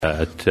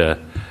at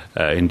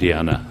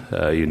Indiana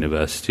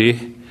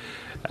University.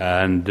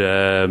 And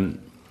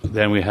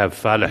then we have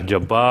Faleh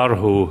Jabbar,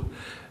 who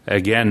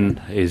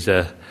again is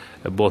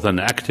both an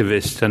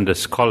activist and a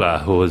scholar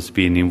who has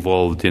been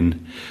involved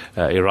in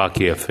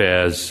Iraqi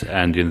affairs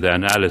and in the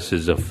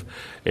analysis of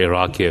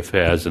Iraqi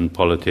affairs and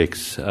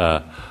politics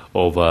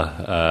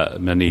over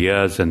many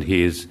years, and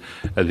he is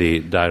the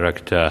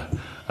director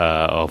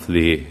of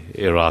the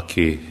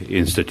Iraqi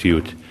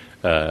Institute,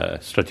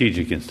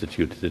 Strategic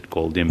Institute, is it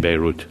called, in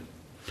Beirut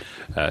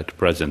at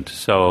present.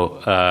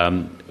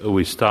 So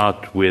we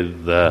start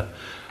with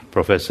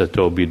Professor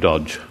Toby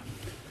Dodge.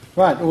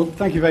 Right, well,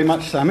 thank you very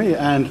much, Sami,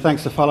 and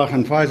thanks to Faleh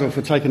and Faisal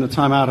for taking the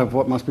time out of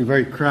what must be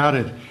very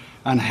crowded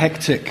and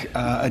hectic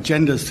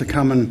agendas to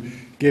come and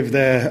give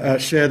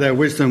share their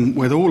wisdom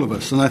with all of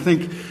us. And I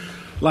think,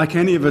 like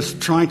any of us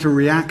trying to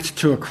react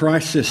to a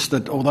crisis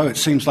that, although it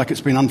seems like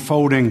it's been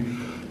unfolding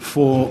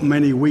for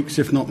many weeks,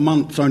 if not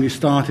months, only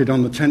started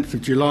on the 10th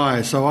of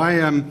July. So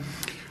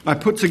I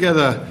put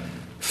together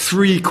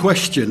 3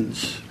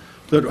 questions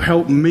that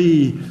help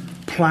me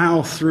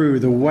plough through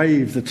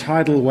the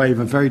tidal wave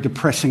of very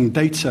depressing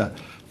data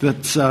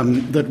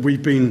that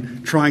we've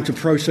been trying to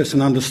process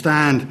and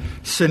understand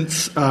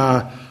since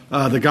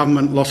the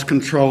government lost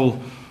control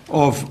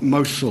of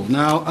Mosul.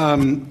 Now,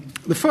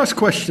 the first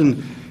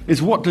question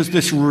is, what does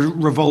this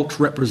revolt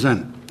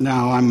represent?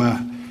 Now, I'm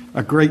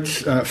a great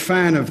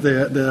fan of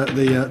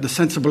the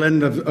sensible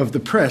end of the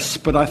press,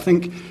 but I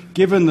think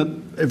given that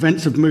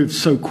events have moved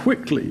so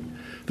quickly,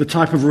 the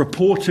type of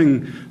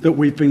reporting that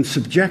we've been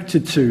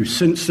subjected to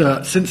since the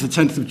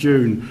 10th of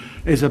June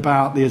is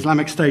about the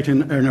Islamic State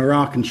in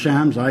Iraq and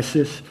Shams,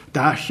 ISIS,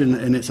 Daesh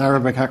in its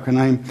Arabic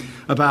acronym,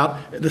 about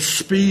the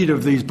speed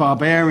of these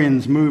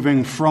barbarians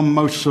moving from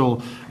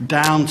Mosul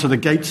down to the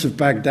gates of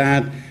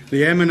Baghdad,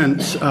 the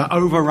imminent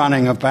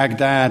overrunning of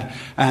Baghdad,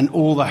 and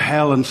all the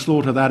hell and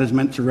slaughter that is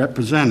meant to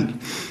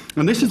represent.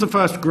 And this is the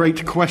first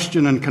great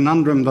question and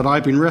conundrum that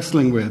I've been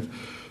wrestling with.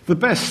 The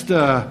best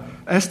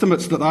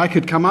estimates that I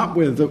could come up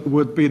with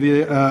would be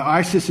the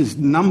ISIS's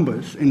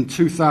numbers in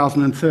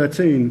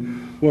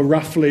 2013 were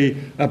roughly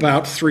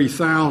about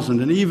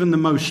 3,000, and even the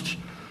most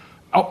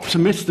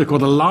optimistic or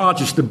the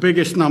largest, the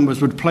biggest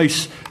numbers would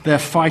place their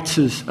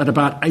fighters at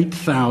about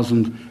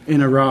 8,000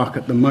 in Iraq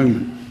at the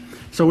moment.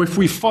 So if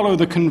we follow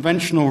the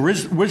conventional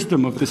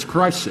wisdom of this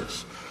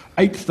crisis,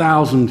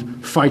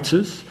 8,000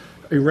 fighters,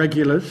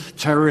 irregulars,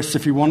 terrorists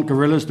if you want,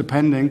 guerrillas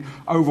depending,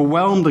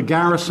 overwhelmed a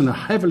garrison, a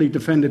heavily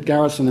defended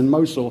garrison in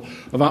Mosul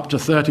of up to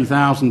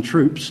 30,000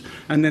 troops,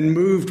 and then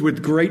moved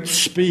with great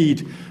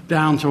speed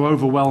down to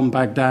overwhelm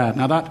Baghdad.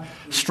 Now that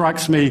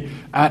strikes me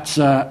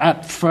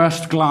at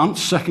first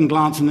glance, second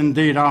glance, and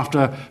indeed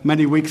after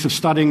many weeks of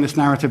studying this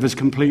narrative as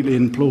completely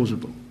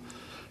implausible.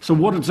 So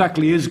what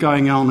exactly is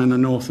going on in the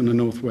north and the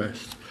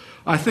northwest?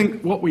 I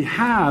think what we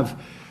have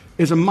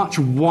is a much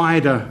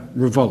wider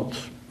revolt.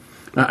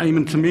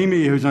 Ayman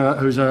Tamimi, who's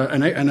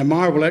an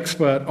admirable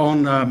expert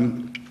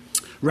on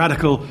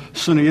radical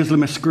Sunni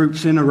Islamist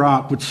groups in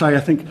Iraq, would say, I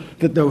think,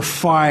 that there were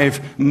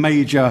 5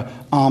 major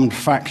armed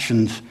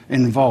factions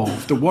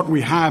involved. That what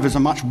we have is a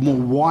much more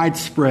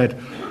widespread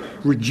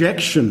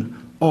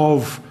rejection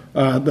of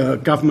the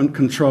government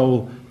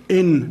control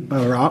in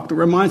Iraq that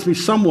reminds me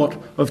somewhat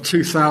of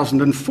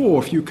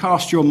 2004. If you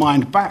cast your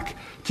mind back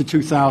to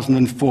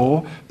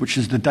 2004, which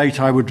is the date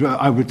I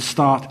would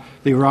start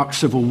the Iraq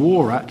Civil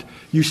War at,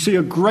 you see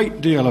a great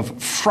deal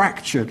of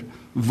fractured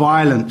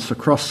violence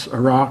across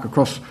Iraq,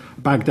 across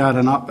Baghdad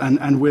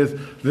and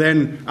with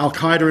then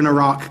Al-Qaeda in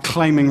Iraq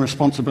claiming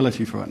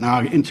responsibility for it.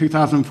 Now, in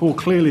 2004,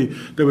 clearly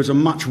there was a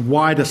much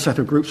wider set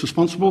of groups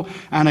responsible,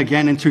 and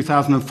again in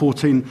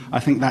 2014, I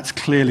think that's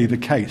clearly the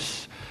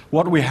case.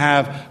 What we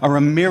have are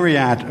a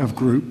myriad of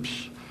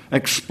groups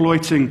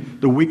exploiting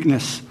the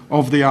weakness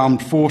of the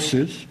armed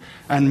forces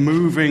and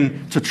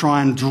moving to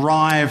try and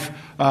drive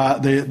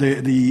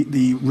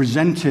the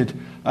resented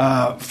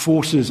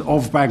forces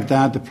of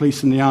Baghdad, the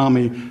police and the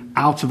army,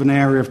 out of an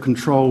area of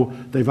control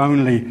they've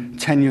only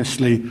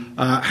tenuously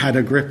had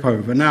a grip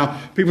over. Now,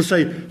 people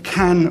say,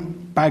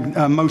 can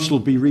Mosul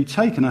be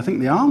retaken? I think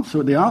the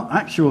answer, the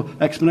actual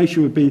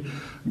explanation would be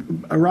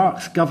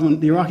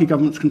the Iraqi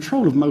government's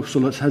control of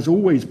Mosul has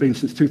always been,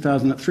 since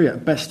 2003,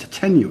 at best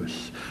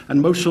tenuous.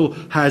 And Mosul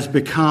has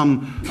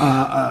become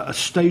a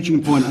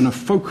staging point and a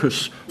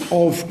focus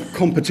of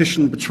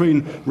competition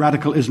between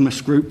radical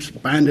Islamist groups,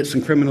 bandits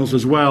and criminals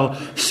as well,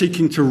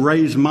 seeking to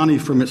raise money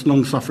from its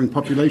long-suffering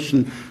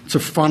population to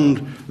fund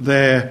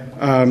their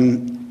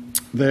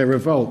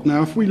revolt.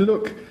 Now, if we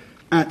look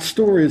at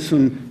stories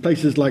from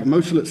places like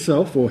Mosul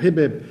itself or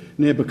Hibib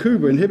near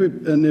Baquba, in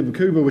Hibib near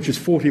Baquba, which is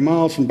 40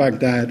 miles from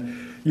Baghdad,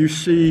 you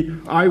see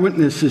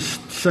eyewitnesses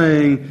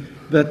saying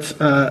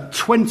that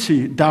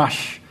 20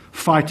 Daesh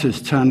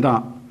fighters turned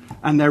up,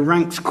 and their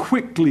ranks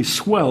quickly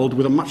swelled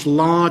with a much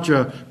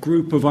larger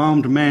group of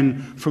armed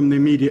men from the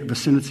immediate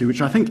vicinity,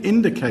 which I think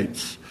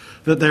indicates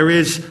that there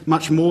is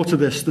much more to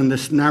this than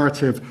this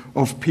narrative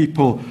of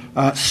people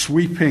of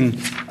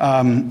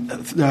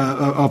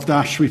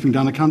Daesh sweeping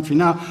down the country.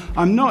 Now,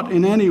 I'm not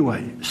in any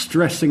way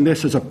stressing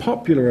this as a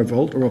popular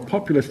revolt or a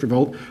populist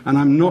revolt, and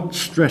I'm not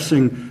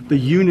stressing the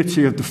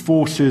unity of the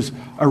forces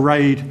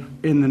arrayed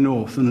in the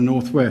north and the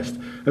northwest.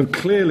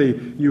 Clearly,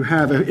 you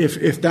have,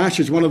 if Daesh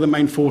is one of the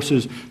main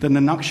forces, then the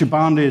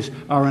Naqshbandis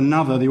are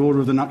another, the order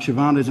of the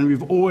Naqshbandis, and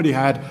we've already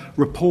had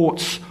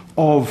reports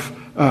of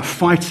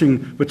fighting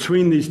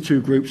between these two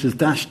groups as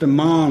Daesh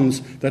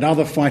demands that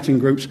other fighting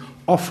groups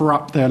offer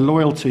up their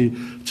loyalty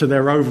to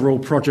their overall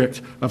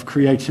project of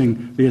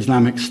creating the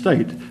Islamic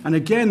State. And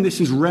again,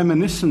 this is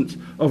reminiscent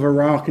of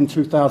Iraq in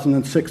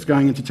 2006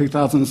 going into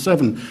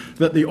 2007,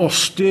 that the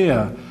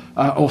austere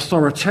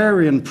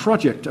authoritarian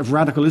project of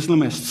radical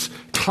Islamists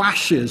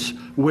clashes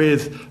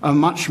with a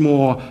much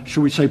more,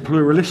 shall we say,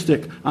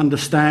 pluralistic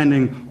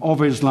understanding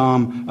of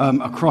Islam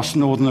across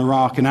northern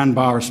Iraq, in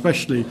Anbar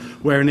especially,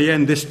 where in the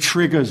end this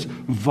triggers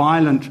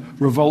violent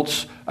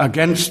revolts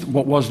against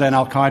what was then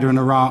Al-Qaeda in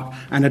Iraq,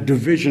 and a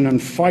division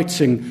and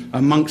fighting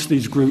amongst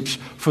these groups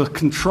for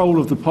control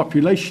of the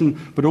population,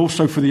 but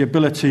also for the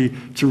ability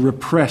to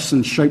repress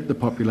and shape the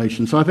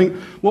population. So I think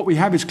what we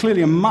have is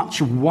clearly a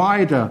much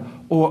wider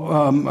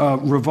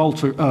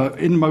revolt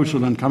in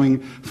Mosul and coming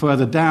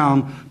further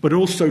down, but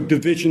also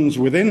divisions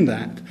within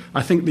that.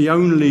 I think the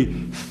only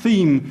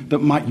theme that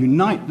might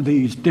unite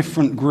these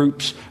different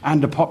groups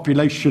and a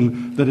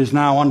population that is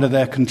now under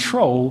their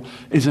control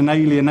is an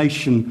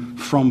alienation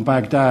from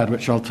Baghdad,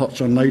 which I'll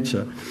touch on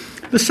later.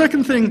 The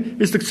second thing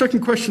is, the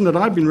second question that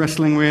I've been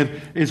wrestling with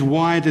is,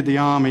 why did the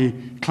army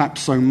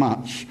collapse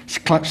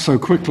so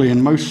quickly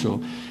in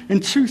Mosul?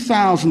 In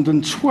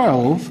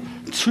 2012,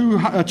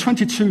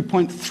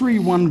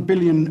 22.31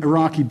 billion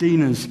Iraqi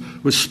dinars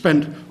was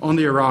spent on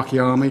the Iraqi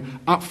army,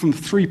 up from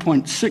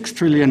 3.6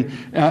 trillion,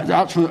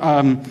 up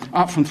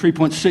from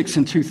 3.6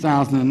 in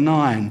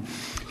 2009.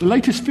 The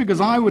latest figures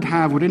I would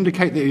have would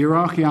indicate that the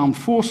Iraqi armed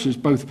forces,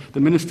 both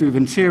the Ministry of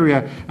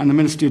Interior and the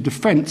Ministry of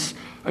Defense,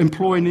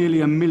 employ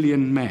nearly 1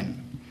 million men.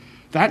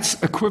 That's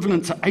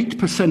equivalent to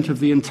 8% of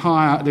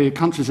the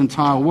country's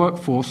entire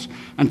workforce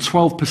and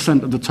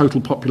 12% of the total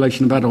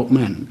population of adult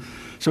men.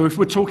 So if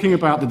we're talking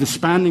about the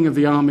disbanding of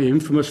the army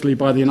infamously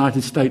by the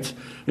United States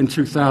in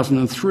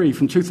 2003,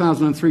 from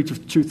 2003 to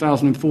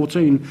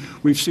 2014,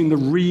 we've seen the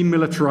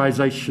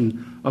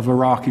remilitarization of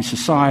Iraqi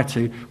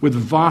society, with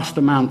vast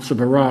amounts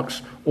of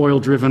Iraq's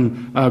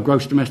oil-driven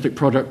gross domestic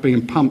product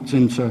being pumped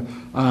into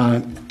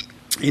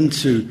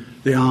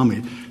the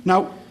army.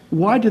 Now,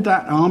 why did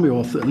that army,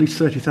 or at least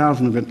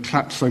 30,000 of it,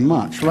 collapse so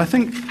much? Well, I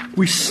think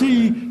we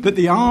see that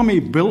the army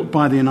built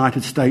by the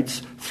United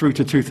States through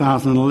to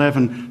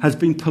 2011 has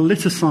been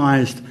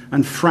politicized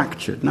and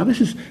fractured. Now,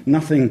 this is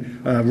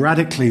nothing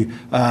radically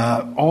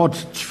odd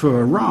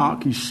for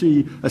Iraq. You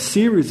see a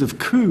series of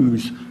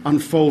coups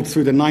unfold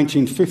through the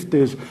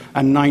 1950s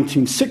and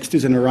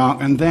 1960s in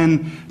Iraq, and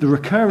then the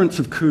recurrence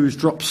of coups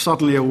drops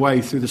suddenly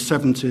away through the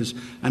 70s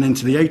and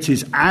into the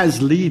 80s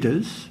as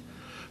leaders,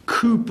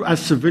 as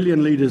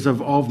civilian leaders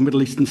of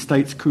Middle Eastern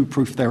states,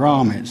 coup-proof their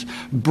armies,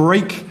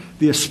 break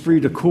the esprit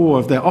de corps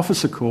of their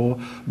officer corps,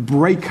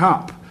 break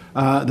up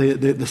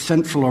the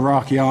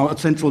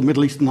central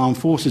Middle Eastern armed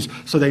forces,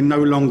 so they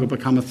no longer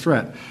become a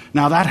threat.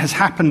 Now, that has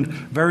happened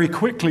very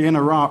quickly in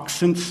Iraq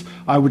since,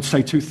 I would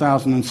say,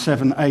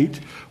 2007-8,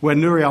 where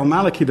Nouri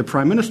al-Maliki, the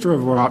Prime Minister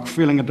of Iraq,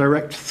 feeling a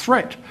direct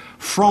threat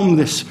from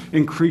this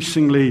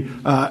increasingly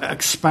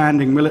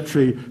expanding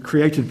military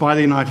created by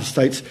the United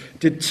States,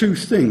 did two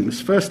things.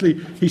 Firstly,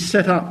 he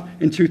set up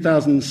in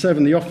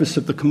 2007 the Office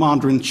of the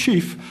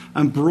Commander-in-Chief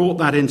and brought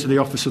that into the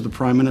Office of the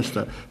Prime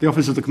Minister. The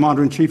Office of the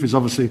Commander-in-Chief is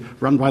obviously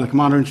run by the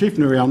Commander-in-Chief,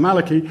 Nouri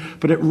al-Maliki,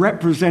 but it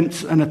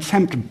represents an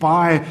attempt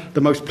by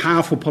the most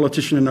powerful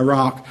politician in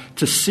Iraq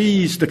to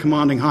seize the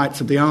commanding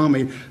heights of the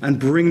army and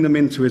bring them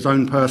into his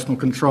own personal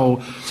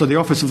control. So the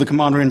Office of the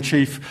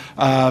Commander-in-Chief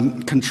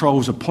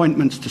controls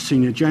appointments to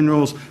senior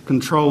generals,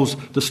 controls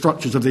the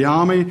structures of the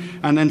army,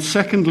 and then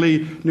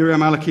secondly, Nouri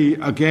al-Maliki,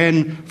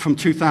 again from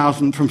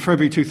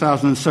February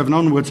 2007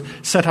 onwards,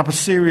 set up a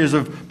series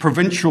of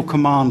provincial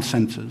command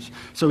centres.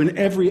 So in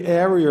every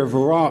area of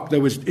Iraq there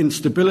was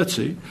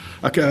instability.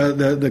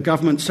 The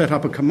government set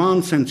up a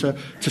command centre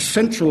to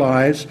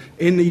centralise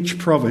in each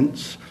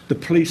province the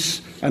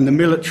police and the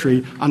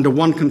military under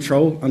one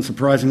control,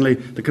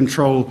 unsurprisingly, the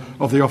control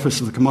of the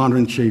Office of the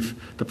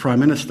Commander-in-Chief, the Prime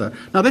Minister.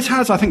 Now, this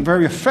has, I think,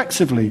 very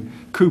effectively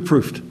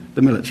coup-proofed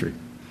the military.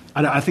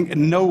 I think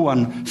no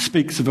one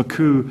speaks of a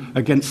coup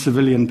against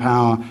civilian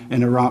power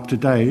in Iraq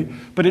today,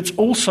 but it's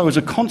also, as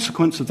a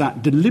consequence of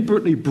that,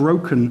 deliberately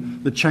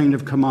broken the chain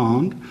of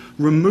command,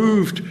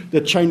 removed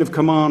the chain of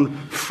command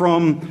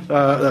from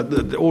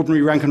the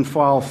ordinary rank and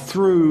file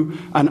through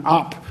and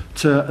up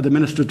to the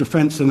Minister of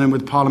Defence, and then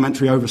with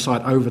parliamentary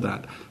oversight over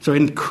that. So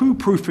in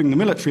coup-proofing the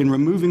military and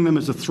removing them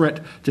as a threat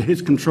to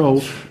his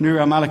control, Nouri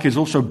al-Maliki has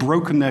also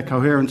broken their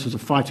coherence as a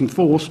fighting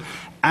force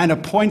and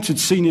appointed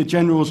senior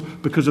generals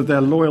because of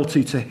their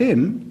loyalty to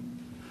him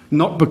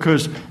not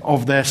because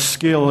of their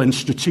skill in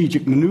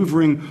strategic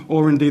maneuvering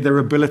or indeed their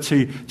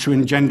ability to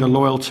engender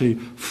loyalty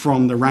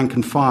from the rank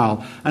and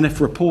file. And if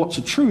reports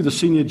are true, the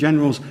senior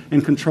generals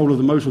in control of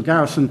the Mosul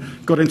garrison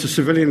got into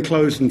civilian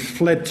clothes and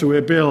fled to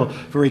Erbil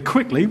very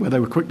quickly, where they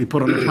were quickly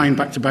put on a plane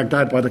back to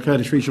Baghdad by the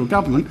Kurdish regional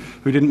government,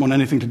 who didn't want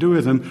anything to do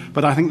with them.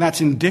 But I think that's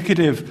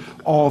indicative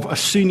of a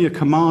senior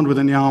command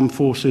within the armed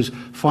forces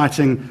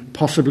fighting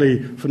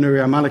possibly for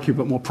Nouri al-Maliki,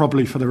 but more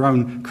probably for their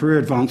own career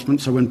advancement.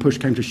 So when push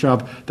came to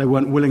shove, they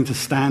weren't willing to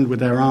stand with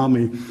their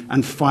army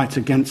and fight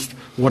against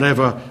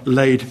whatever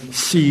laid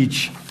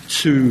siege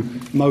to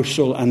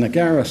Mosul and the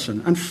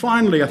garrison. And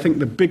finally, I think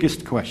the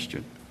biggest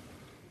question: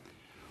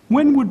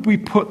 when would we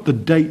put the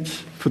date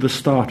for the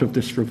start of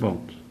this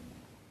revolt?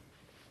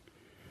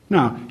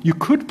 Now, you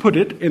could put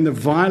it in the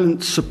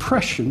violent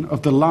suppression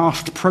of the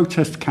last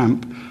protest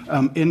camp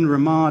in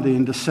Ramadi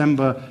in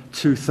December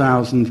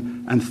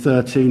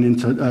 2013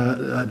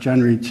 into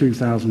January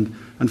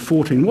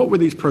 2014. What were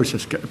these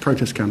protest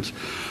camps?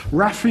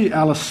 Rafi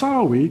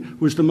al-Asawi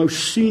was the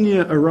most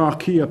senior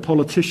Iraqi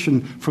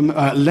politician from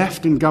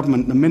left in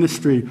government, the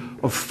Minister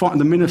of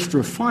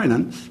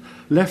Finance,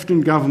 left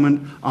in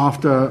government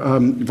after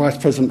Vice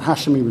President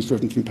Hashemi was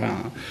driven from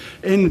power.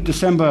 In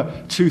December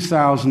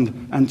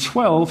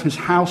 2012, his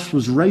house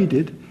was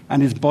raided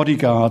and his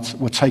bodyguards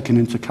were taken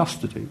into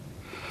custody.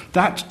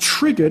 That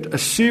triggered a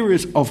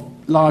series of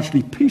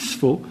largely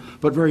peaceful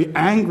but very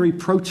angry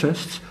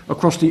protests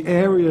across the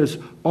areas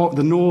of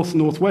the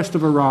northwest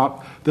of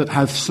Iraq that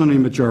have Sunni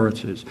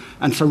majorities.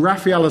 And so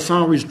Rafi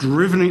al-Asawi,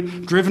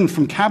 driven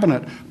from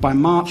cabinet by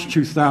March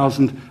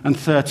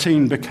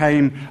 2013,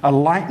 became a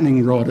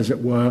lightning rod, as it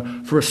were,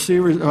 for a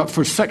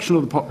section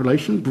of the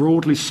population,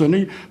 broadly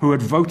Sunni, who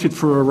had voted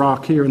for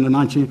Iraq here in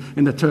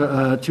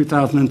the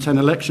 2010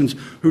 elections,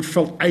 who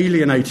felt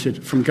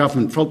alienated from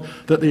government, felt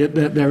that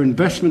their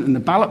investment in the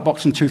ballot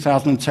box in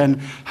 2010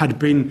 had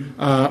been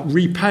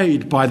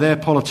repaid by their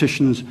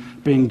politicians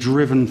being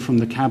driven from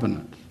the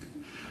cabinet.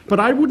 But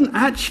I wouldn't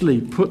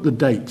actually put the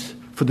date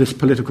for this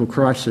political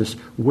crisis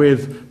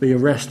with the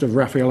arrest of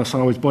Rafi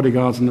al-Asawi's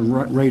bodyguards and the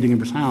raiding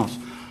of his house.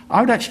 I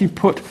would actually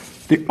put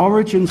the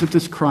origins of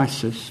this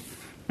crisis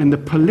in the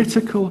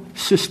political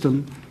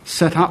system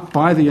set up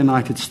by the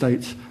United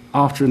States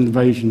after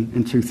invasion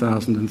in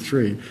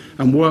 2003.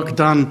 And work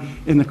done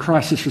in the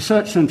Crisis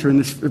Research Centre in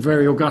this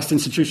very august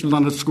institution,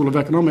 London School of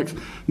Economics,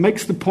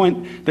 makes the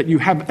point that you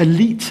have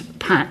elite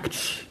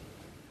pacts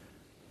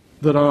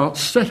that are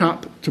set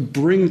up to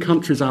bring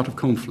countries out of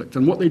conflict.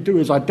 And what they do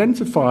is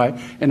identify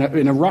in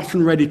a rough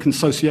and ready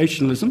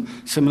consociationalism,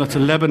 similar to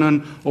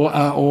Lebanon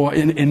or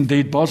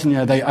indeed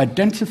Bosnia, they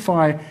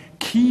identify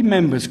key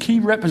members, key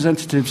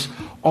representatives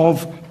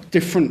of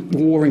different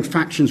warring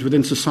factions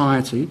within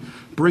society,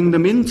 bring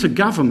them into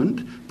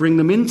government, bring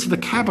them into the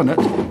cabinet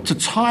to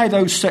tie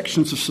those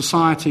sections of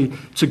society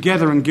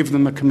together and give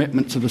them a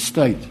commitment to the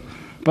state.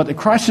 But the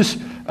Crisis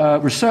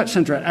Research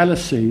Centre at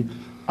LSE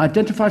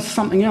identifies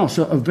something else,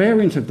 a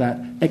variant of that,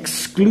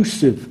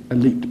 exclusive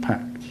elite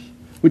pacts,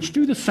 which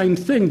do the same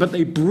thing, but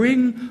they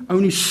bring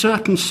only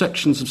certain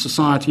sections of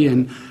society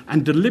in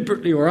and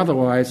deliberately or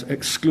otherwise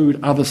exclude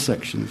other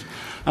sections.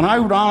 And I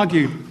would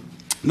argue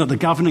that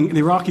the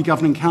Iraqi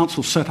Governing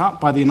Council set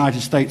up by the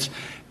United States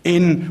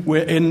in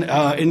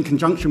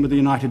conjunction with the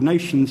United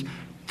Nations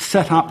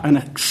set up an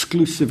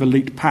exclusive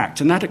elite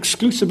pact. And that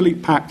exclusive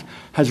elite pact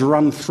has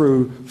run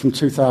through from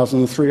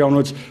 2003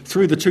 onwards,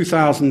 through the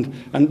 2000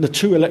 and the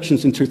two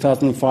elections in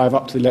 2005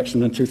 up to the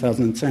election in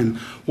 2010.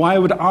 Why I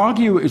would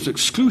argue it is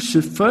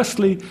exclusive,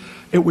 firstly,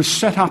 it was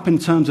set up in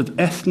terms of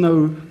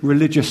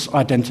ethno-religious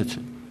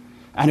identity.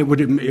 And I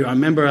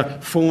remember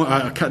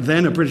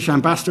then a British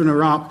ambassador in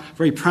Iraq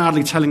very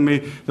proudly telling me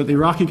that the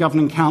Iraqi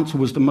Governing Council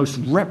was the most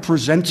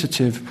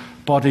representative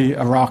body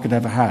Iraq had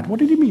ever had. What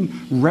did he mean,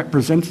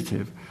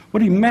 representative?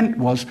 What he meant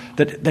was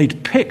that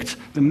they'd picked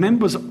the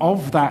members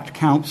of that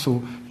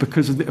council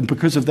because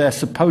of their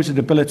supposed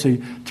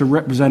ability to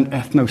represent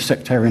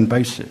ethno-sectarian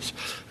bases.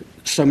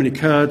 So many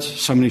Kurds,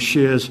 so many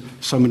Shias,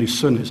 so many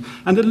Sunnis.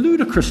 And the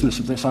ludicrousness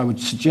of this, I would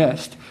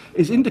suggest,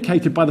 is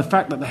indicated by the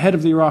fact that the head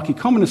of the Iraqi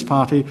Communist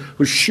Party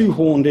was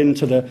shoehorned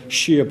into the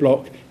Shia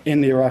bloc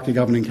in the Iraqi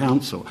Governing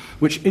Council,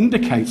 which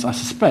indicates, I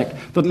suspect,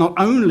 that not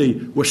only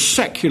were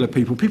secular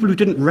people who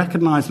didn't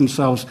recognize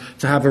themselves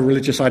to have a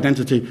religious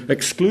identity,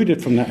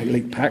 excluded from that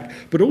elite pact,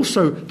 but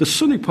also the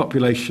Sunni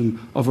population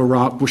of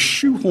Iraq was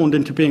shoehorned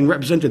into being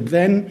represented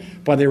then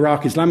by the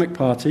Iraq Islamic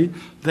Party,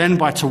 then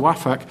by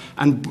Tawafaq,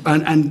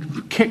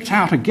 and kicked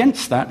out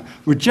against that,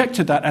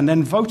 rejected that, and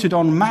then voted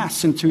en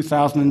masse in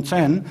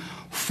 2010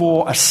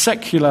 for a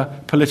secular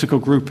political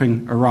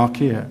grouping,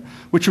 Iraqia,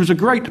 which was a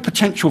great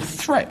potential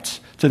threat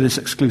to this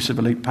exclusive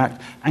elite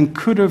pact and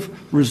could have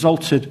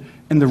resulted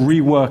in the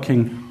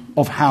reworking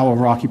of how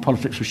Iraqi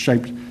politics was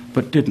shaped,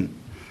 but didn't.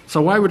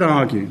 So I would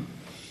argue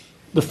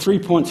the 3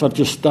 points I've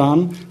just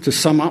done, to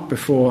sum up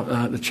before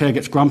the chair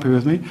gets grumpy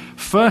with me.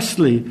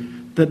 Firstly,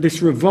 that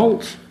this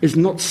revolt is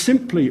not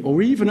simply,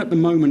 or even at the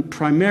moment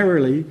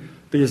primarily,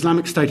 the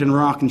Islamic State in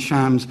Iraq and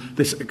Shams,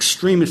 this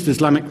extremist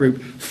Islamic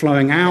group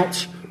flowing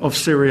out of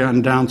Syria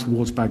and down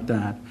towards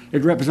Baghdad.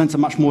 It represents a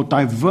much more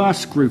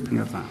diverse grouping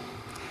of that.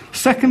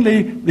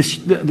 Secondly,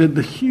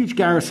 the huge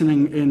garrison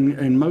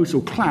in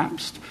Mosul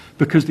collapsed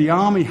because the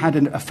army had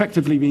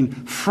effectively been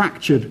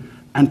fractured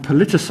and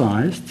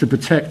politicized to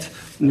protect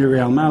Nouri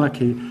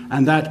al-Maliki,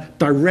 and that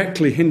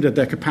directly hindered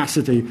their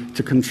capacity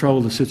to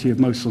control the city of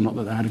Mosul, not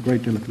that they had a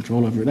great deal of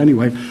control over it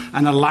anyway,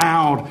 and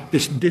allowed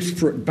this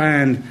disparate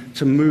band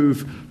to move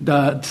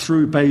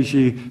through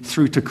Beji,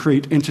 through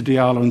Tikrit, into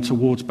Diyala and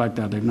towards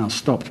Baghdad. They've now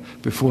stopped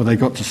before they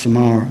got to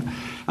Samarra.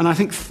 And I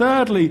think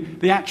thirdly,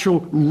 the actual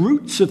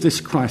roots of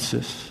this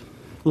crisis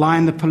lie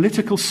in the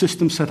political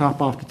system set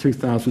up after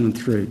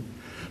 2003.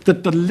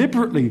 That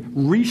deliberately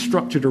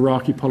restructured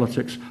Iraqi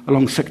politics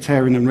along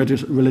sectarian and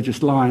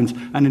religious lines,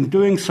 and in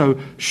doing so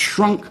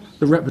shrunk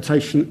the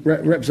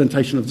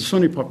representation of the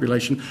Sunni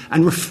population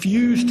and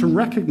refused to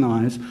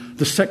recognize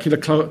the secular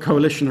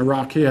coalition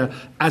Iraqia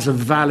as a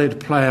valid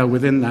player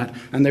within that.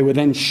 And they were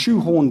then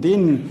shoehorned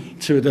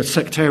into the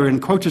sectarian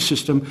quota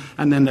system,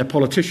 and then their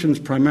politicians,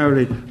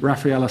 primarily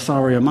Rafi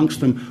al-Assari amongst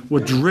them, were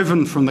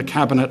driven from the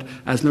cabinet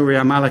as Nouri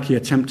al-Maliki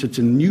attempted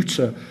to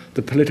neuter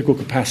the political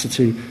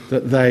capacity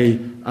that they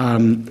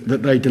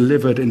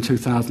delivered in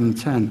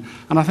 2010.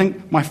 And I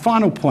think my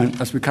final point,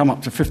 as we come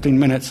up to 15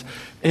 minutes,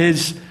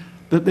 is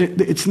that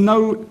it's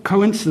no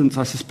coincidence,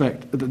 I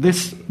suspect, that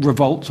this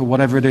revolt, or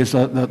whatever it is,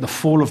 the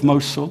fall of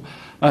Mosul,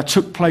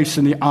 took place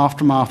in the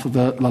aftermath of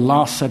the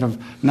last set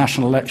of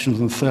national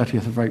elections on the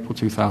 30th of April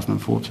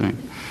 2014.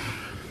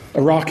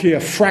 Iraqi are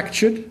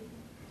fractured,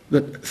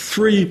 that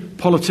three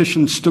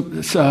politicians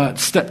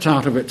stepped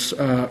out of its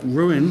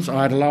ruins.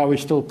 Ayad Alawi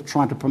still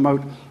trying to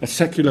promote a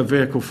secular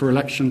vehicle for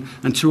election,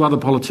 and two other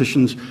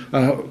politicians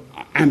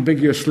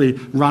ambiguously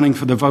running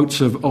for the votes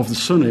of the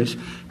Sunnis,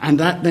 and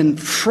that then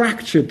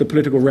fractured the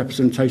political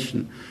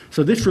representation.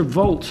 So this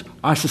revolt,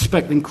 I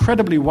suspect,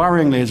 incredibly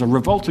worryingly, is a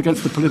revolt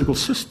against the political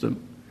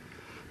system,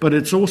 but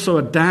it's also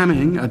a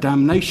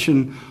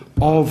damnation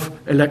of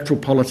electoral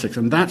politics,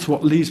 and that's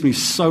what leaves me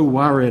so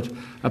worried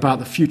about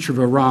the future of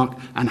Iraq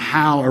and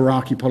how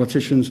Iraqi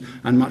politicians,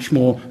 and much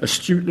more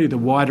astutely the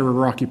wider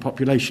Iraqi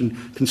population,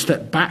 can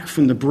step back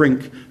from the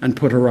brink and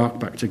put Iraq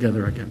back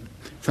together again.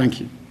 Thank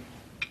you.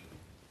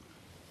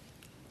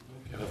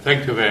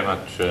 Thank you very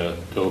much,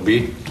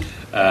 Toby.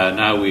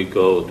 Now we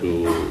go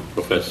to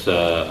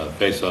Professor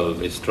Faisal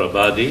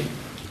Istrabadi.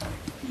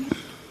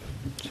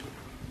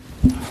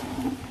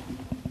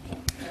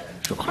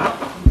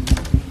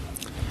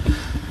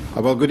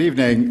 Well, good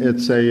evening.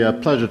 It's a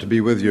pleasure to be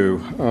with you,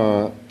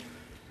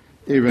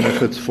 even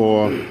if it's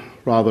for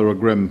rather a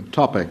grim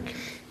topic.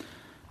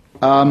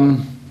 Let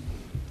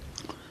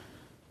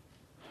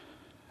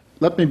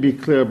me be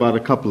clear about a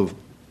couple of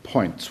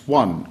points.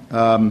 One,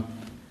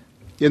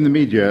 in the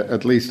media,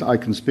 at least I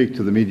can speak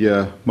to the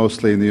media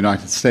mostly in the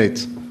United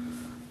States,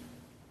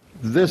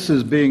 this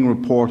is being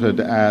reported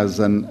as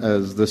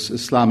this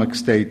Islamic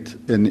State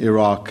in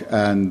Iraq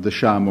and the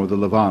Sham or the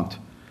Levant.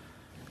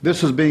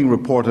 This is being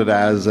reported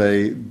as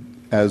a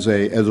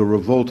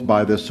revolt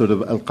by this sort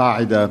of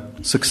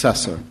Al-Qaeda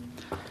successor.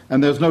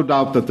 And there's no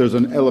doubt that there's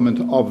an element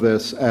of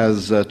this,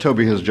 as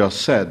Toby has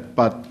just said.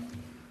 But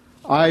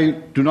I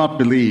do not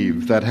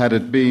believe that had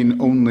it been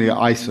only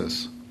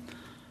ISIS,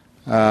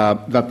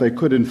 that they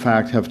could in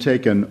fact have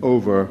taken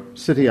over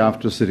city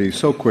after city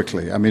so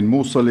quickly. I mean,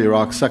 Mosul,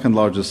 Iraq's second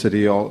largest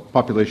city, a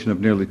population of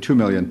nearly 2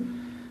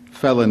 million,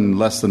 fell in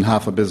less than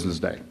half a business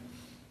day.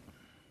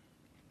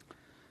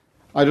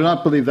 I do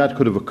not believe that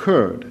could have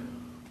occurred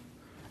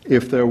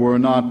if there were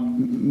not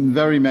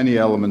very many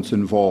elements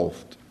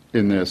involved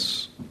in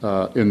this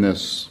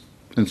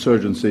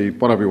insurgency,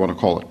 whatever you want to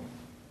call it.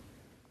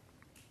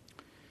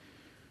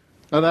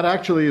 Now, that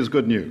actually is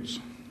good news,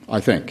 I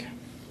think,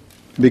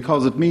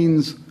 because it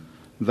means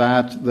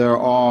that there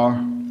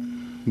are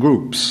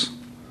groups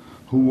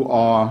who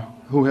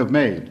have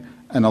made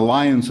an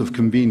alliance of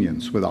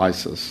convenience with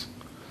ISIS.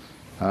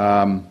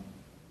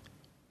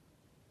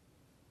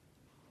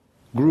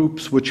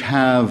 Groups which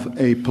have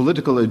a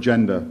political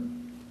agenda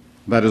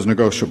that is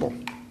negotiable,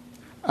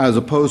 as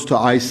opposed to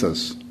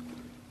ISIS,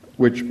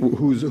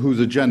 whose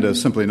agenda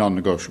is simply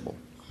non-negotiable.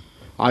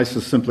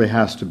 ISIS simply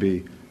has to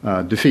be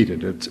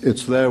defeated.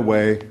 It's their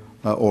way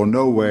or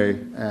no way,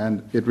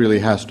 and it really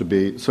has to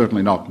be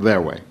certainly not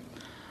their way.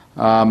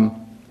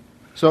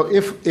 So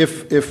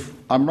if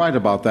I'm right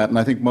about that, and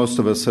I think most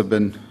of us have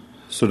been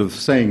sort of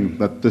saying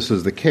that this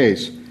is the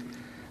case,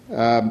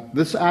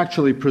 this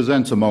actually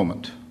presents a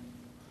moment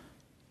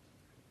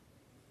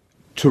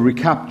to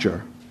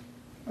recapture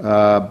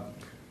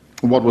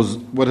what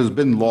has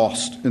been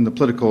lost in the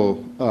political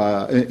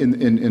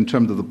in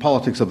terms of the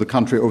politics of the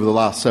country over the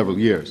last several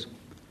years.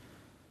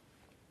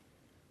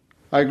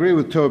 I agree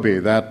with Toby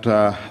that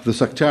the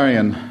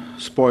sectarian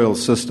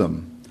spoils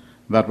system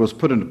that was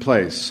put into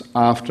place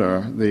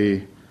after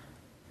the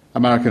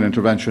American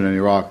intervention in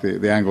Iraq,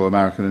 the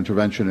Anglo-American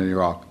intervention in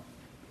Iraq,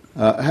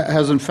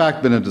 has in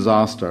fact been a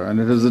disaster, and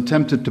it has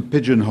attempted to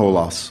pigeonhole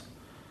us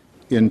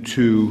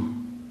into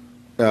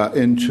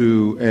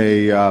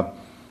a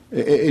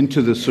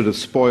into this sort of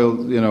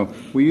spoiled,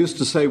 we used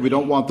to say we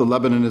don't want the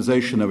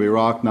Lebanonization of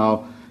Iraq.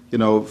 Now,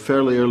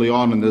 fairly early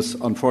on in this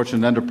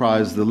unfortunate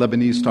enterprise, the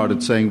Lebanese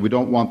started saying we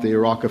don't want the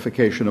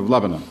Iraqification of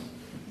Lebanon.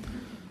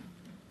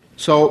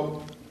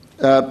 So,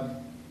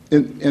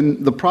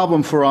 the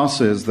problem for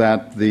us is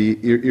that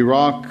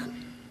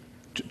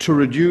to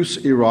reduce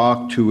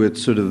Iraq to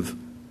its sort of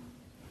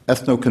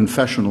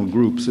ethno-confessional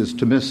groups is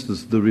to miss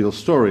the real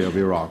story of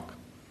Iraq.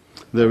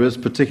 There is,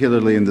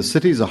 particularly in the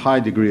cities, a high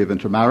degree of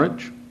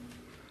intermarriage.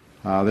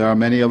 There are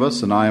many of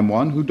us, and I am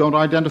one, who don't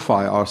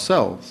identify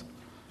ourselves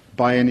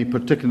by any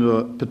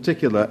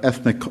particular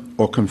ethnic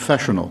or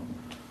confessional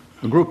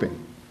grouping.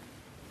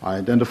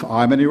 I'm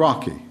an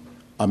Iraqi.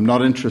 I'm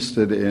not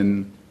interested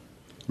in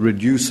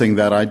reducing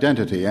that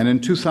identity. And in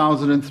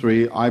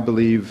 2003, I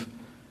believe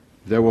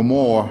there were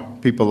more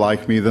people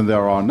like me than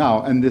there are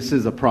now, and this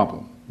is a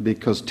problem,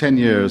 because 10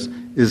 years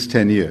is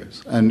 10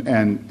 years.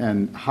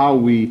 And how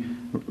we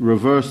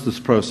reverse this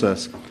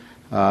process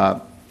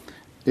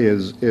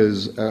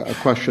is a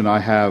question I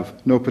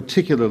have no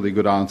particularly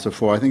good answer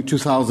for. I think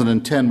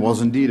 2010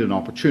 was indeed an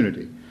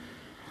opportunity,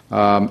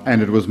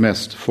 and it was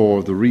missed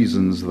for the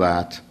reasons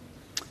that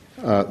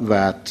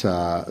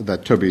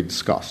Toby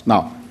discussed.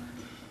 Now,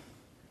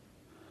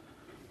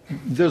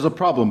 there's a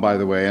problem, by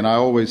the way, and I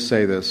always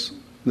say this.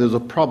 There's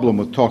a problem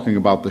with talking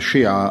about the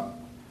Shia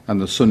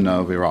and the Sunnah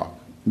of Iraq,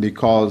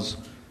 because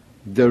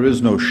there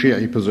is no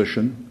Shi'i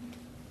position,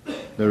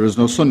 there is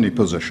no Sunni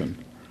position,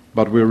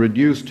 but we're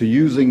reduced to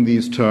using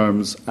these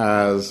terms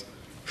as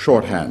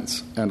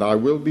shorthands. And I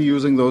will be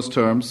using those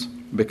terms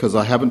because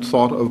I haven't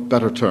thought of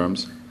better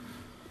terms,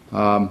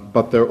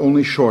 but they're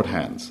only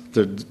shorthands.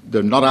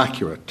 They're not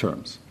accurate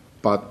terms,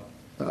 but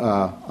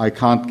I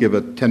can't give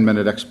a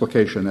 10-minute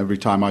explication every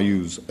time I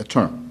use a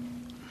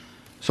term.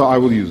 So I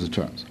will use the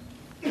terms.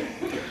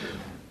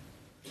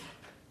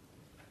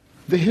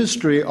 The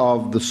history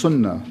of the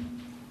Sunnah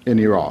in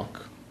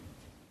Iraq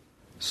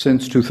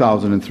since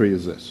 2003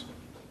 is this.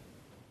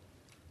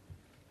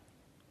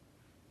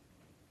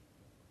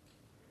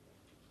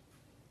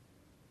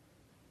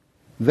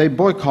 They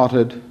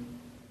boycotted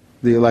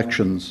the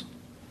elections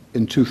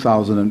in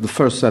the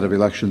first set of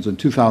elections in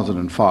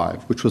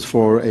 2005, which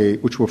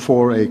were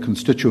for a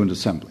constituent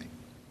assembly.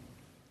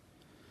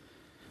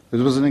 It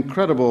was an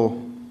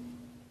incredible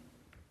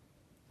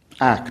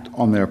act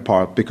on their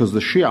part, because the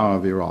Shia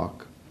of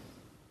Iraq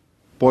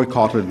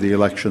boycotted the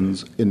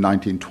elections in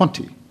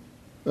 1920,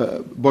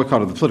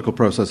 boycotted the political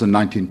process in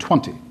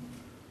 1920,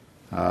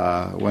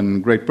 when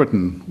Great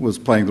Britain was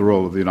playing the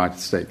role of the United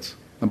States.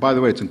 And by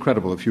the way, it's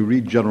incredible. If you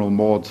read General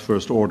Maud's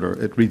First Order,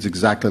 it reads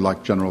exactly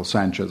like General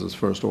Sanchez's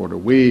First Order.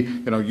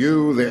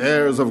 You, the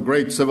heirs of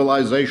great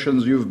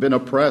civilizations, you've been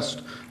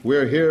oppressed.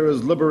 We're here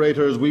as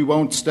liberators. We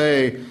won't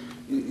stay.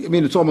 I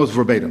mean, it's almost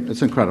verbatim.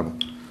 It's incredible.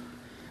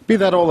 Be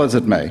that all as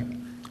it may.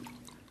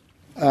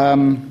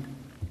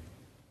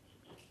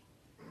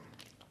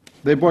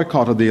 They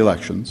boycotted the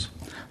elections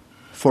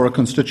for a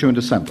constituent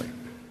assembly.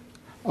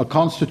 A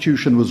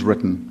constitution was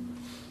written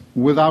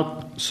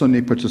without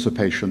Sunni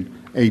participation.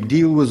 A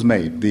deal was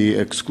made, the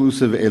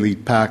exclusive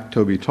elite pact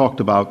Toby talked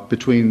about,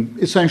 between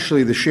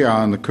essentially the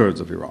Shia and the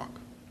Kurds of Iraq.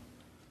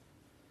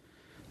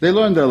 They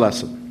learned their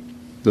lesson,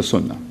 the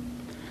Sunnah.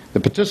 They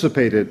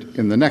participated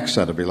in the next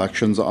set of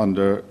elections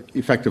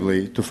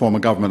effectively to form a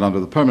government under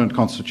the permanent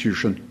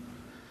constitution,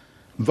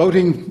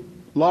 voting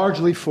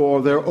largely for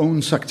their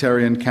own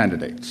sectarian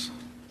candidates.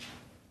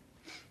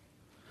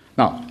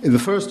 Now, in the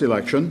first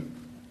election,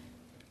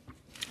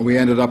 we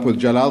ended up with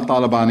Jalal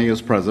Talabani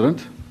as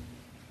president.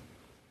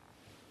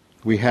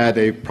 We had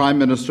a prime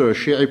minister, a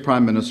Shi'i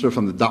prime minister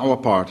from the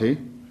Da'wah party,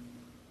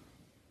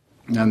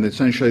 and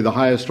essentially the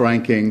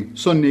highest-ranking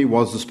Sunni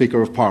was the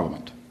Speaker of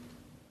Parliament.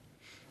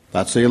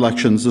 That's the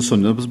elections the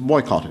Sunni was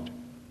boycotted.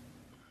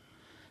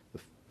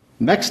 The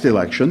next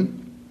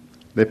election,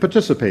 they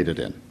participated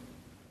in.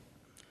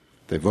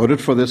 They voted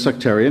for their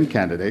sectarian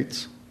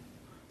candidates.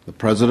 The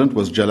president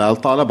was Jalal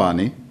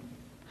Talabani.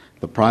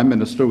 The prime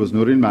minister was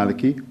Nourin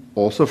Maliki,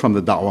 also from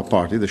the Da'wah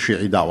party, the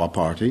Shi'i Da'wah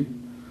party.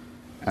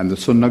 And the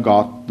Sunnah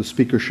got the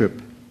speakership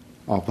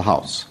of the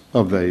House,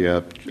 of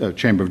the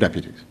Chamber of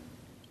Deputies.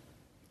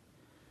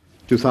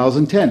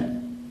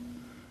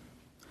 2010,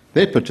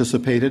 they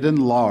participated in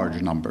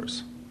large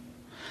numbers.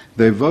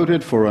 They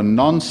voted for a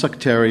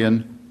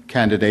non-sectarian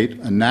candidate,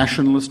 a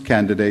nationalist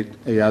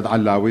candidate, Iyad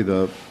Allawi,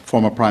 the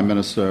former prime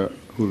minister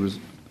who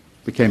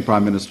became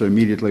prime minister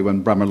immediately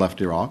when Bremer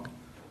left Iraq,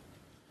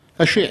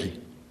 a Shi'i.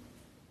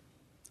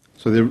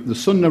 So the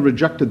Sunnah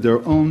rejected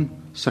their own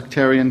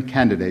sectarian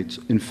candidates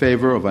in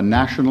favor of a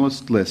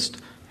nationalist list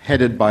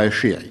headed by a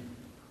Shi'i.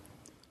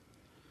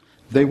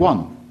 They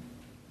won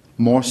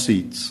more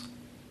seats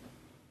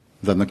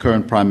than the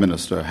current prime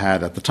minister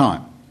had at the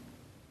time.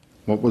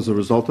 What was the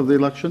result of the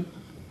election?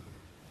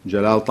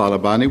 Jalal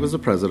Talabani was the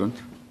president,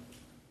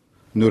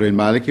 Nourin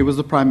Maliki was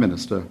the prime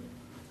minister,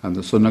 and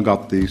the Sunnah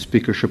got the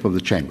speakership of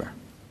the chamber.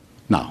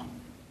 Now,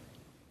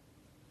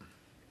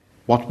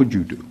 what would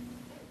you do?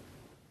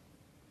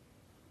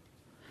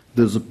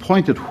 There's a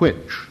point at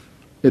which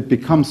it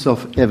becomes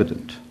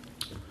self-evident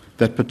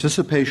that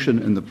participation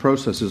in the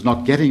process is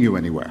not getting you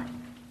anywhere.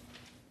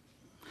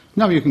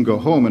 Now you can go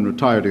home and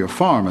retire to your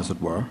farm, as it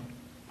were,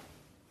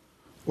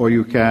 or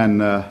you can,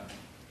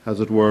 as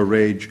it were,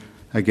 rage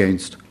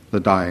against the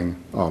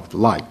dying of the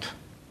light.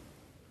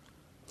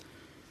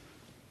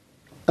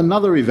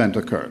 Another event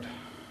occurred.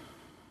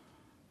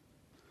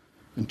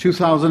 In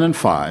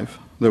 2005,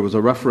 there was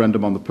a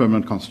referendum on the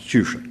permanent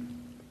constitution.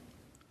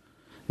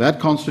 That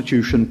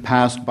constitution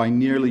passed by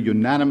nearly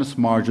unanimous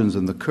margins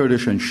in the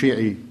Kurdish and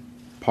Shi'i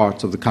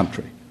parts of the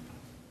country.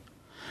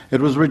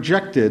 It was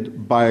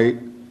rejected by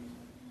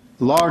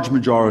large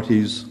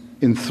majorities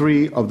in the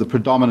three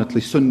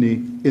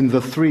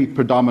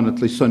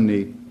predominantly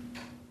Sunni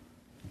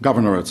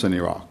governorates in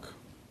Iraq,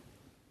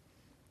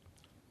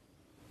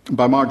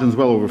 by margins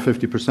well over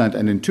 50%,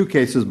 and in two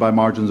cases by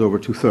margins over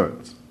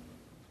 2/3.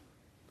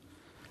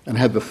 And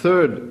had the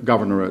third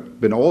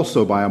governorate been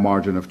also by a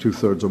margin of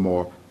 2/3 or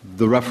more,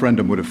 the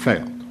referendum would have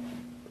failed.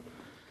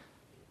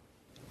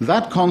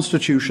 That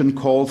constitution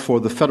called for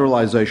the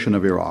federalization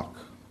of Iraq.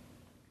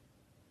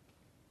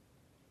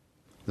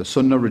 The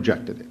Sunnah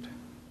rejected it.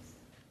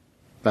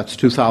 That's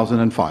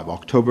 2005,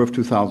 October of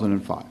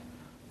 2005.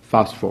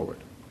 Fast forward.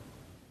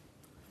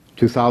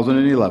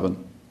 2011.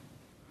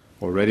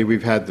 Already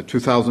we've had the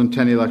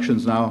 2010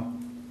 elections now.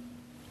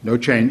 No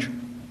change.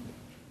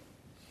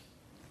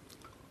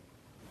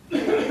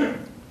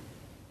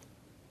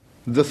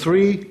 The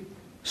three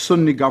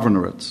Sunni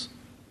governorates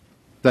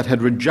that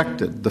had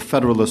rejected the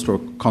Federalist or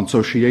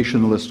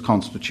Consociationalist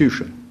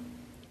constitution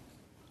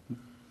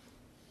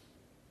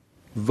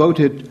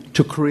voted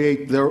to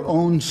create their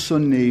own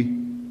Sunni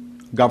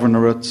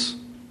governorates,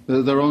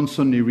 their own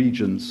Sunni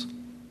regions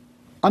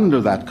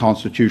under that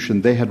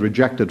constitution they had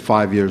rejected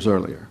 5 years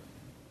earlier.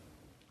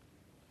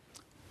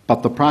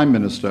 But the Prime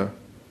Minister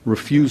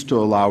refused to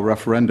allow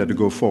referenda to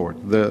go forward.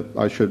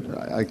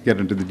 I get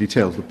into the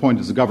details. The point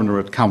is the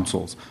governorate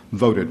councils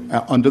voted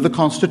under the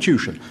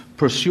Constitution.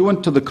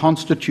 Pursuant to the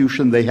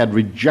Constitution they had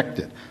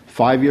rejected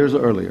 5 years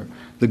earlier,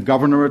 the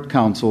governorate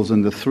councils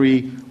in the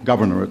three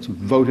governorates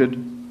voted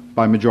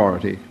by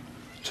majority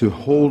to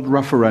hold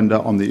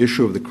referenda on the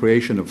issue of the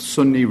creation of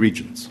Sunni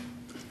regions,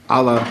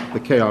 a la the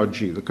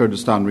KRG, the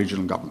Kurdistan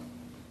Regional Government.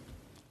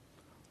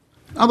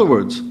 In other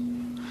words,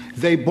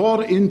 they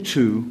bought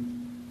into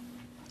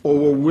or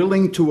were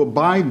willing to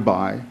abide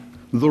by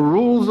the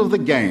rules of the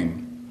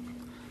game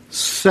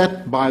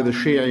set by the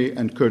Shia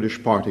and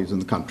Kurdish parties in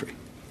the country.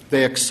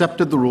 They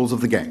accepted the rules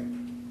of the game.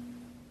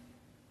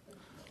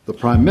 The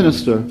Prime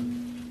Minister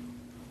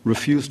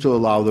refused to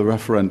allow the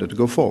referenda to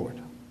go forward.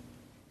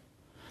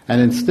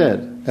 And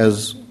instead,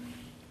 as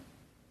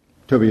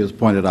Toby has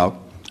pointed out,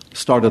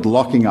 started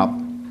locking up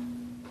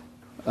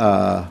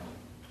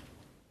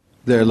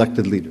their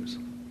elected leaders.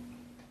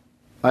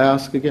 I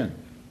ask again,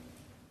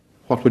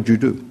 what would you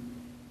do?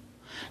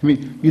 I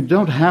mean, you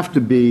don't have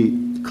to be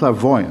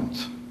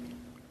clairvoyant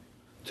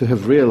to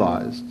have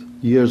realized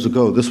years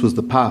ago this was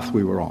the path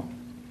we were on.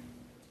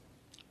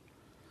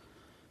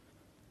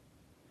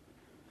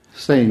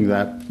 Saying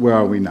that, where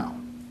are we now?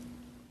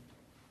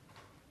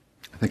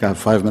 I think I have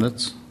 5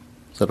 minutes.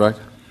 Is that right?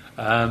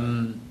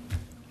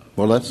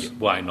 More or less?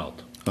 Why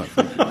not? Oh,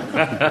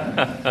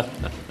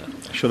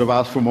 should have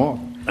asked for more.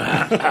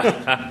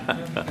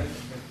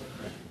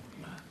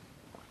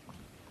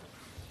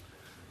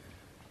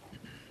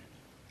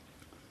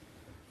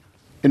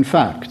 In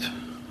fact,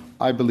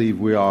 I believe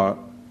we are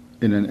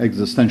in an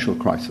existential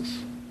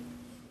crisis.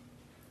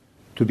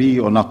 To be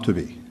or not to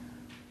be?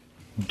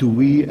 Do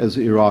we as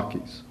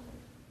Iraqis,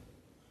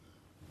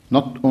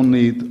 not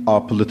only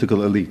our political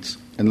elites,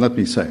 and let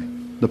me say,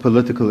 the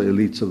political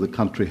elites of the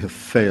country have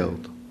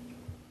failed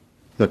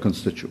their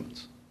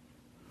constituents.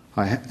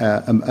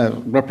 A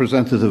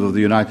representative of the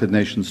United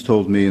Nations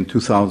told me in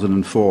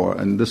 2004,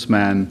 and this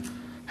man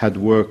had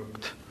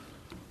worked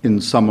in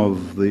some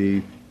of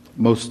the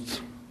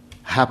most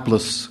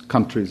hapless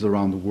countries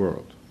around the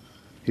world.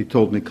 He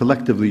told me,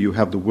 collectively, you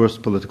have the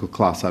worst political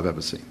class I've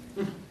ever seen.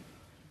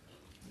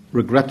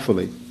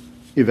 Regretfully,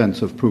 events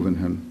have proven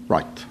him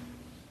right.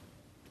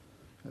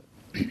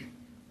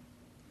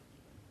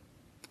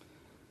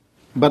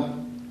 But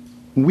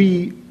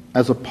we,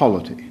 as a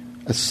polity,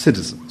 as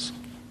citizens,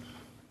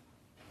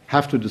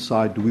 have to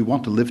decide, do we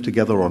want to live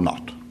together or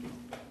not?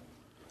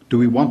 Do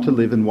we want to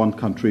live in one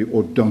country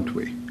or don't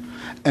we?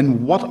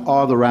 And what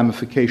are the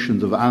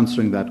ramifications of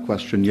answering that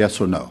question, yes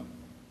or no?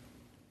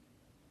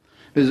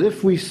 Because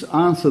if we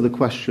answer the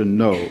question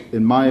no,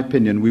 in my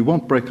opinion, we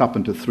won't break up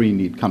into three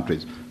neat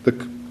countries. The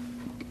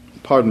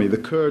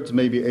Kurds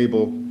may be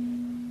able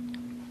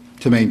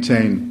to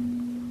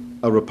maintain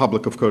a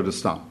Republic of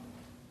Kurdistan,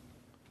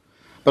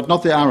 but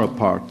not the Arab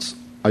parts,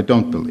 I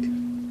don't believe.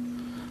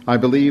 I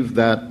believe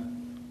that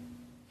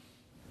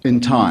in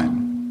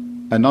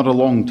time, and not a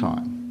long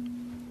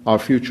time, our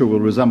future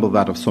will resemble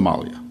that of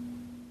Somalia.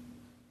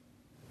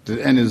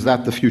 And is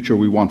that the future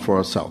we want for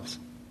ourselves?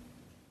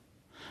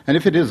 And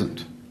if it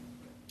isn't,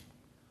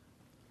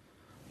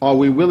 are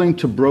we willing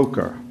to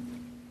broker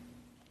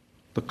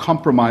the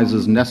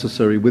compromises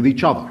necessary with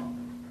each other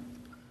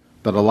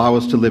that allow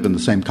us to live in the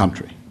same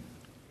country.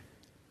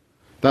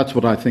 That's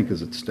what I think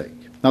is at stake.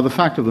 Now, the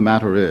fact of the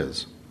matter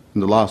is,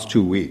 in the last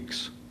 2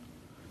 weeks,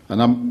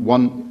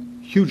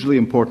 one hugely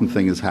important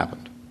thing has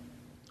happened.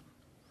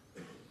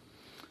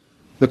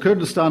 The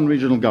Kurdistan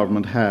Regional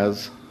Government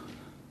has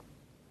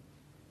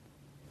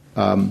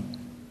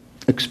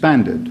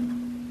expanded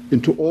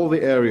into all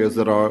the areas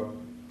that are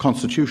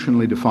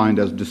constitutionally defined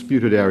as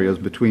disputed areas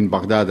between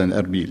Baghdad and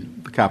Erbil,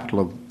 the capital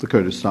of the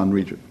Kurdistan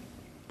region.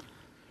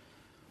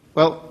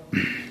 Well,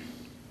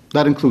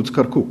 that includes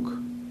Kirkuk.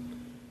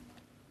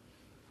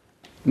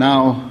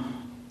 Now,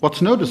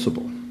 what's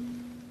noticeable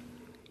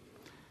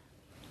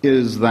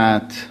is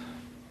that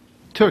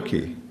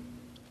Turkey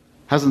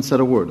hasn't said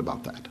a word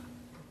about that.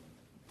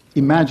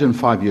 Imagine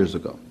 5 years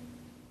ago,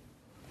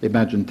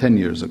 imagine 10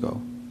 years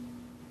ago,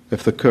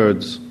 if the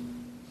Kurds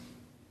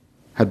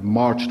had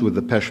marched with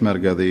the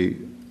Peshmerga, the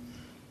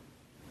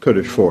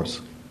Kurdish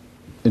force,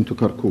 into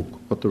Kirkuk,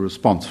 what the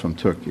response from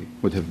Turkey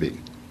would have been.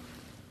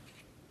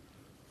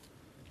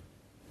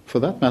 For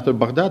that matter,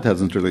 Baghdad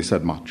hasn't really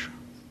said much.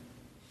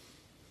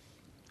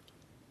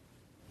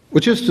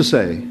 Which is to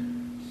say,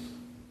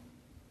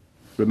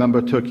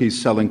 remember, Turkey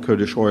is selling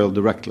Kurdish oil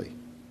directly,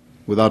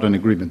 without an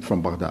agreement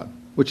from Baghdad.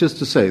 Which is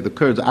to say, the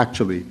Kurds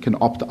actually can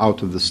opt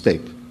out of the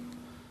state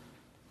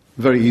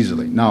very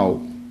easily. Now,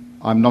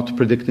 I'm not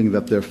predicting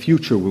that their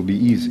future will be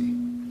easy,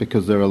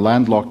 because they're a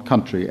landlocked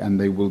country and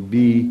they will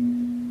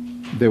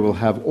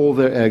have all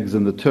their eggs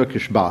in the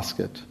Turkish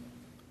basket,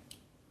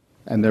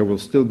 and there will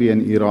still be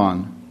an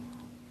Iran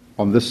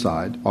on this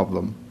side of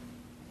them.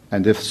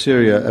 And if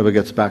Syria ever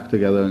gets back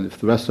together, and if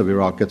the rest of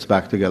Iraq gets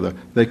back together,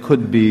 they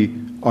could be,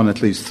 on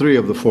at least 3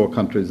 of the 4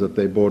 countries that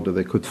they border,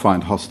 they could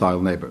find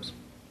hostile neighbors.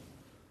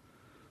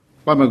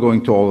 Why am I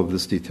going to all of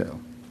this detail?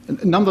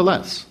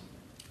 Nonetheless,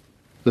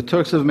 the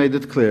Turks have made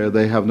it clear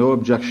they have no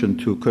objection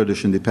to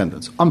Kurdish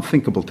independence.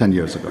 Unthinkable 10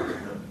 years ago.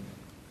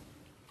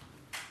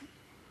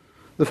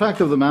 The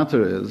fact of the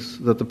matter is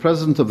that the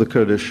president of the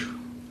Kurdish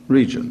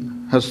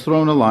region has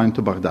thrown a line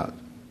to Baghdad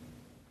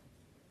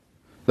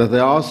that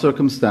there are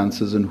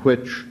circumstances in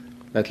which,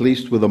 at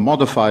least with a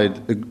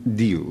modified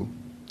deal,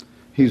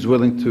 he's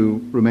willing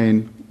to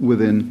remain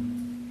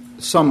within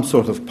some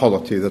sort of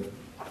polity that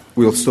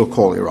we'll still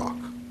call Iraq.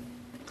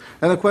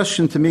 And the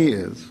question to me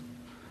is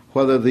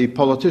whether the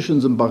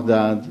politicians in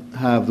Baghdad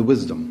have the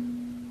wisdom,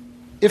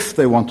 if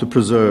they want to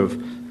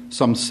preserve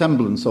some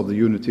semblance of the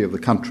unity of the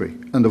country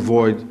and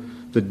avoid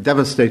the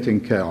devastating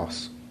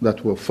chaos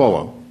that will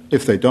follow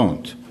if they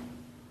don't,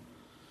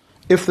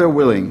 if they're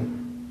willing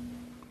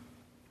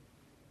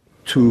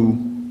to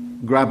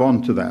grab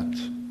onto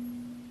that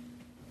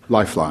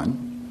lifeline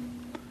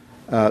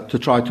to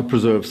try to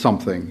preserve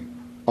something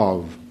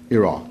of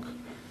Iraq.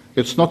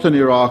 It's not an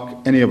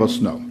Iraq any of us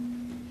know.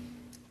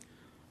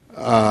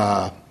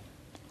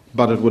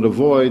 But it would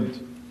avoid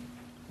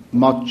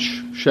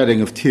much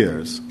shedding of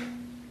tears,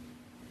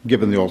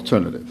 given the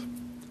alternative.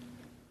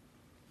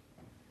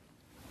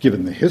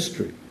 Given the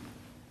history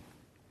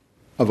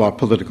of our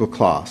political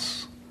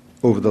class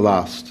over the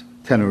last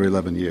 10 or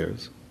 11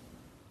 years,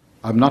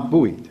 I'm not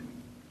buoyed.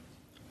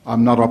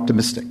 I'm not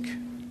optimistic,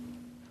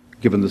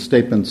 given the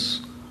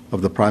statements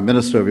of the Prime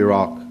Minister of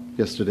Iraq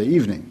yesterday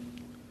evening,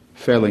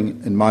 failing,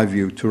 in my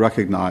view, to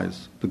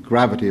recognize the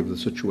gravity of the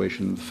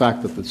situation, the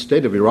fact that the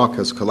state of Iraq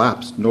has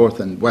collapsed north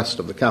and west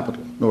of the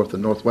capital, north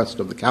and northwest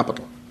of the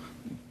capital.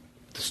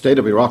 The state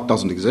of Iraq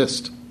doesn't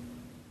exist.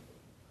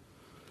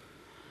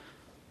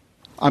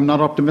 I'm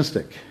not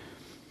optimistic.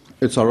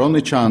 It's our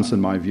only chance,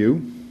 in my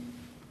view,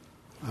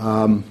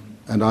 and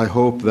I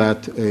hope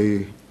that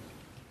a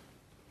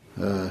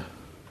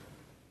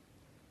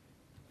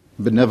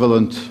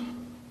benevolent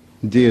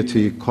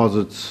deity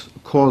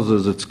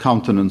causes its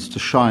countenance to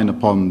shine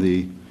upon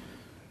the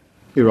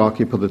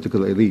Iraqi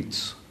political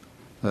elites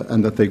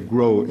and that they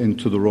grow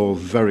into the role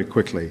very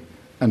quickly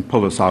and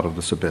pull us out of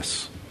this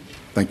abyss.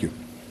 Thank you.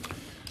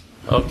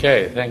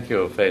 Okay, thank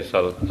you,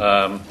 Faisal.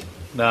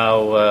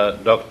 Now,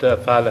 Dr.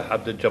 Falih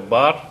Abdul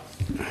Jabbar,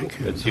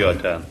 it's your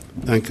turn.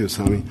 Thank you,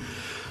 Sami.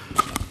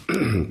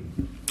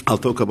 I'll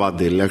talk about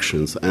the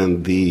elections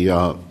and the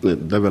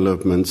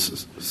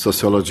developments,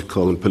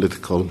 sociological and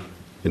political,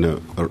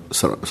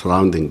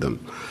 surrounding them.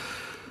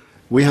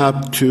 We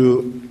have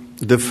 2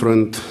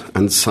 different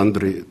and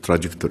sundry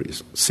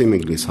trajectories,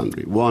 seemingly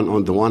sundry. One,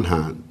 on the one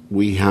hand,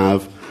 we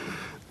have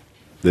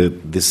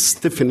the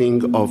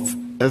stiffening of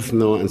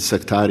ethno and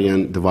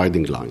sectarian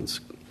dividing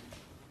lines,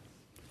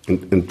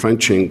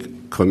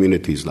 entrenching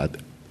communities like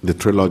the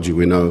trilogy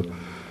we know,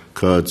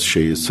 Kurds,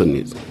 Shias,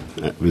 Sunnis,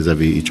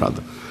 vis-a-vis each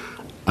other.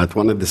 At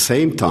one at the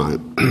same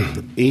time,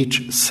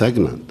 each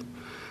segment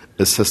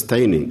is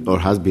sustaining or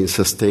has been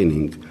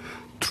sustaining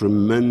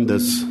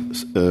tremendous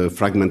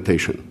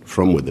fragmentation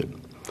from within.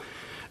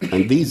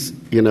 And these,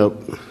 they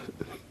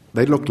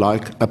look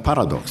like a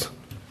paradox.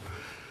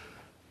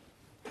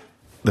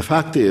 The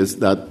fact is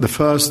that the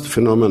first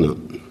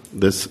phenomenon,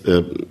 this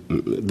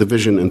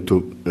division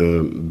into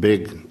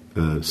big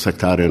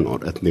sectarian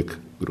or ethnic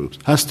groups,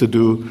 has to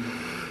do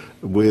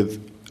with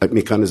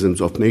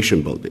mechanisms of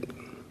nation building.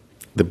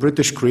 the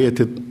British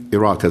created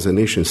Iraq as a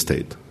nation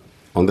state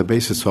on the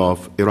basis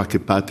of Iraqi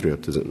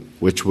patriotism,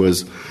 which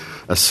was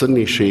a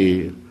Sunni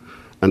Shia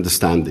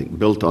understanding,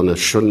 built on a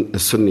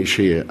Sunni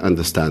Shia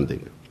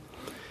understanding,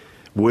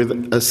 with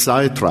a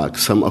sidetrack,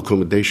 some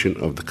accommodation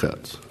of the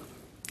Kurds.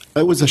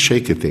 It was a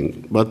shaky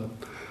thing, but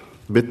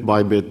bit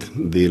by bit,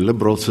 the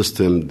liberal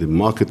system, the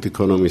market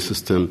economy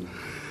system,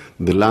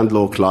 the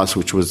landlord class,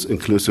 which was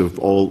inclusive of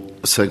all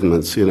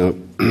segments,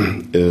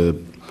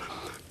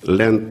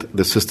 lent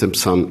the system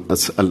a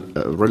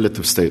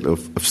relative state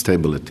of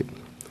stability.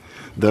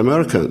 The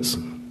Americans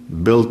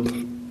built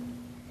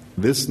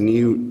this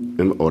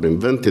new, or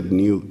invented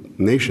new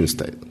nation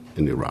state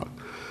in Iraq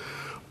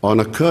on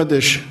a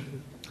Kurdish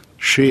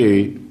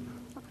Shia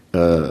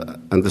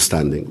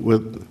understanding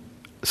with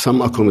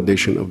some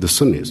accommodation of the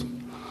Sunnis.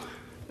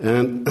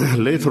 And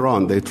later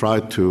on, they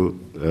tried to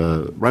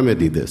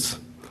remedy this.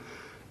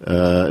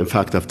 In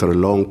fact, after a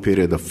long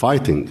period of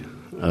fighting,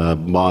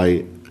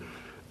 by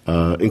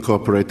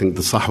incorporating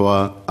the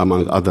Sahwa,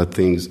 among other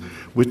things,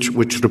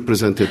 which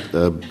represented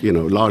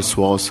large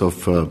swaths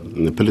of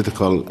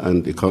political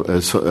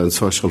and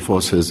social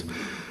forces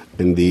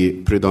in the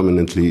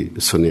predominantly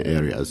Sunni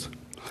areas.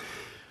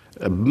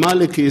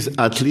 Malikis,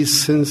 at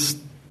least since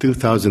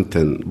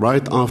 2010,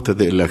 right after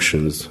the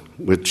elections,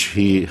 which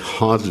he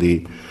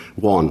hardly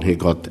won, he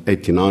got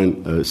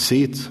 89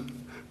 seats,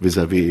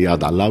 vis-à-vis Iyad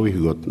Allawi,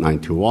 who got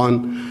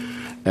 91.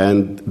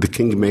 And the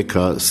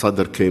kingmaker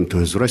Sadr came to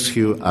his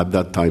rescue. At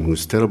that time, he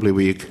was terribly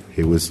weak.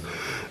 He was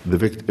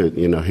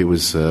he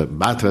was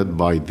battered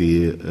by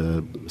the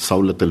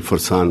Sawlat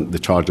al-Fursan, the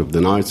Charge of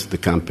the Knights, the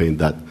campaign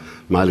that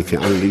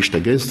Maliki unleashed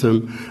against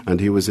him,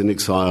 and he was in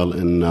exile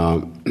in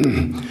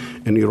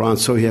Iran.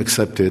 So he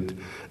accepted,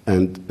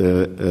 and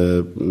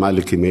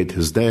Maliki made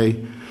his day.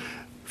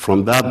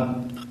 From that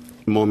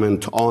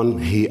moment on,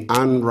 he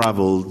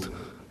unraveled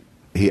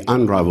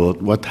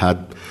what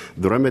had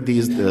the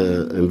remedies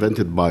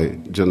invented by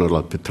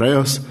General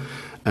Petraeus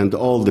and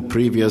all the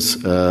previous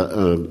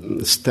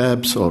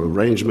steps or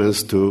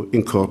arrangements to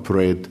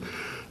incorporate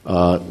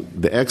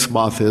the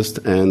ex-Ba'athist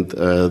and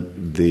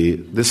the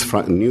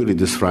newly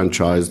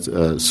disfranchised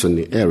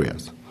Sunni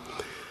areas.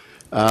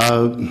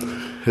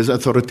 His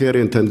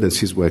authoritarian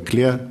tendencies were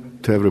clear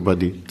to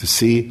everybody to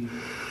see,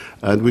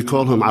 and we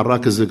call him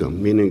Arrak al-Zigam,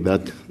 meaning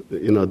that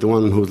the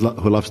one who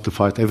loves to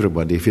fight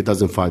everybody. If he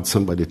doesn't find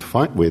somebody to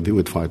fight with, he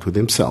would fight with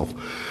himself.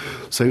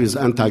 So he was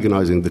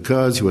antagonizing the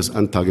Kurds, he was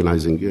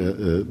antagonizing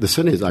the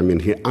Sunnis. I mean,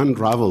 he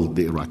unraveled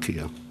the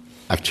Iraqi,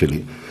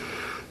 actually.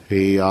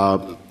 He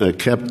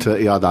kept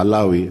Iyad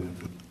Allawi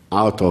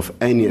out of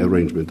any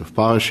arrangement of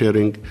power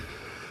sharing.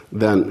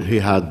 Then he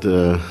had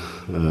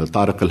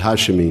Tariq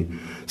al-Hashimi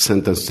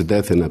sentenced to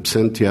death in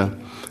absentia,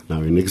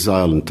 now in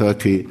exile in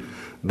Turkey.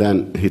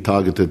 Then he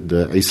targeted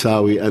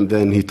Isawi, and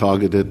then he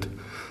targeted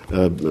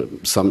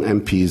some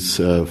MPs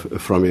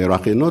from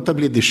Iraq,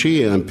 notably the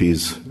Shia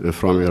MPs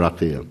from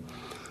Iraq.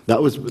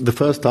 That was the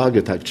first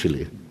target,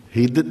 actually.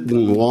 He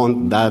didn't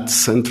want that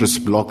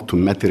centrist bloc to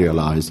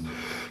materialize,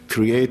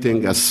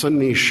 creating a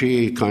Sunni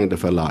Shia kind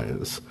of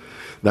alliance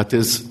that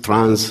is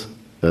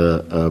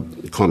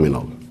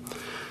trans-communal.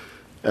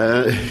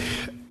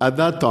 At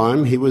that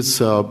time, he was,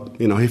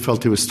 he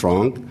felt he was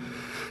strong.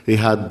 He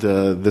had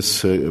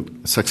this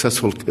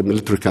successful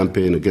military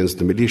campaign against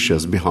the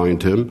militias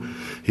behind him.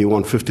 He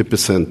won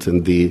 50%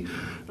 in the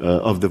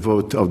of the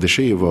vote of the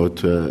Shia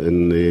vote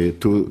in the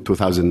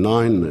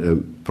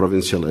 2009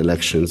 provincial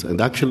elections, and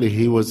actually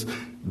he was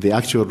the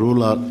actual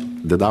ruler,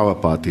 the Dawa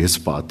party, his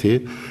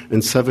party,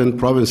 in 7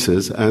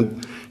 provinces,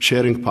 and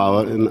sharing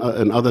power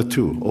in other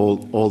 2,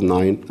 all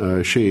 9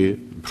 Shia,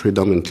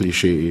 predominantly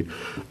Shia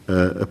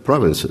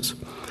provinces.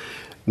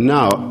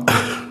 Now,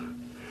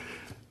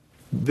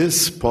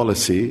 this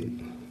policy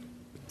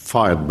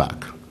fired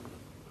back,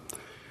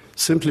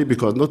 simply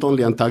because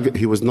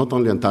he was not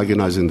only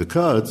antagonizing the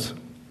Kurds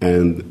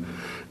and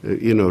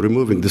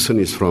removing the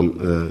Sunnis from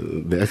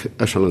the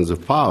echelons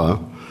of power,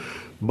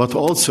 but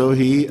also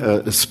he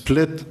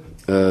split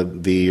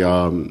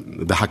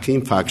the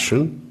Hakim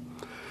faction.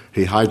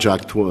 He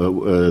hijacked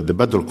the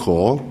Badr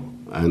Corps,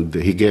 and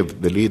he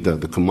gave the leader,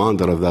 the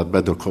commander of that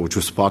Badr Corps, which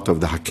was part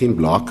of the Hakim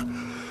bloc,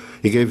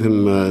 he gave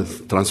him a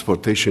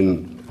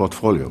transportation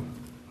portfolio.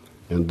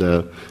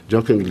 And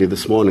jokingly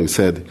this morning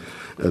said,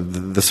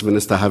 this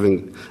minister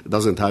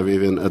doesn't have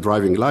even a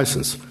driving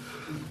license,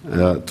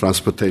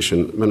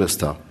 transportation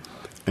minister.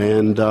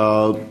 And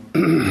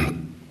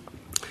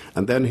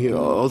and then he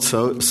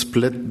also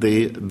split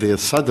the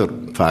Sadr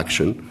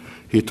faction.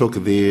 He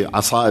took the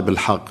Asa'ib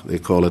al-Haq, they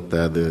call it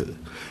the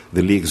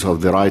Leagues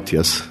of the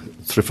Righteous.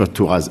 It's referred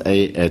to as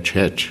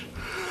AHH.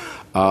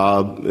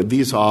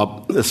 These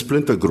are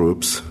splinter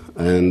groups,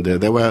 and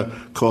they were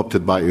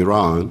co-opted by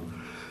Iran.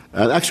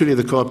 And actually,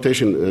 the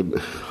co-optation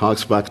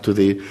harks back to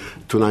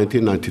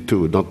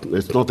 1992.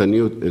 It's not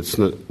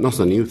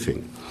a new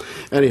thing.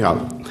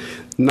 Anyhow,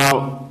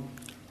 now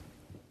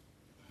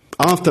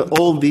after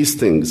all these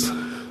things,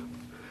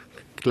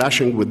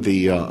 clashing with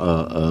the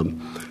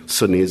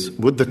Sunnis,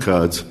 with the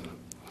Kurds,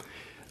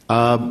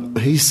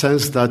 he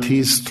sensed that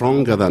he's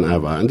stronger than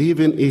ever. And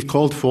even he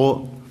called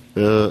for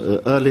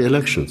early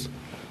elections.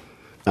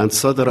 And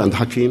Sadr and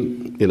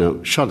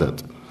Hakim,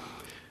 shuddered.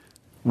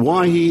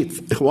 Why he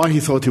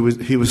thought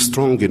he was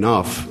strong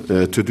enough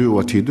to do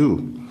what he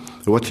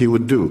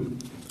would do,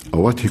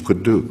 or what he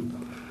could do.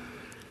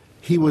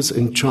 He was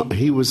in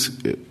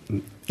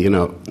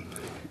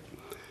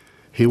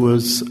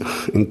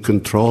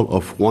control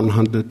of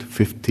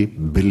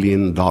 $150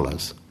 billion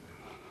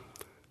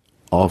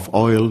of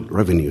oil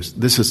revenues.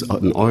 This is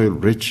an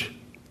oil-rich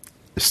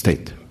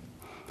state,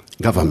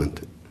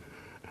 government.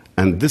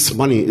 And this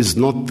money is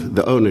not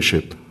the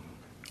ownership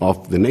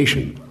of the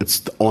nation. It's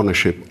the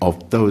ownership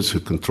of those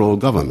who control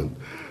government.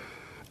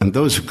 And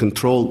those who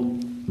control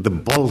the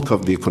bulk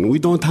of the economy. We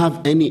don't have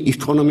any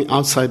economy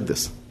outside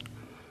this.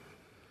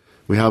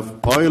 We have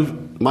oil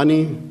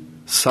money,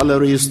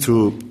 salaries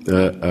to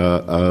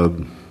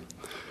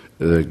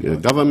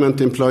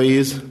government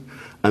employees,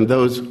 and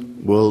those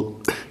will,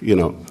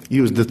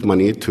 use that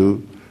money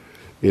to,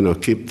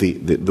 keep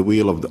the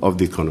wheel of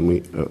the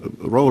economy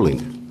rolling.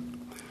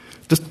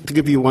 Just to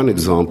give you one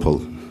example,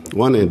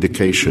 one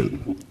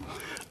indication.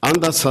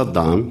 Under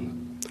Saddam,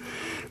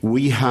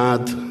 we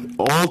had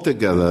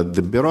altogether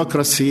the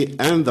bureaucracy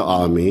and the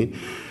army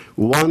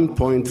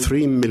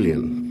 1.3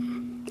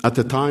 million at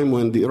a time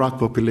when the Iraq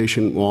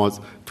population was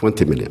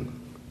 20 million.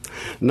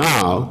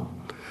 Now,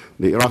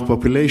 the Iraq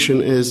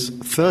population is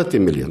 30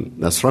 million.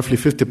 That's roughly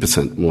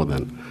 50% more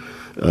than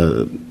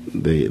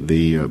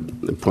the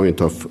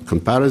point of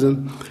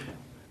comparison.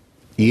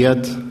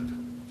 Yet,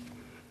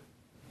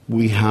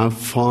 we have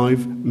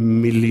 5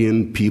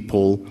 million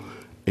people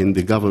in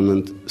the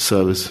government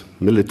service,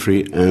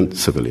 military and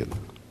civilian.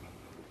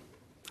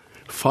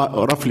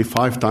 Roughly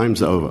 5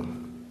 times over,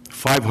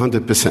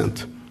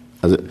 500%,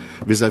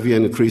 vis-à-vis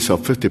an increase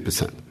of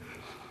 50%.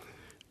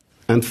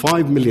 And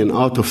 5 million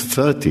out of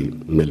 30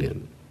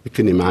 million, you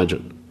can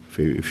imagine,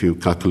 if you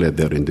calculate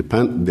their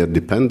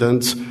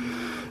dependents,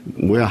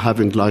 we are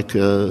having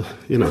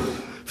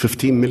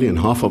 15 million,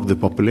 half of the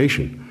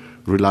population,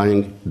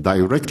 relying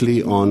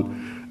directly on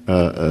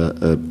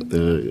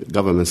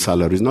government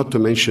salaries, not to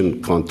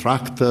mention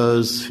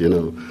contractors,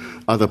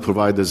 other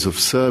providers of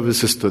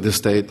services to the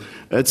state.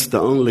 It's the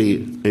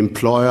only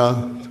employer,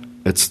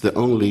 it's the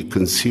only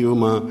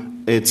consumer,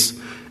 it's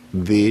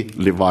the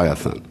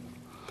Leviathan.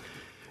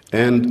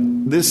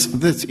 And this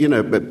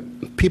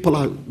people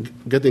are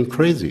getting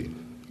crazy.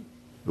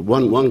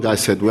 One guy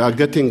said, we are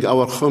getting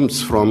our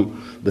khums from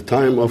the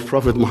time of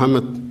Prophet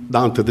Muhammad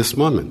down to this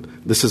moment.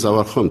 This is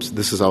our khums,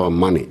 this is our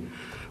money.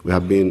 We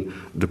have been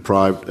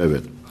deprived of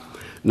it.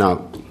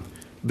 Now,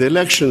 the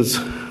elections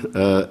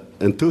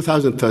in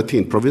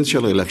 2013,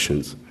 provincial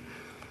elections,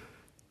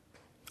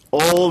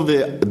 all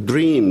the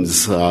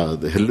dreams,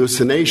 the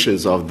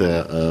hallucinations of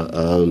the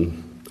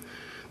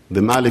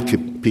Maliki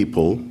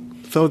people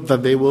thought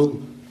that they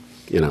will,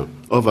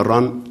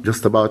 overrun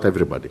just about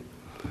everybody.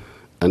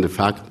 And in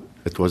fact,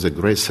 it was a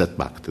great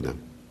setback to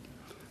them.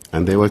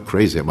 And they were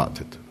crazy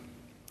about it.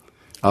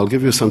 I'll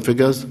give you some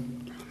figures.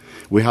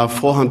 We have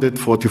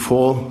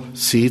 444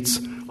 seats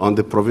on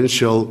the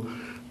provincial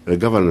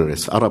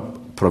governorates,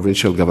 Arab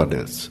provincial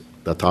governorates,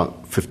 that are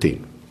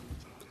 15.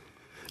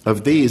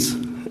 Of these,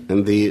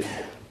 in the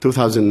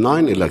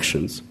 2009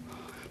 elections,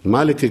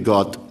 Maliki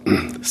got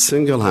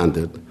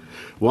single-handed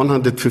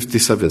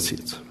 157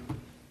 seats.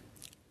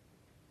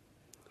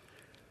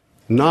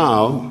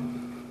 Now,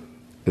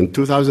 in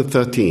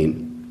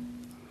 2013,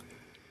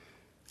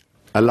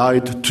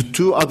 allied to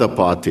 2 other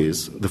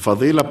parties, the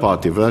Fadila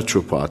Party,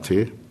 Virtue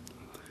Party,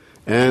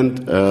 and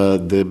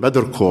the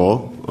Badr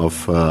Corps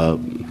of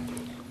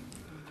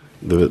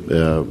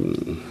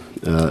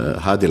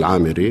Hadi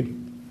al-Amiri,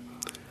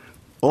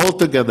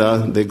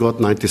 altogether they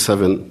got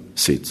 97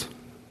 seats.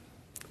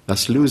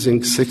 That's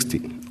losing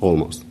 60,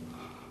 almost.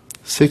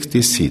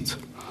 60 seats.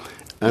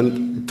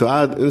 And to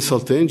add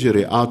insult to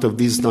injury, out of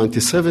these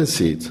 97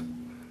 seats,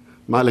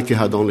 Maliki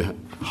had only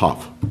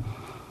half.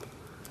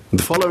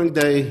 The following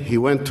day, he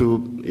went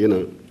to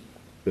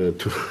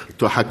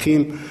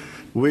Hakim.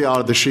 We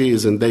are the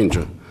Shias in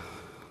danger.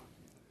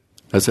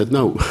 I said,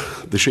 no,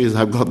 the Shias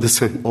have got the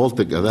same,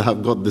 altogether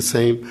have got the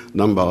same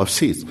number of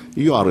seats.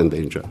 You are in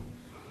danger.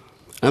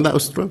 And that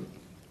was true.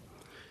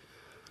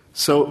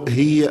 So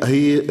he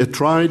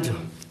tried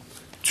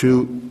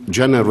to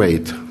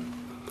generate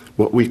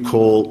what we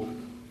call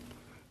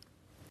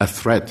a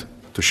threat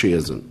to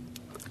Shiism.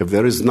 If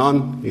there is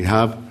none, you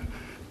have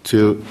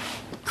to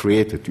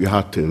create it. You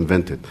have to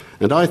invent it.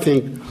 And I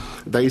think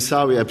the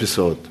Isawi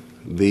episode,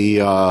 the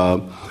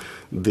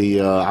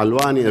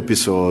Alwani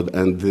episode,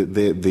 and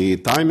the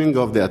timing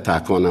of the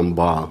attack on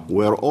Anbar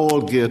were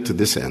all geared to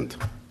this end.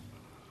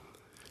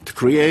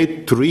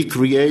 To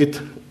recreate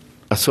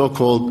a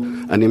so-called,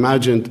 an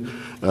imagined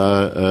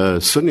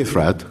Sunni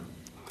threat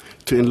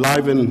to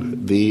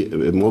enliven the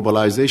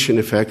mobilization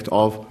effect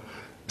of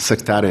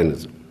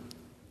sectarianism.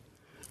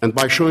 And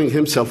by showing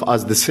himself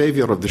as the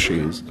savior of the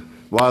Shias,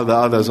 while the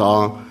others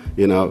are,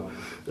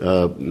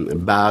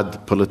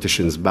 bad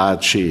politicians, bad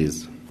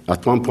Shias,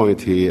 At one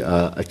point, he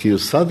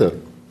accused Sadr.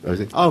 I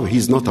think,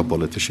 he's not a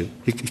politician.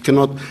 He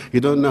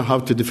doesn't know how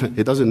to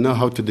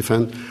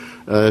defend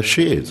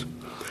Shiites.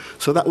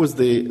 So that was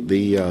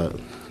the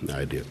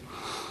idea.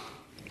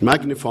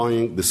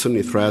 Magnifying the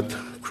Sunni threat,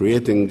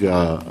 creating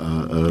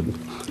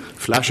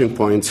flashing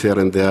points here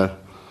and there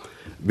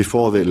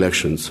before the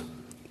elections,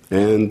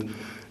 and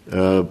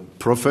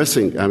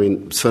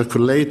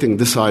circulating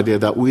this idea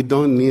that we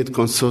don't need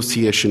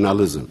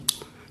consociationalism.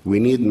 We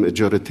need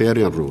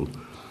majoritarian rule.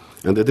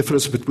 And the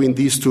difference between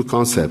these two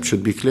concepts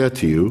should be clear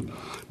to you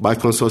by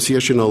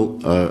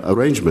consociational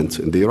arrangements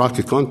in the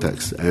Iraqi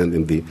context and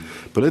in the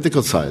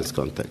political science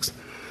context.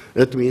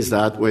 It means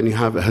that when you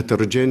have a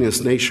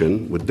heterogeneous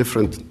nation with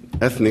different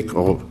ethnic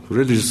or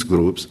religious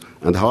groups,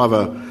 and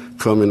however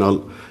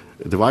communal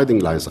dividing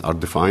lines are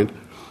defined,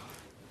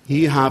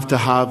 you have to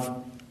have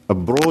a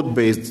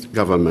broad-based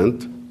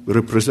government,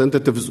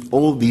 representatives of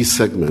all these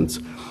segments,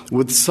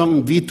 with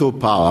some veto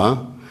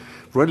power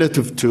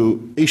relative to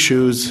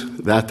issues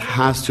that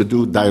has to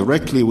do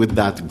directly with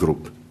that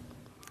group.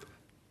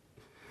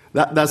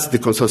 That's the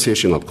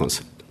consociational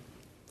concept,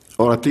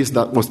 or at least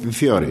that was the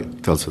theory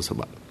tells us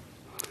about.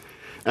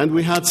 And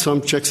we had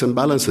some checks and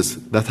balances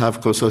that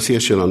have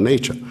consociational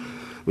nature.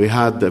 We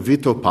had the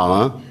veto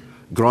power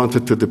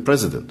granted to the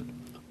president,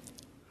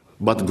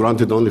 but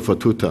granted only for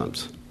 2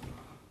 terms.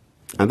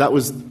 And that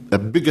was the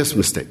biggest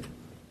mistake.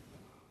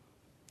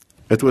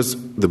 It was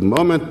the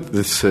moment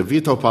this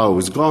veto power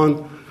was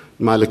gone,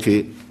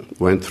 Maliki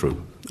went through.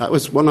 That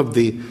was one of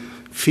the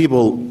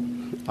feeble,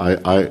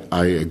 I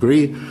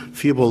agree,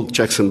 feeble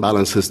checks and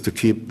balances to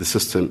keep the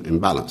system in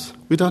balance.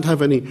 We don't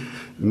have any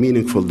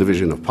meaningful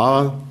division of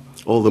power.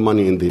 All the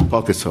money in the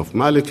pockets of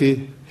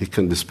Maliki, he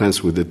can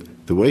dispense with it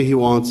the way he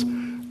wants.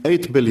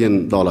 $8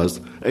 billion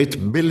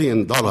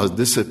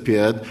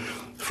disappeared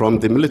from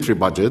the military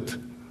budget.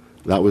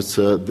 That was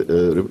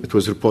it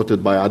was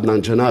reported by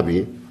Adnan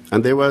Janabi,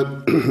 and they were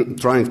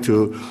trying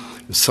to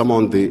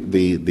summon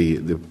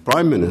the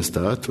prime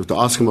minister to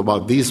ask him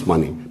about this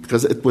money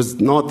because it was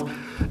not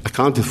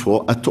accounted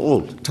for at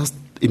all. Just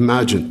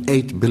imagine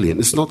 $8 billion.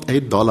 It's not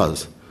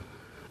 $8.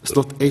 It's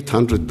not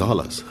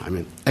 $800. I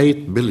mean,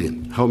 $8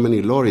 billion. How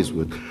many lorries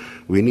would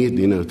we need,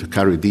 to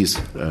carry these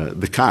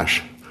the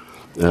cash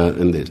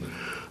in this?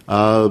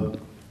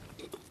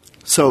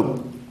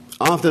 So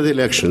after the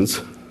elections,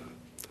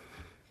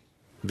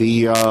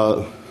 the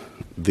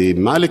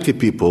Maliki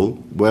people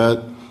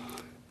were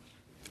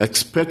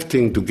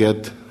expecting to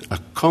get a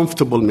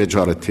comfortable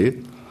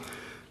majority.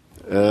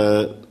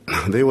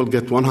 They will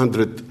get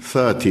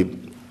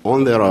 130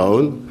 on their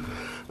own,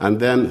 and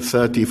then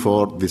 30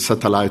 for the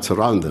satellites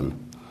around them.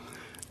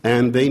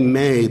 And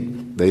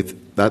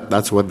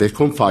that's what they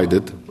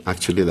confided,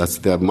 actually that's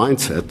their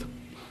mindset,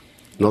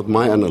 not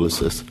my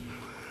analysis,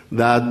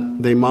 that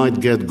they might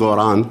get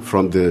Goran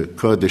from the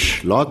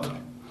Kurdish lot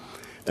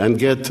and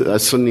get a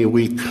Sunni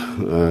weak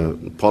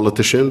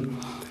politician.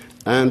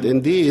 And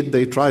indeed,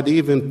 they tried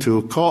even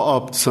to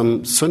co-opt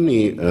some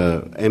Sunni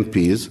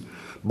MPs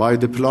by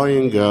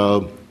deploying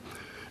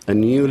a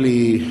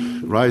newly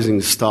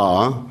rising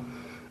star,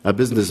 a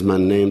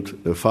businessman named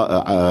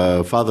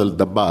Fadl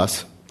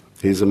Dabbas.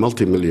 He's a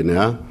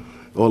multimillionaire.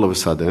 All of a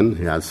sudden,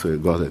 he has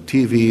got a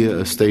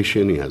TV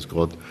station, he has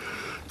got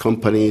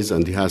companies,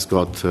 and he has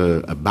got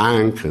a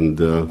bank and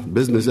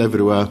business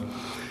everywhere.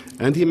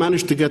 And he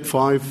managed to get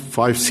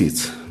five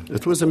seats.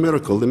 It was a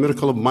miracle, the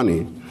miracle of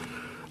money.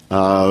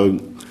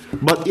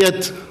 But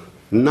yet,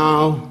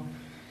 now,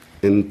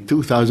 in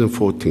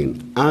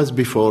 2014, as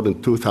before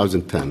in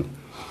 2010,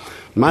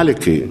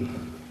 Maliki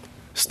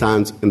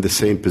stands in the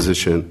same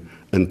position,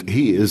 and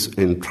he is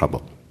in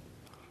trouble.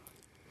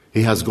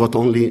 He has got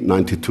only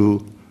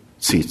 92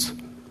 seats.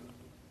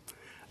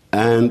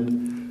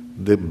 And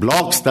the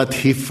blocks that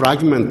he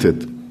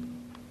fragmented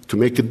to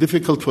make it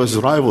difficult for his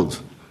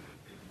rivals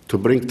to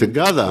bring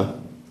together,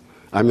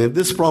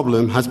 this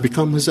problem has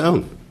become his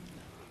own.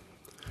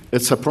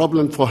 It's a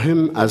problem for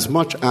him as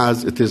much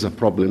as it is a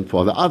problem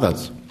for the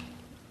others.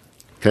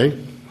 Okay?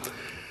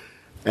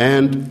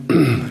 And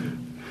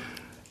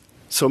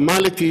so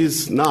Maliki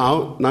is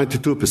now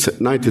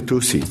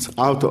 92 seats,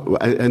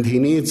 and he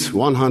needs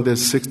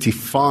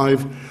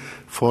 165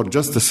 for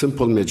just a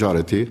simple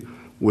majority,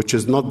 which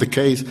is not the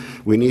case.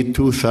 We need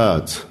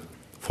 2/3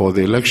 for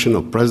the election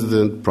of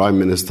President, Prime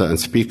Minister, and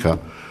Speaker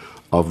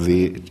of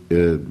the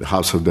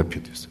House of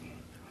Deputies.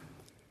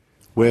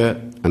 Where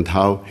and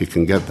how he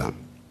can get them?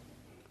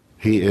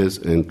 He is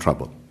in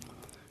trouble.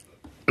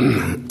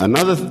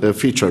 Another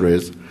feature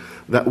is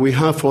that we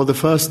have for the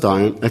first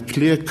time a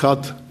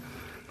clear-cut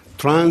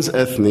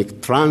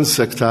trans-ethnic,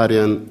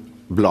 trans-sectarian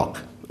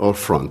bloc or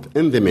front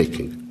in the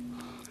making.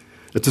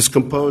 It is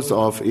composed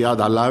of Iyad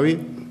Alawi,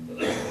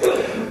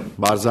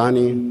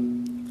 Barzani,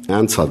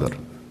 and Sadr.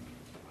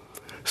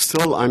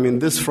 Still,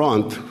 this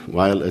front,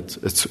 while it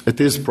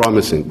is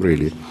promising,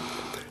 really,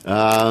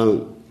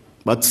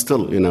 but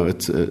still,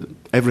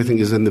 everything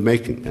is in the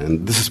making,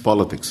 and this is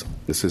politics.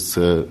 This is,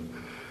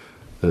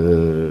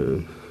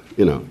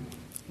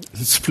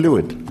 it's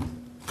fluid.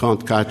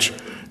 Can't catch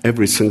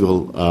every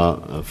single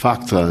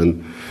factor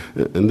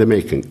in the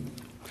making.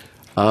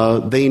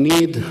 They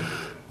need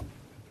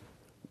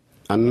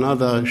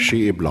another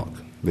Shi'i bloc.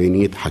 They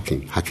need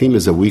Hakim. Hakim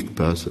is a weak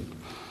person.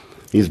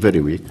 He's very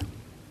weak.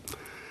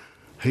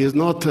 He is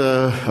not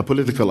a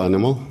political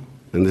animal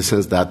in the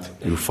sense that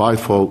you fight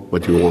for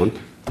what you want.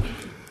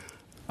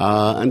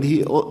 And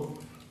he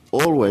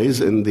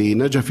always in the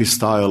Najafi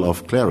style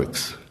of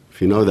clerics,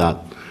 if you know that,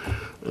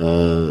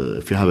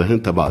 if you have a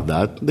hint about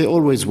that, they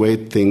always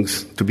wait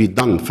things to be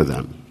done for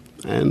them.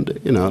 And,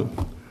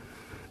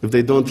 if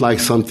they don't like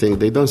something,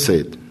 they don't say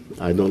it.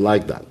 I don't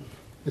like that.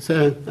 They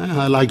say,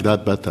 I like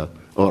that better.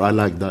 Or I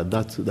like that.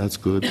 That's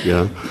good,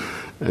 yeah.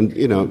 And,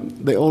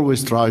 they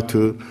always try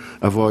to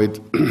avoid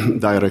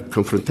direct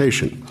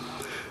confrontation.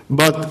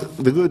 But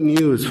the good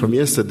news from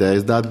yesterday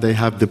is that they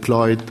have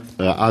deployed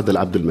Adel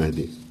Abdul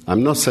Mahdi.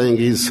 I'm not saying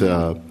he's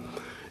the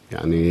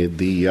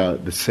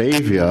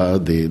savior,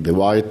 the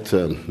white,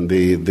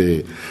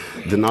 the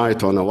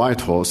knight on a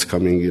white horse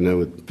coming,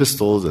 with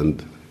pistols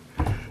and,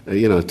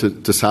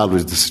 to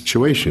salvage the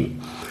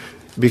situation.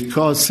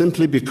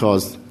 Simply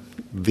because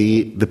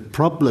the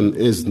problem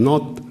is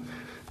not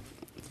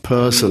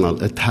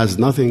personal. It has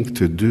nothing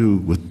to do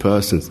with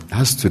persons. It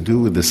has to do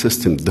with the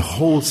system. The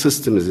whole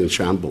system is in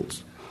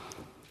shambles.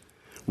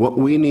 What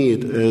we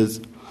need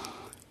is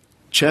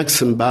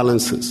checks and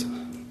balances.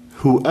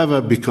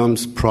 Whoever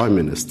becomes prime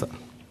minister,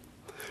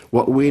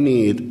 what we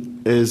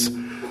need is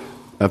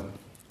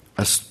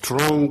a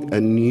strong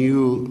and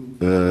new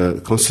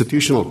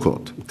constitutional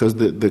court. Because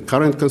the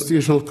current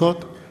constitutional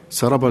court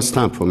is a rubber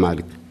stamp for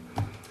Malik.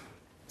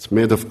 It's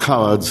made of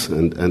cowards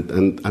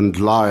and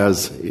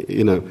liars.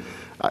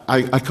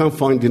 I can't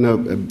find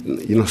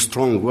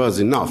strong words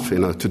enough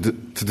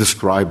to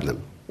describe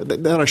them.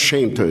 They're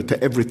ashamed to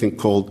everything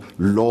called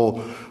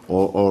law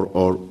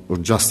or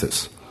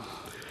justice.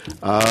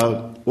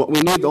 What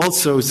we need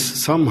also is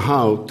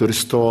somehow to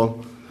restore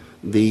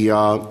the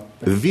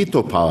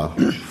veto power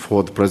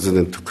for the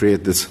president to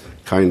create this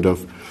kind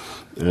of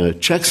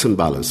checks and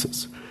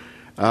balances.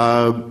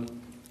 I'll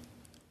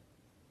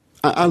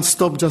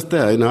stop just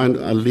there.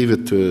 I'll leave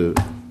it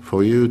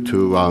for you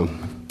to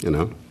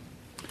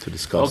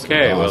discuss.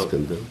 Okay. Well,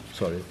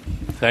 sorry.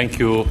 Thank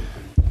you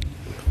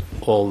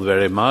all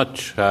very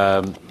much.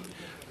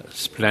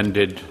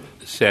 Splendid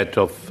set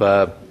of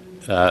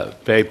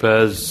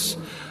papers,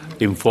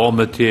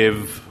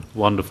 informative,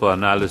 wonderful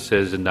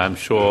analysis, and I'm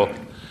sure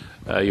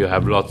you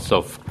have lots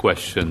of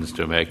questions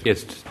to make.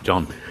 Yes,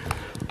 John.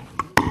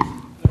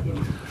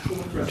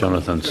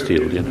 Jonathan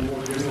Steele,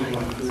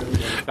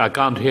 I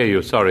can't hear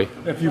you, sorry.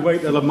 If you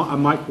wait, a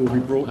mic will be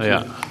brought to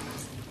you.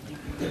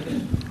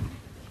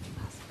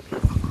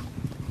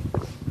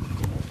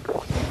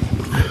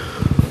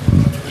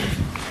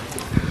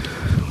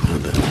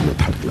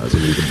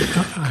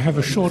 I have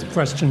a short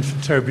question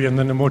for Toby and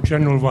then a more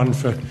general one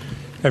for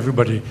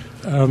everybody.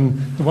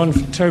 The one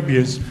for Toby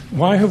is,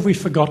 why have we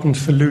forgotten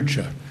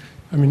Fallujah?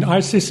 I mean,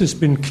 ISIS has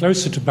been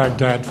closer to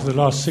Baghdad for the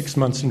last 6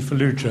 months in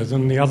Fallujah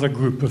than the other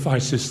group of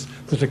ISIS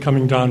that are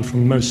coming down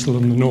from Mosul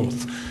in the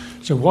north.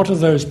 So what are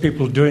those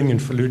people doing in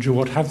Fallujah?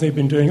 What have they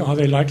been doing? Are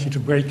they likely to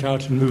break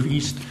out and move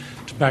east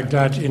to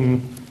Baghdad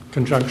in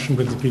conjunction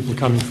with the people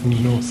coming from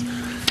the north?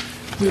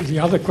 The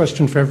other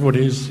question for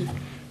everybody is,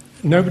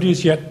 nobody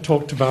has yet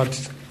talked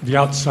about the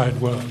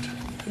outside world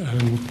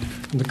and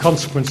the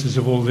consequences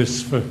of all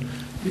this for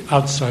the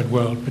outside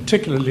world,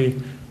 particularly,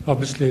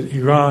 obviously,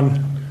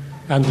 Iran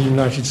and the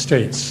United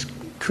States.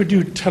 Could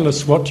you tell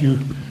us what you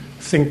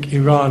think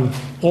Iran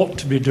ought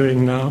to be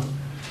doing now,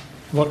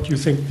 what you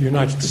think the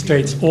United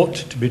States ought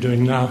to be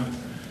doing now,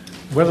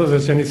 whether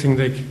there's anything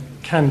they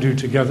can do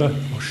together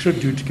or should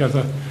do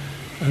together,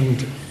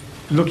 and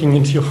looking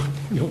into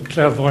your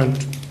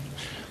clairvoyant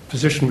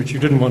position, which you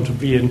didn't want to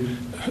be in,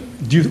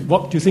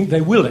 what do you think they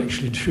will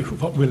actually do?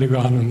 What will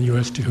Iran and the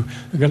US do,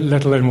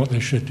 let alone what they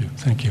should do?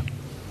 Thank you.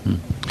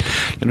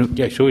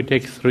 Shall we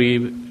take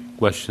 3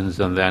 questions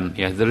and then,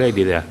 yes, the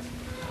lady there.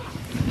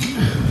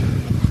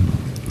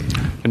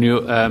 Can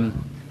you,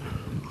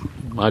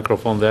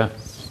 microphone there?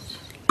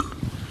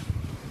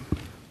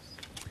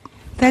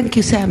 Thank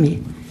you,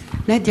 Sami.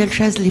 Nadia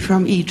Al-Shazli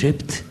from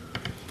Egypt.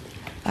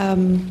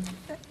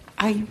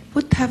 I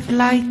would have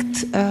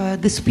liked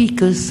the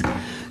speakers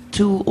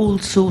to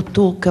also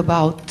talk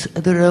about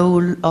the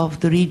role of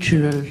the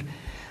regional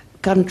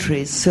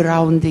countries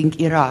surrounding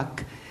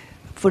Iraq.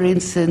 For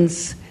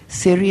instance,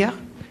 Syria,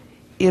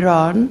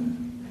 Iran,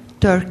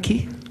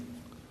 Turkey,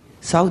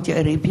 Saudi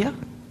Arabia.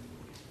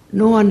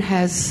 No one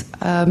has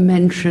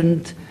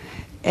mentioned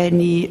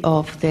any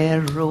of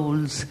their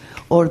roles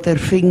or their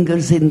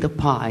fingers in the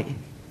pie.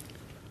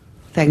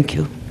 Thank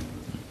you.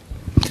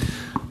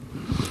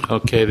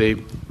 Okay,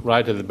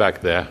 right at the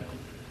back there.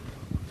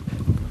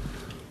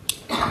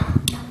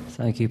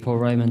 Thank you, Paul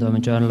Raymond. I'm a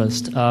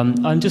journalist.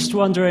 I'm just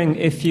wondering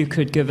if you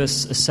could give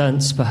us a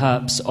sense,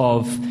 perhaps,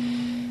 of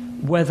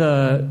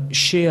whether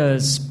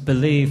Shias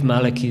believe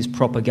Maliki's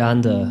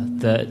propaganda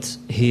that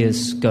he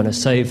is going to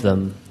save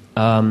them,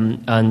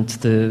 and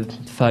the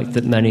fact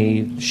that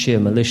many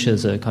Shia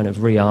militias are kind of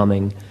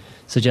rearming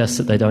suggests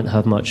that they don't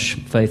have much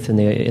faith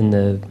in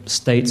the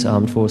state's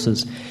armed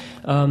forces.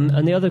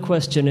 And the other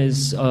question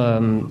is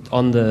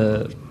on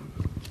the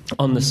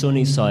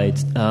Sunni side.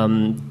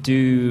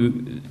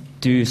 Do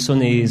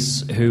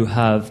Sunnis do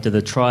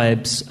the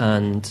tribes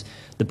and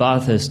the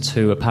Baathists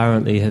who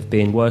apparently have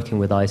been working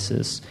with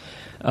ISIS,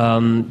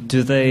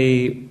 do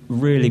they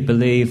really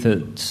believe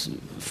that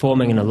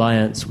forming an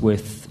alliance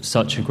with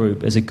such a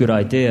group is a good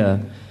idea,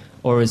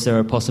 or is there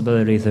a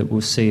possibility that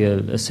we'll see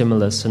a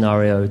similar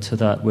scenario to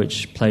that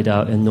which played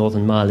out in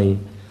northern Mali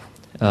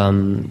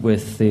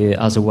with the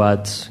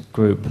Azawad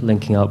group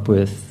linking up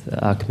with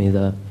AQMI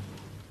there?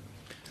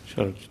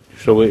 Sure.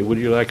 So would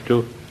you like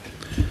to...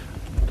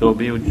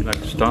 Toby, would you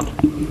like to start?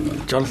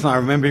 Jonathan, I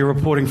remember you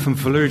reporting from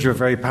Fallujah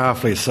very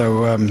powerfully,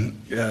 so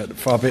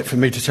far be it for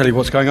me to tell you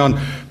what's going on.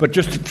 But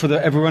just for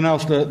everyone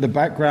else, the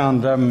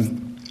background,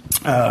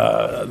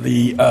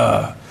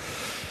 the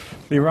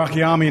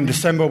Iraqi army in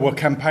December were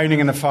campaigning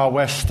in the far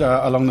west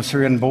along the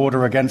Syrian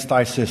border against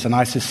ISIS, and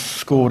ISIS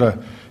scored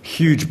a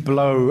huge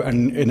blow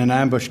and in an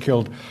ambush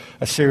killed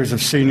a series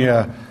of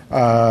senior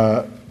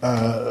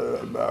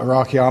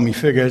Iraqi army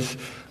figures.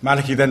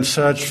 Maliki then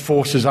surged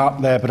forces up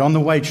there, but on the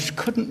way just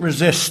couldn't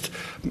resist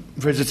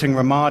visiting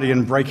Ramadi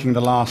and breaking the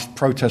last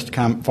protest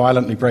camp,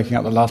 violently breaking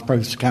up the last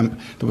protest camp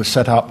that was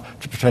set up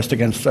to protest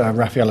against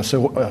Rafi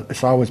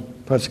al-Issawi's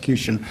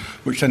persecution,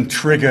 which then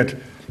triggered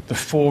the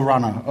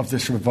forerunner of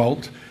this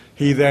revolt.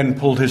 He then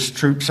pulled his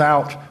troops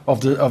out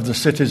of the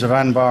cities of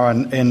Anbar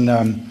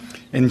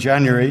in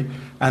January,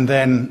 and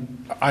then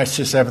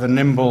ISIS ever the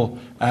nimble,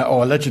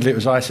 or allegedly it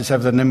was ISIS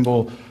ever the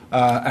nimble,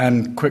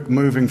 and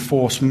quick-moving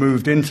force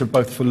moved into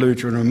both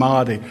Fallujah and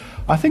Ramadi.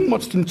 I think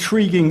what's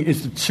intriguing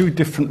is the two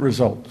different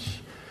results.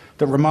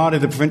 That Ramadi,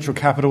 the provincial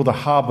capital, the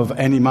hub of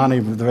any money,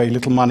 with very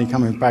little money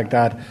coming from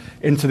Baghdad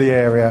into the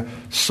area,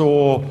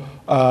 saw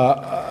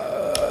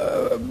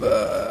a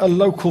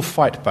local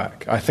fight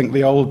back. I think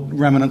the old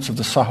remnants of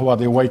the Sahwa,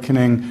 the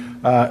awakening,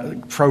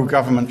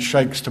 pro-government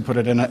sheikhs, to put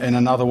it in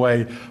another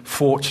way,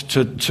 fought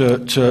to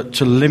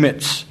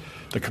limit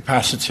the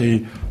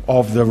capacity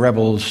of the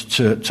rebels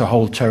to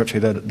hold territory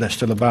that they're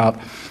still about.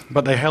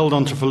 But they held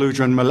on to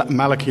Fallujah, and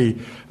Maliki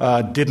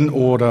didn't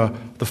order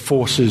the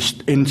forces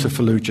into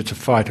Fallujah to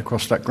fight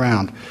across that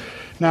ground.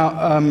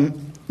 Now,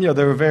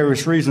 there are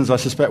various reasons, I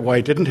suspect, why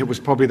he didn't. It was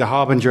probably the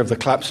harbinger of the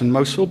collapse in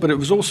Mosul, but it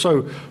was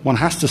also, one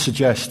has to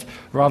suggest,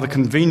 rather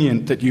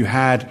convenient that you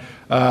had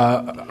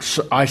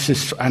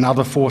ISIS and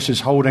other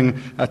forces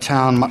holding a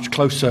town much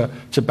closer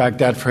to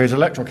Baghdad for his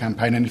electoral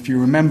campaign. And if you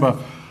remember,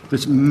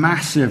 this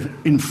massive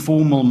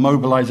informal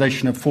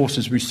mobilization of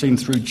forces we've seen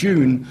through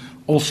June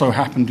also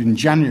happened in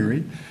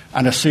January.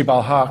 And Asib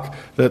al-Haq,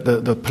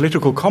 the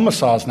political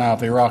commissars now of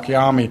the Iraqi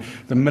army,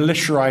 the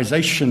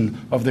militarization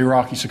of the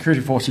Iraqi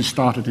security forces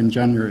started in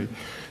January.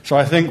 So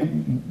I think,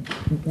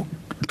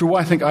 do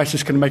I think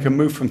ISIS can make a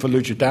move from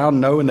Fallujah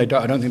down? No, and I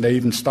don't think they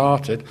even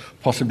started,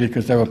 possibly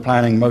because they were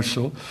planning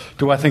Mosul.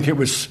 Do I think it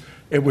was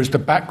the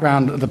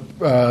background,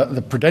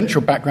 the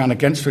prudential background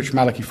against which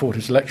Maliki fought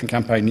his election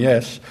campaign?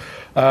 Yes.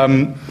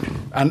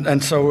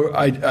 And so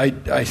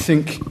I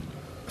think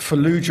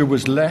Fallujah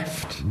was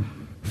left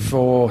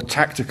for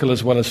tactical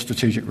as well as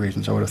strategic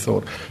reasons, I would have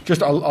thought.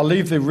 I'll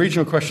leave the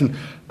regional question.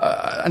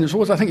 And it's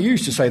always, I think you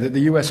used to say that the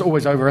US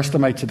always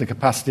overestimated the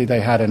capacity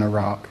they had in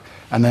Iraq,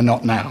 and they're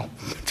not now,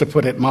 to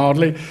put it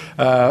mildly.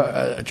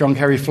 John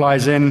Kerry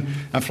flies in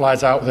and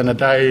flies out within a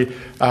day.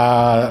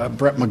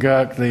 Brett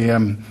McGurk,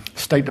 the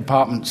State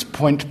Department's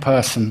point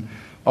person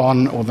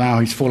or now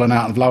he's fallen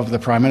out of love with the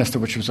Prime Minister,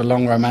 which was a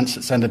long romance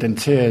that's ended in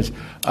tears,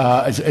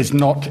 is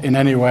not in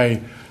any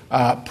way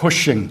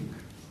pushing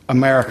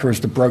America as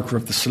the broker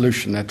of the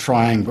solution. They're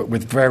trying, but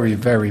with very,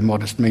 very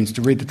modest means.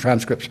 To read the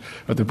transcripts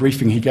of the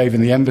briefing he gave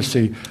in the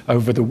embassy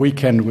over the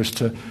weekend was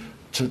to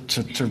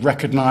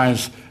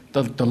recognize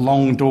the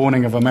long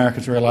dawning of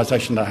America's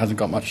realization that hasn't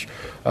got much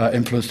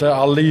influence there.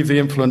 I'll leave the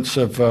influence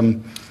of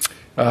the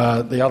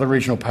other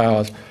regional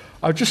powers.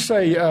 I would just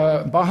say,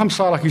 Barham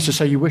Saleh used to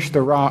say, you wish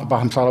Iraq.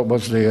 Barham Saleh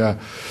was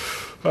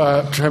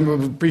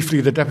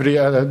briefly the deputy,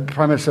 the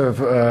Prime Minister of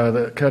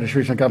the Kurdish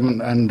Regional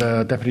Government and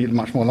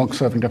much more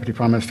long-serving Deputy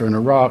Prime Minister in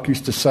Iraq,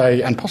 used to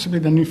say, and possibly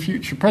the new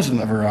future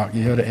President of Iraq,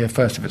 you heard it here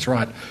first if it's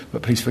right,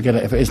 but please forget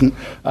it if it isn't,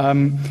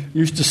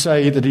 used to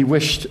say that he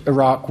wished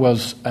Iraq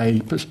was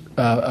an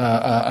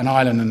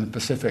island in the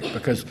Pacific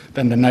because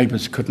then the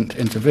neighbours couldn't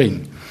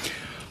intervene.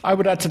 I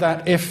would add to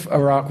that, if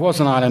Iraq was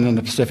an island in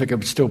the Pacific, it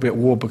would still be at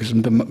war because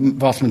the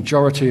vast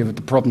majority of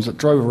the problems that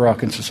drove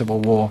Iraq into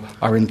civil war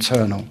are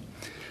internal.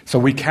 So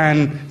we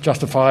can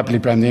justifiably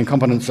blame the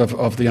incompetence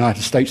of the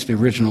United States, the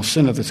original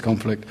sin of this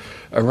conflict,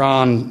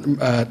 Iran,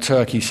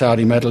 Turkey,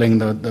 Saudi meddling,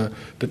 the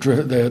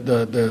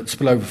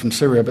spillover from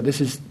Syria, but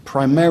this is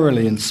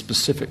primarily and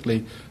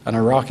specifically an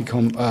Iraqi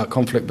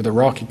conflict with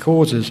Iraqi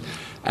causes,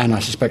 and I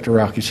suspect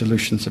Iraqi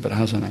solutions if it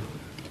has any.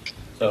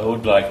 So who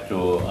would like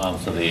to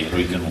answer the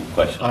regional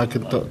question? I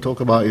could talk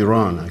about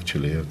Iran,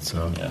 actually,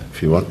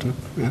 if you want to.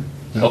 Yeah.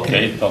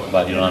 Okay, talk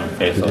about Iran.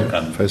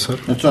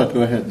 Faisal? That's right,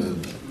 go ahead.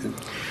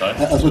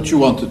 I thought you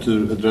wanted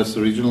to address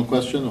the regional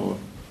question, or?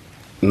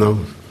 No,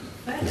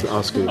 he's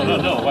asking.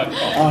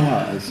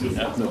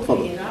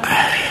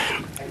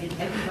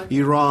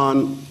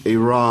 Iran,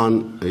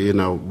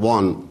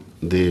 won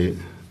the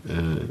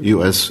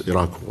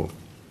U.S.-Iraq war.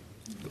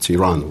 It's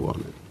Iran who won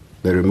it.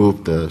 They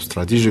removed the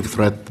strategic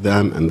threat to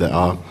them, and they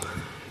are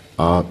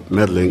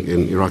meddling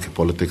in Iraqi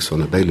politics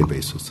on a daily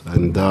basis.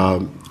 And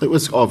it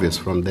was obvious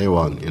from day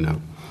one,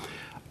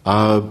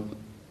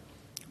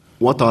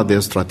 what are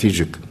their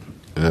strategic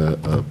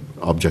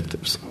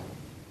objectives?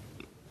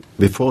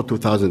 Before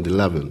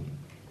 2011,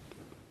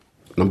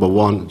 number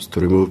one is to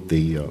remove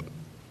the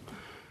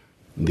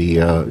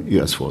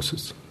U.S.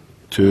 forces,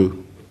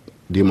 to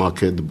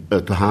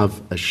demarcate, to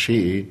have a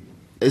Shia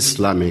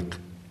Islamic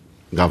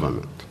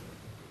government.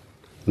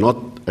 Not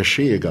a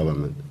Shia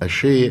government, a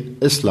Shia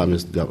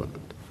Islamist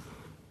government.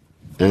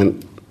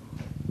 And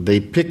they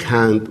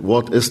pick-hand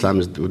what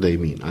Islamists do they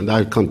mean, and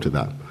I'll come to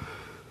that.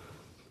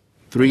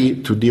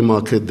 3, to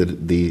demarcate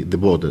the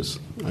borders.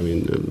 I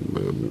mean,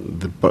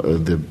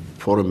 the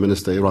foreign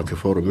minister, Iraqi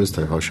foreign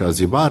minister, Hashar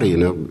Zibari,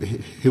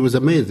 he was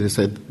amazed. He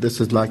said, this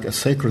is like a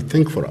sacred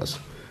thing for us.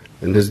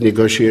 In his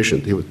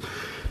negotiation,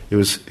 he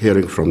was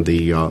hearing from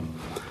the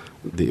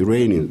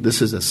Iranians,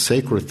 this is a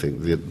sacred thing,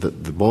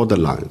 the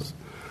borderlines.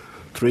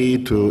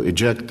 3, to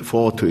eject,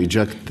 4, to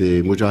eject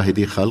the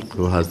Mujahidi Khalq,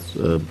 who has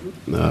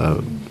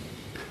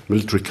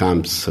military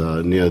camps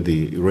near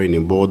the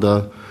Iranian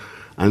border,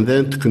 and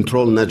then to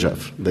control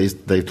Najaf.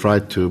 They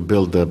tried to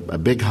build a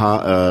big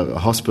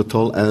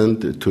hospital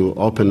and to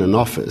open an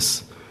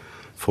office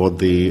for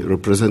the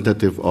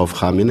representative of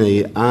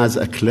Khamenei as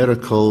a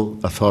clerical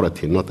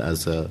authority, not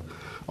as an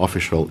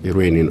official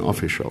Iranian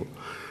official.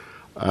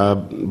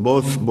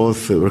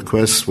 Both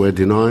requests were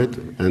denied,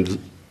 and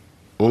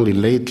only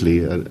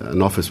lately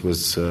an office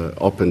was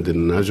opened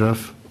in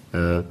Najaf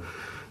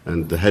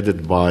and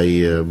headed by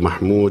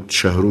Mahmoud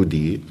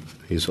Shahrudi.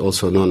 He's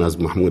also known as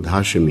Mahmoud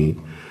Hashimi.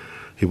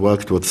 He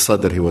worked with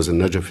Sadr. He was in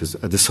Najaf. He's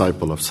a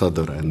disciple of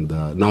Sadr, and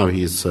now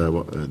he's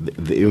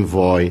the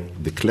envoy,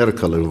 the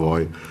clerical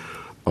envoy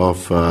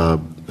of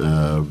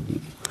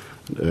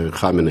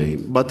Khamenei.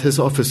 But his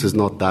office is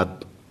not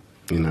that,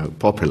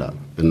 popular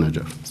in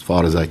Najaf, as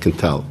far as I can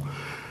tell.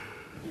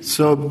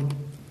 So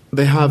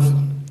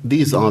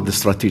these are the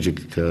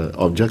strategic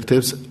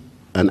objectives.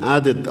 An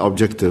added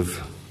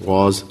objective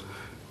was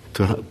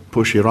to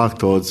push Iraq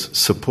towards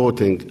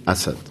supporting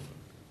Assad,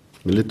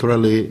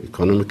 militarily,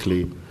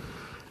 economically,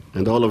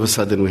 and all of a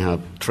sudden we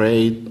have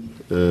trade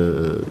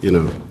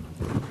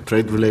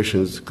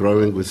relations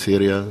growing with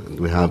Syria, and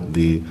we have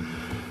a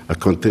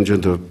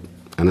contingent of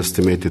an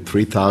estimated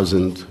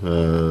 3,000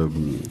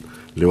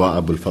 Liwa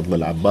Abu al-Fadl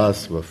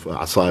al-Abbas,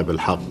 Asa'ib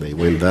al-Haq, they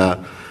went there.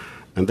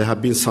 And they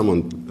have been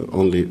summoned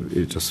only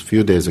just a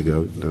few days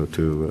ago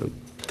to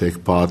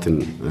take part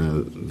in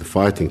the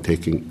fighting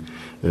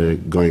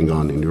going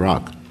on in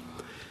Iraq.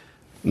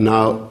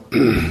 Now,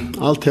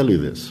 I'll tell you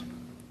this.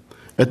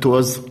 It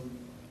was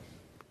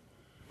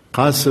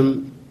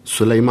Qasim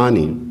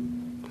Soleimani,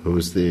 who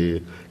is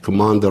the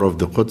commander of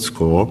the Quds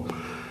Corps,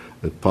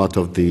 part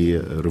of the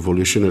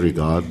Revolutionary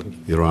Guard,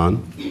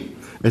 Iran.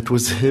 It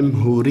was him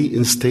who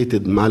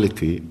reinstated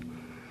Maliki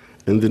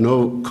in the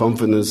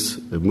no-confidence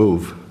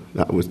move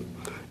that was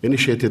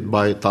initiated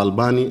by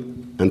Talabani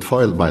and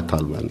foiled by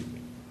Talabani.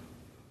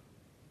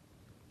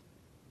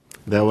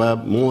 There were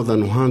more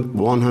than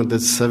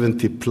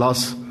 170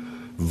 plus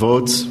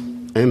votes,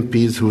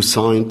 MPs who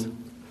signed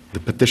the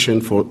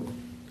petition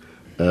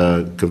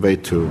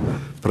conveyed to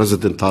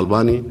President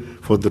Talabani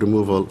for the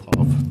removal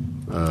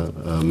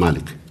of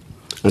Malik.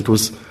 It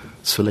was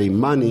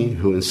Soleimani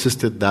who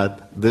insisted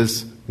that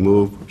this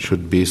move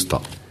should be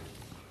stopped.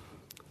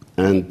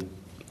 And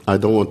I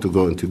don't want to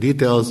go into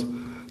details.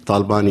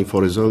 Talabani,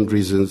 for his own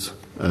reasons,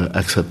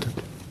 accepted.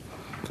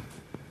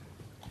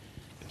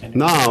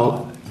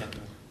 Now,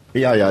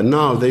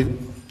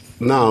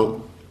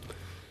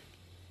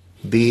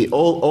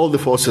 all the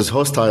forces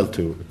hostile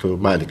to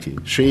Maliki,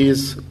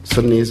 Shias,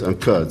 Sunnis, and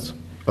Kurds,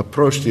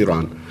 approached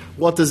Iran.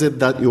 What is it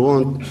that you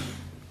want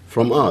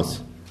from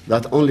us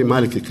that only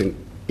Maliki can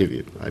give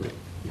you? I mean,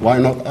 why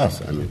not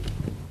us? I mean,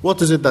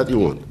 what is it that you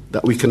want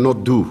that we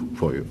cannot do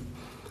for you?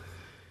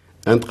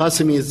 And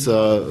Qasemi's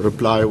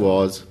reply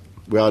was,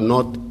 we are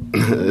not,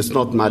 it's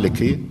not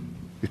Maliki,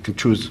 you can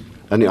choose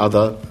any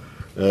other,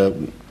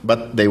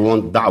 but they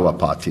want Da'wah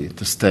party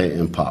to stay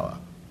in power.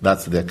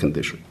 That's their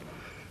condition.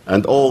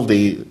 And all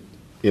the,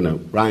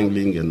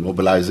 wrangling and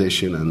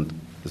mobilization and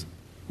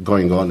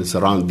going on is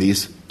around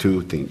these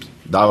two things.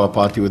 Da'wah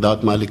party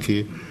without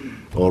Maliki,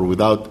 or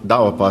without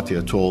Da'wah party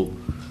at all,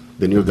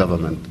 the new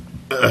government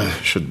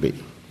should be.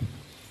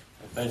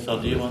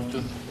 Faisal, do you want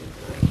to?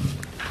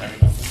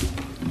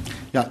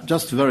 Yeah,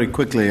 just very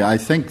quickly, I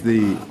think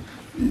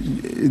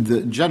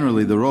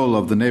generally the role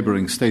of the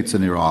neighboring states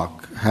in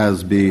Iraq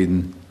has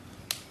been,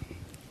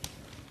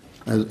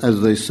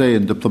 as they say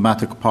in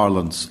diplomatic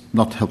parlance,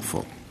 not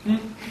helpful,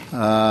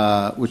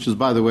 which is,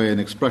 by the way, an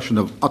expression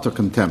of utter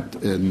contempt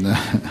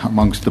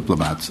amongst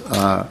diplomats,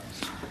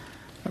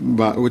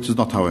 but which is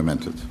not how I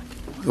meant it,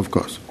 of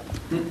course.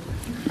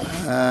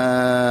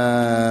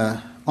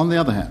 On the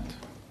other hand,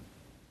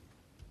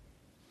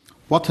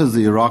 what has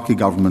the Iraqi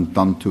government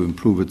done to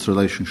improve its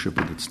relationship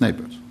with its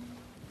neighbors,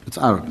 its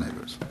Arab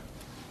neighbors?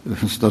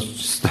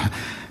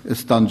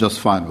 It's done just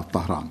fine with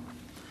Tehran.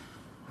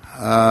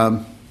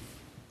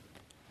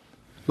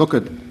 Look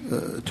at,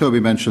 Toby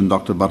mentioned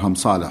Dr. Barham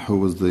Saleh, who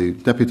was the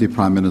Deputy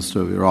Prime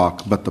Minister of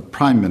Iraq, but the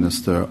Prime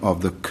Minister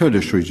of the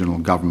Kurdish regional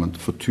government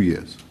for 2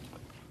 years.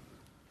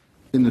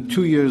 In the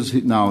 2 years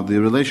now, the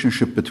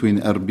relationship between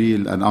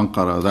Erbil and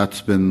Ankara,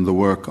 that's been the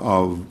work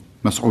of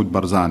Masoud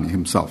Barzani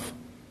himself.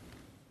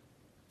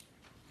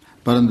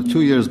 But in the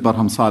 2 years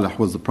Barham Saleh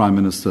was the Prime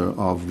Minister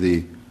of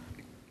the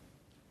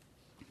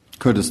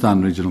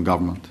Kurdistan regional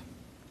government,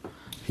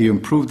 he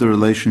improved the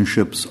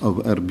relationships of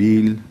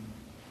Erbil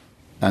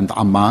and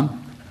Amman,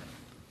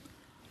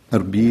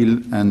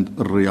 Erbil and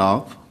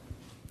Riyadh,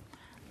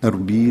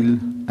 Erbil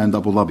and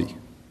Abu Dhabi.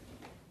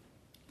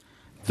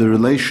 The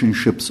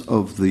relationships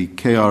of the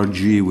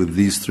KRG with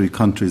these three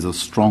countries are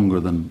stronger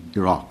than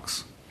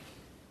Iraq's.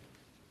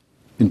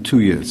 In 2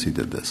 years he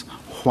did this,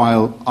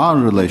 while our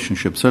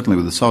relationship, certainly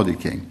with the Saudi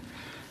king,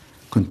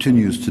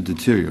 continues to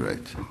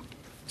deteriorate,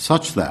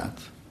 such that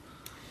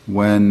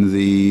when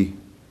the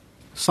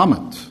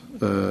summit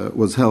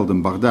was held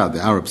in Baghdad,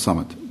 the Arab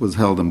summit was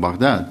held in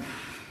Baghdad,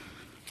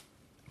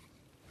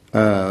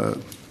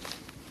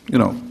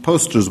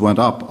 posters went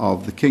up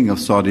of the king of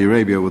Saudi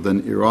Arabia with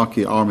an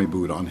Iraqi army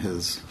boot on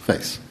his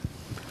face.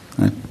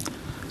 Right?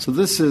 So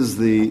this is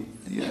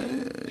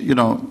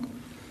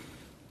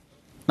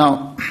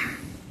now,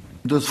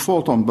 there's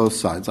fault on both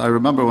sides. I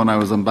remember when I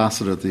was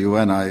ambassador at the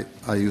UN,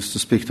 I used to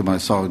speak to my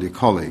Saudi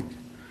colleague.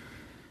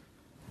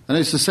 And I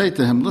used to say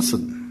to him,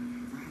 listen,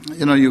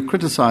 you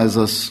criticize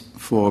us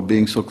for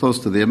being so close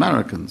to the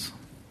Americans.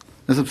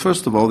 I said,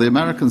 first of all, the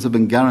Americans have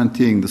been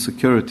guaranteeing the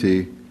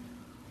security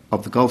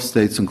of the Gulf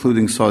states,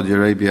 including Saudi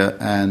Arabia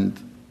and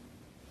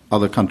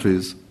other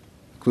countries,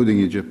 including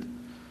Egypt,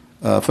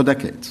 for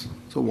decades.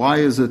 So why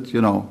is it,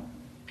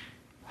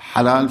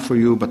 halal for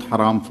you but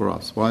haram for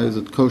us? Why is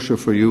it kosher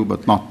for you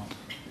but not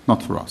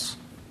for us?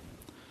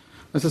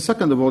 I said,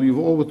 second of all, you've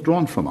all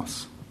withdrawn from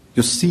us.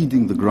 You're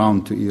ceding the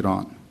ground to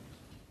Iran.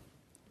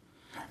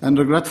 And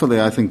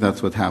regretfully, I think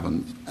that's what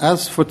happened.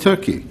 As for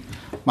Turkey,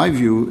 my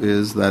view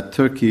is that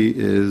Turkey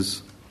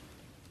is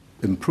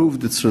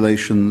improved its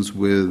relations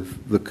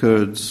with the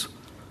Kurds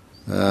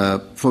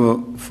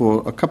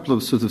for a couple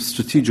of sort of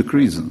strategic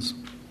reasons.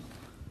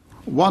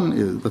 One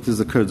is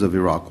the Kurds of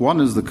Iraq.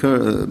 One is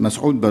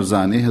Masoud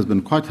Barzani has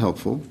been quite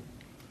helpful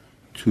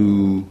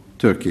to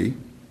Turkey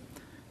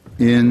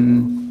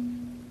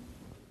in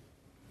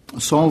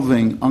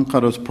solving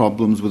Ankara's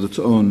problems with the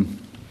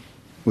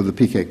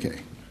PKK.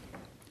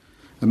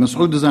 And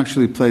Masoud has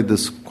actually played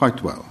this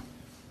quite well.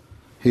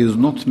 He has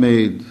not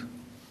made,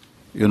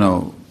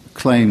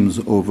 claims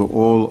over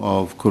all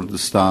of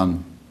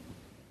Kurdistan,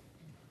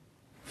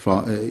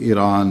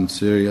 Iran,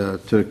 Syria,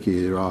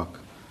 Turkey, Iraq.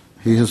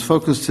 He has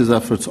focused his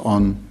efforts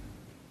on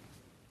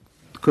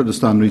the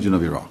Kurdistan region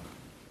of Iraq.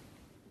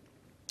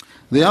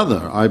 The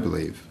other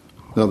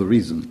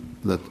reason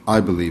that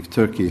I believe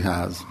Turkey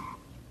has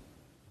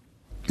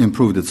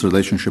improved its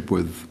relationship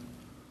with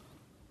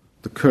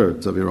the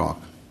Kurds of Iraq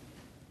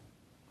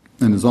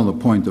and is on the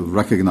point of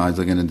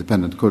recognizing an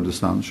independent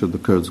Kurdistan, should the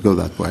Kurds go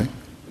that way,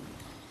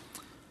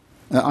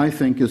 I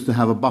think is to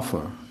have a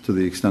buffer, to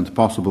the extent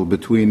possible,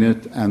 between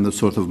it and the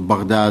sort of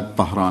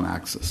Baghdad-Tehran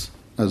axis.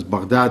 As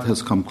Baghdad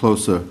has come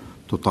closer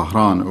to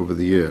Tehran over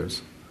the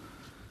years,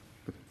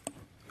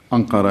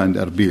 Ankara and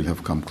Erbil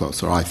have come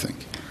closer, I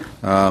think.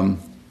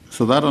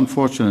 So that,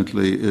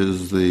 unfortunately,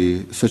 is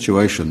the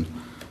situation.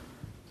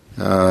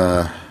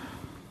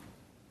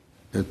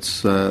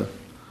 It's a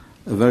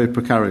very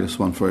precarious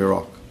one for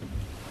Iraq.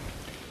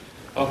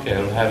 Okay,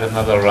 we'll have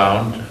another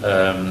round.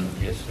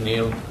 Yes,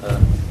 Neil.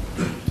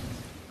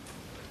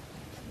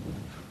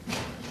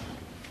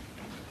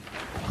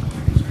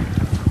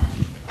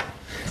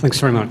 Thanks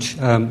very much.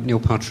 Neil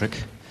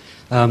Patrick.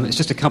 It's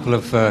just a couple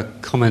of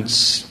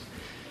comments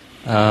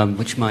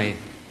which may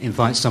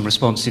invite some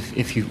response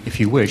if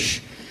you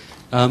wish.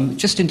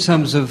 Just in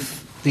terms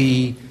of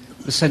the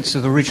sense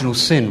of original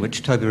sin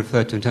which Toby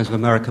referred to in terms of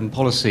American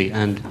policy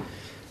and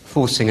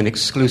forcing an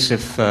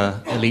exclusive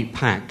elite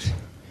pact.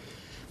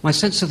 My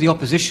sense of the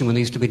opposition when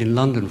they used to meet in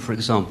London, for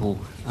example,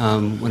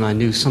 when I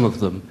knew some of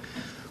them,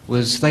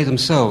 was they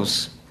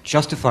themselves,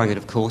 justifying it,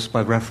 of course,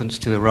 by reference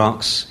to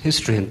Iraq's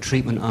history and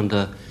treatment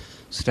under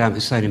Saddam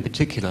Hussein in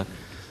particular,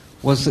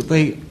 was that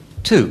they,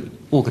 too,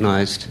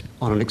 organised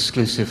on an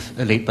exclusive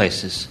elite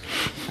basis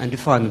and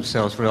defined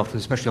themselves very often,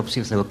 especially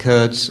obviously if they were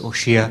Kurds or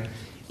Shia,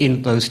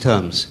 in those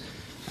terms.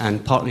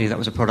 And partly that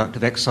was a product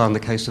of exile in the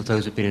case of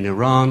those who had been in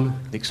Iran,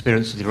 the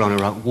experience of the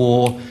Iran-Iraq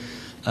War,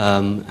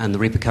 and the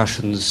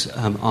repercussions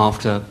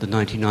after the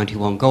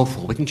 1991 Gulf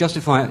War. We can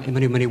justify it in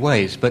many, many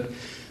ways, but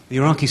the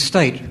Iraqi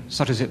state,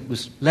 such as it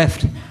was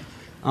left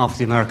after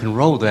the American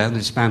role there and the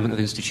disbandment of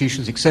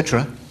institutions,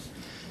 etc.,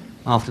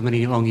 after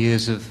many long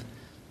years of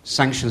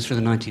sanctions through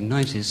the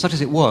 1990s, such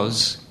as it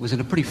was in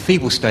a pretty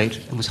feeble state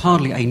and was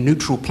hardly a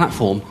neutral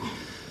platform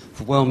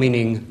for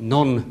well-meaning,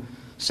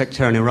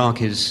 sectarian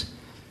Iraq is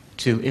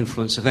to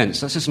influence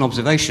events. That's just an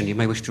observation. You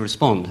may wish to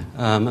respond.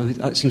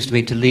 That seems to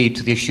me to lead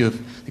to the issue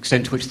of the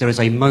extent to which there is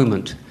a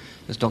moment,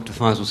 as Dr.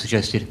 Faisal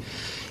suggested,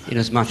 in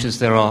as much as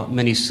there are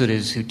many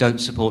Sunnis who don't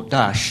support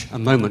Daesh, a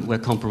moment where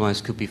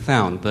compromise could be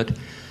found. But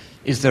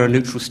is there a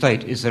neutral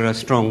state? Is there a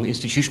strong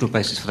institutional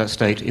basis for that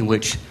state in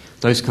which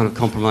those kind of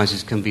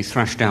compromises can be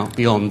thrashed out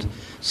beyond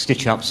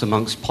stitch-ups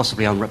amongst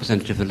possibly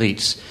unrepresentative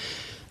elites?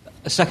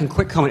 A second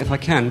quick comment, if I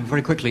can,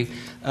 very quickly.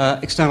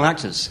 External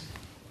actors.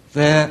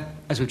 They're,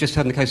 as we've just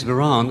had in the case of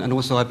Iran, and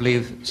also I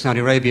believe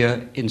Saudi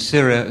Arabia in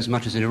Syria as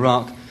much as in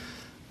Iraq,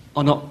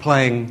 are not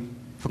playing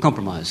for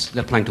compromise.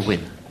 They're playing to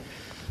win.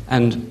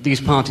 And these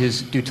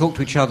parties do talk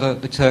to each other.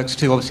 The Turks,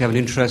 too, obviously have an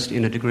interest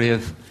in a degree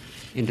of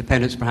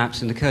independence,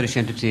 perhaps, in the Kurdish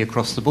entity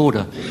across the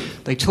border.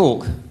 They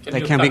talk.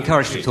 They can be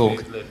encouraged to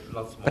talk.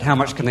 But how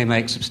much can they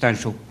make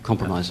substantial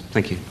compromise?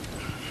 Thank you.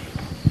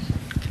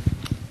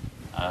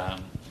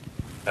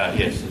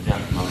 Yes, the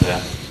gentleman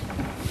there.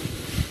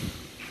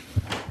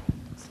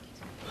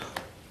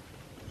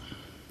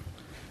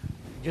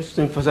 Just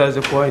to emphasize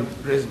the point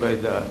raised by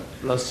the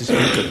last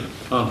speaker.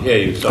 Oh, hear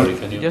you. Sorry,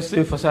 can you? Just to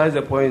emphasize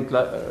the point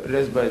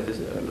raised by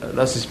the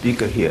last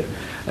speaker here.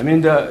 I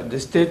mean, the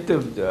state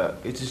of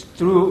it is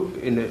true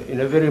in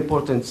a very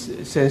important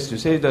sense to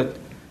say that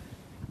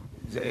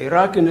the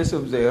Iraqiness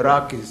of the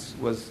Iraqis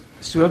was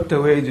swept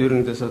away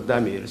during the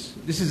Saddam years.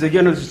 This is the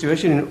general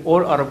situation in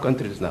all Arab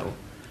countries now.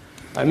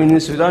 I mean, in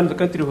Sudan, the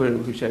country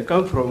which I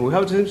come from, we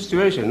have the same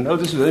situation. Now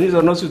the Sudanese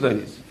are not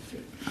Sudanese.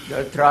 They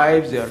are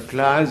tribes, they are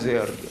clans, they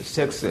are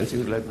sects and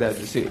things like that.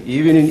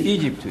 Even in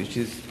Egypt, which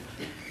is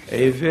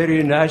a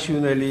very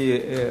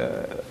nationally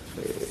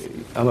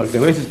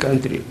amalgamated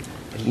country,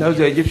 now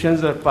the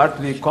Egyptians are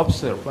partly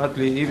Copts,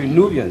 partly even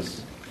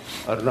Nubians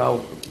are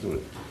now.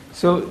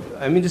 So,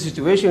 I mean, the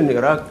situation in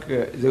Iraq,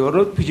 they were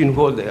not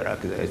pigeonholed, the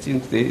Iraqis. I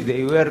think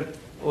they were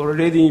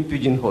already in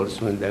pigeonholes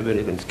when the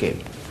Americans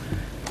came.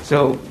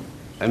 So,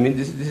 I mean,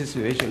 this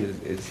situation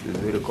is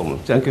very common.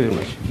 Thank you very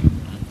much.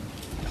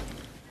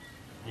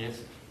 Yes.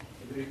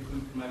 Very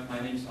quick, my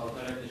name is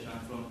Altar Akdesh. I'm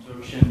from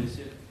Turkish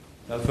Embassy.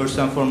 First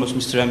and foremost,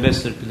 Mr.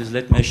 Ambassador, please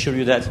let me assure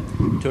you that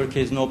Turkey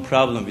has no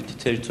problem with the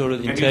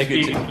territorial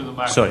integrity.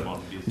 Sorry.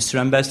 Mr.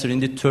 Ambassador,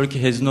 indeed, Turkey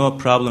has no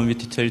problem with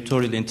the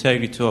territorial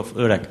integrity of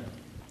Iraq.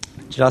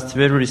 Just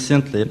very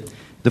recently,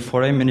 the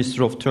Foreign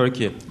Minister of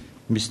Turkey,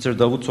 Mr.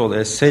 Davutoglu,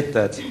 has said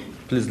that,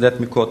 please let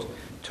me quote,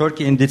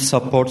 Turkey indeed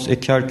supports a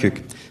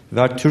Kirkuk,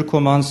 where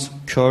Turkomans,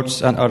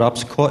 Kurds and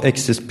Arabs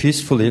coexist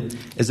peacefully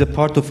as a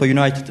part of a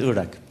united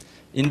Iraq.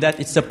 In that,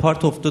 it's a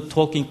part of the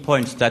talking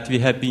points that we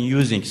have been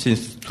using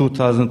since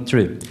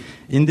 2003.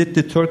 Indeed,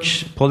 the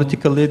Turkish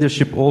political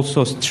leadership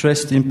also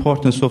stressed the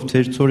importance of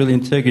territorial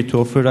integrity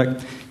of Iraq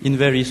in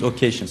various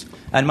occasions.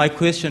 And my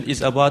question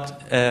is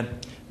about,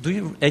 do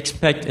you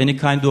expect any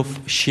kind of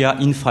Shia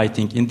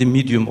infighting in the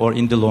medium or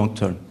in the long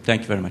term?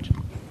 Thank you very much.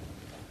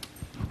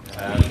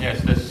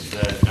 Yes, this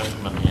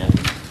gentleman here.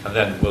 And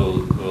then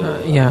we'll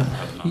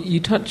you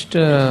touched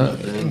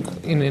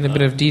in a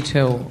bit of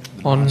detail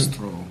on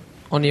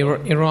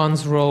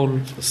Iran's role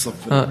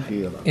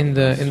in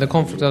the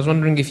conflict. I was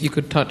wondering if you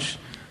could touch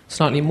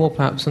slightly more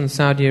perhaps on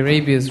Saudi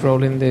Arabia's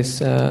role in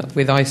this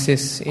with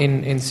ISIS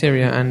in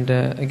Syria and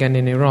again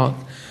in Iraq.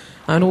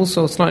 And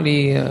also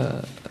slightly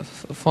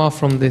far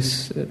from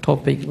this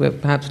topic,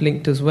 but perhaps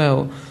linked as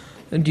well,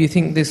 do you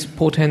think this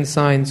portends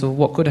signs of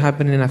what could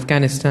happen in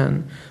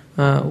Afghanistan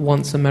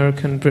once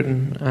America and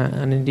Britain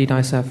and indeed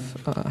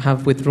ISAF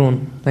have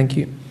withdrawn? Thank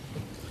you.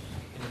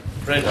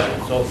 Fred,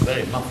 it's all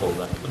very muffled.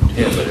 I couldn't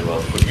hear very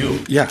well. Could you?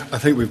 Yeah, I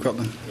think we've got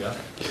them. Yeah.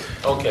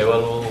 Okay,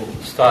 well, we'll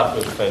start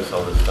with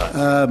Faisal this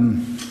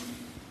time.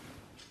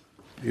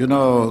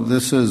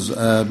 This is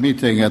a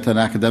meeting at an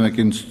academic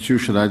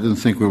institution. I didn't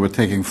think we were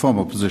taking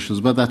formal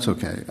positions, but that's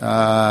okay.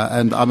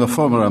 And I'm a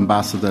former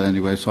ambassador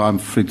anyway, so I'm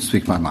free to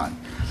speak my mind.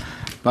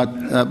 But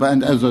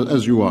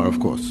as you are, of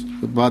course.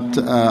 But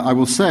I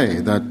will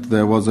say that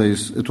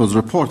it was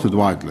reported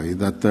widely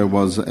that there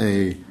was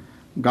a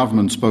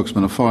government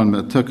spokesman,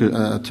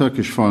 a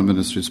Turkish foreign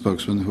ministry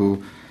spokesman,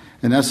 who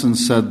in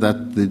essence said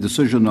that the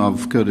decision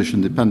of Kurdish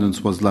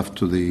independence was left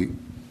to the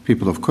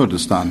people of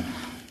Kurdistan.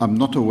 I'm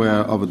not aware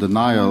of a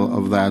denial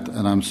of that,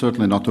 and I'm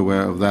certainly not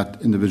aware of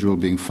that individual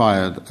being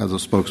fired as a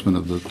spokesman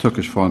of the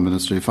Turkish foreign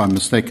ministry. If I'm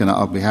mistaken,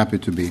 I'll be happy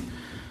to be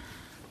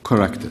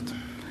corrected.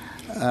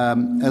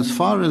 As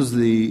far as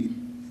the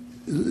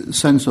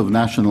sense of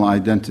national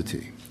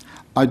identity,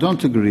 I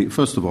don't agree.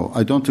 First of all,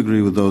 I don't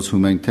agree with those who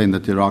maintain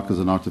that Iraq is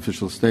an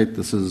artificial state.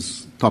 This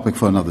is a topic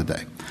for another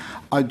day.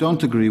 I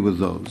don't agree with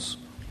those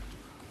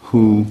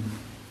who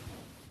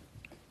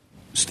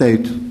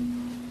state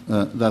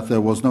that there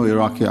was no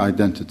Iraqi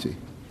identity.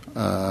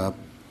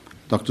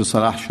 Dr.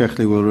 Salah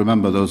Sheikhley will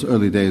remember those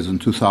early days in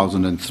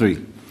 2003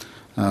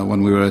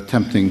 when we were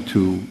attempting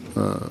to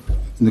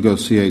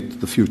negotiate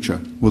the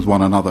future with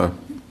one another.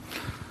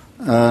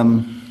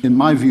 In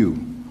my view,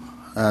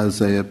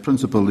 as a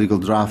principal legal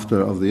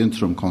drafter of the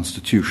interim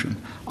constitution,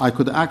 I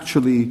could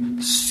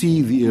actually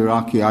see the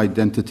Iraqi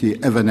identity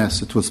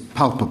evanesce. It was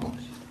palpable.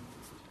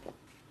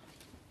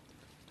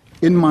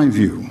 In my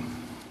view,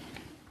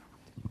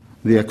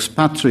 the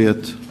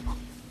expatriate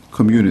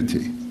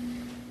community,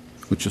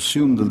 which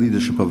assumed the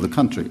leadership of the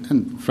country,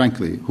 and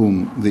frankly,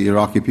 whom the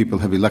Iraqi people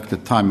have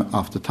elected time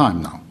after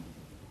time now,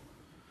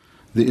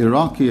 the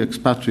Iraqi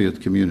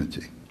expatriate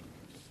community,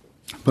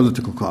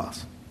 political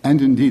class,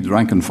 and indeed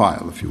rank and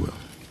file, if you will,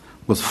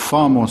 was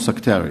far more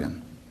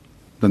sectarian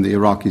than the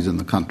Iraqis in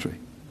the country.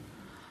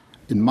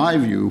 In my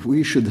view,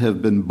 we should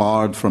have been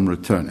barred from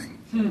returning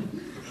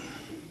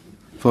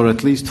for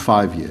at least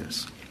 5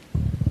 years.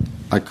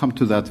 I come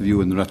to that view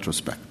in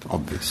retrospect,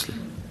 obviously,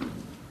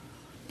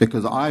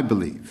 because I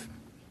believe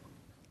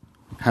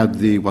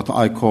had what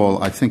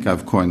I think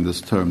I've coined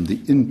this term, the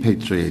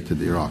impatriated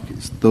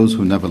Iraqis, those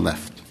who never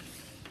left,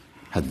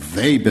 had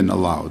they been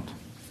allowed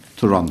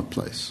to run the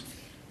place,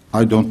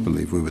 I don't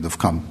believe we would have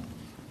come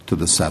to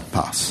the sad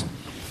pass.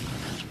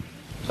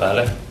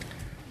 Saleh?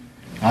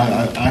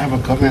 I have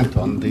a comment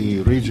on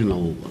the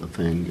regional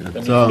thing. Can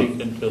you speak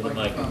into the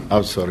mic?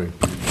 I'm sorry.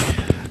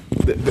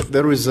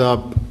 There is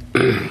a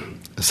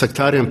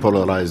sectarian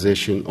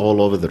polarization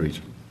all over the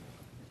region.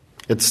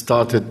 It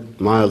started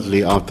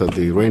mildly after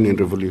the Iranian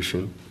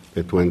Revolution.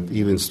 It went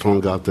even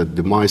stronger after the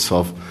demise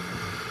of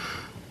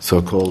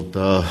so-called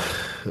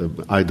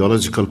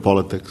ideological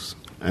politics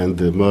and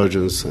the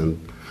emergence and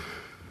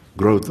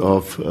growth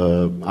of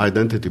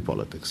identity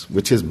politics,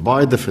 which is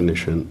by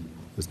definition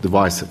is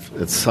divisive.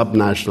 It's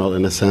subnational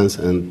in a sense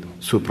and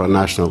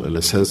supranational in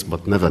a sense,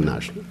 but never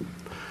national.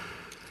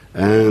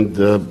 And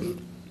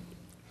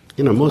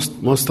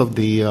most of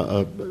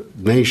the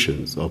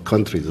nations or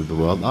countries of the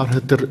world are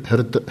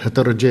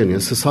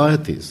heterogeneous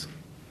societies.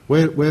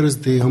 Where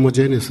is the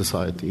homogeneous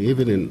society?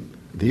 Even in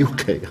the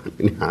UK,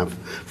 you have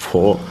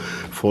four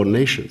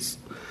nations.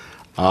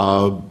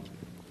 And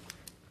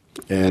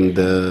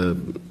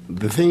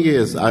the thing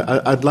is,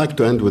 I'd like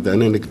to end with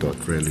an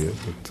anecdote, really.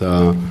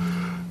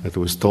 It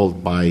was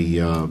told by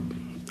a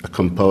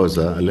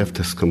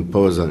leftist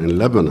composer in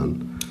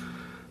Lebanon.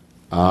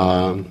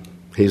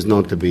 He's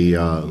known to be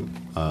a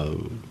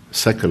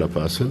secular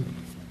person,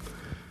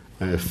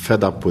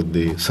 fed up with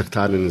the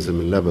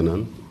sectarianism in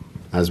Lebanon,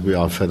 as we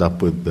are fed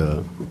up with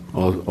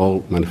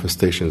all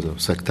manifestations of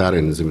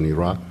sectarianism in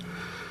Iraq.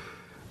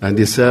 And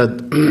he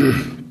said,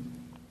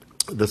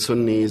 the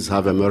Sunnis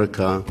have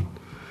America,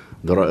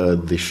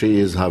 the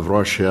Shias have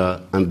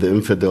Russia, and the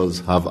infidels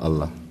have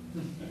Allah.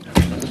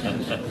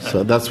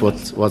 So that's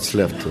what's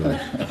left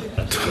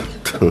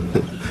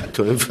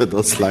to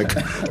infidels like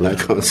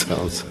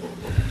ourselves.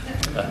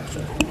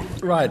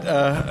 Right,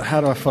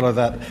 how do I follow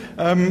that?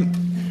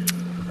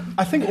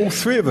 I think all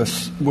three of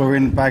us were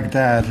in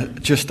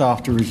Baghdad just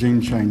after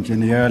regime change in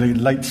the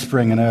late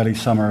spring and early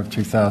summer of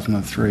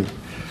 2003.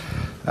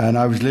 And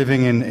I was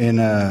living in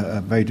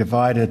a very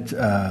divided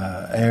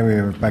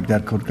area of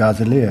Baghdad called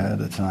Ghazaliya at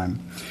the time.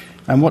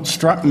 And what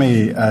struck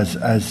me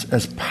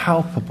as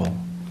palpable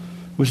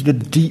was the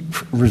deep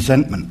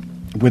resentment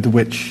with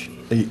which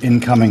the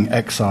incoming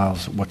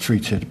exiles were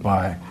treated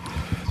by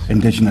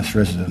indigenous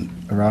resident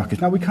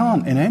Iraqis. Now, we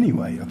can't in any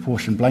way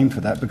apportion blame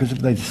for that, because if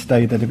they'd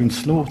stayed, they'd have been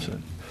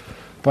slaughtered.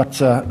 But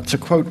to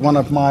quote one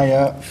of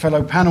my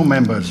fellow panel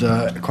members,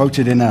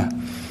 quoted in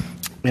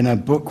a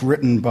book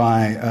written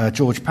by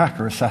George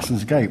Packer,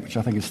 Assassin's Gate, which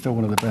I think is still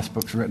one of the best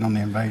books written on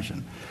the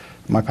invasion.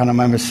 My panel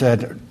member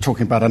said,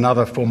 talking about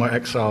another former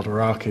exiled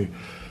Iraqi,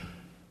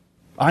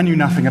 I knew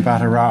nothing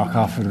about Iraq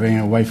after being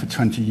away for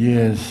 20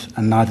 years,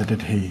 and neither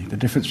did he. The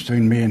difference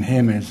between me and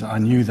him is I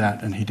knew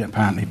that, and he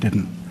apparently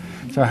didn't.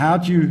 So how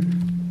do you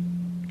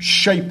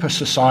shape a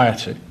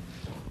society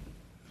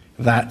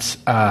that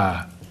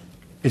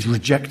is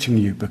rejecting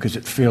you because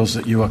it feels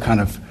that you are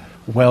kind of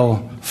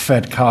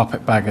well-fed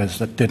carpetbaggers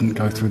that didn't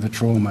go through the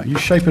trauma? You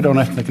shape it on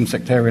ethnic and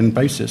sectarian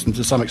basis, and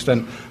to some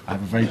extent, I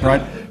have a very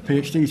bright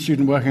PhD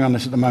student working on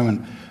this at the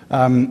moment.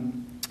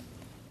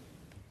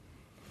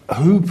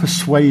 Who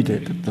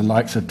persuaded the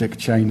likes of Dick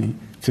Cheney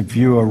to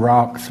view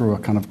Iraq through a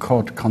kind of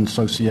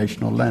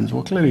consociational lens?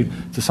 Well, clearly,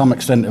 to some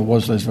extent, it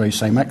was those very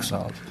same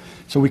exiles.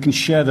 So we can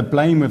share the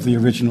blame of the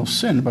original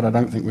sin, but I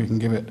don't think we can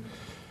give it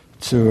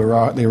to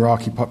the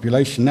Iraqi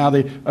population. Now,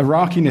 the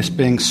Iraqiness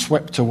being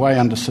swept away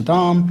under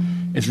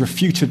Saddam is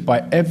refuted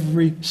by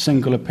every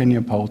single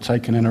opinion poll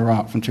taken in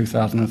Iraq from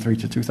 2003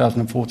 to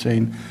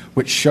 2014,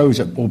 which shows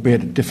that,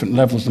 albeit at different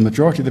levels, the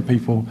majority of the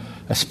people,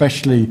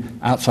 especially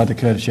outside the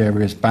Kurdish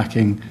areas,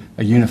 backing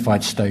a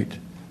unified state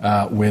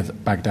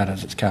with Baghdad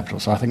as its capital.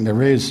 So I think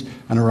there is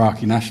an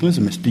Iraqi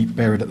nationalism. It's deep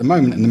buried at the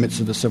moment in the midst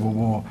of the civil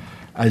war,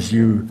 as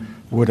you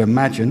would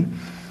imagine.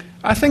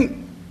 I think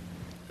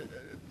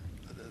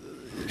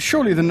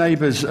surely the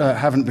neighbours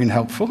haven't been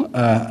helpful.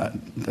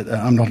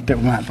 I'm not a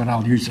diplomat, but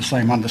I'll use the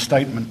same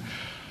understatement.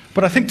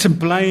 But I think to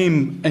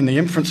blame, in the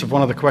inference of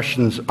one of the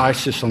questions,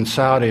 ISIS on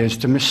Saudi is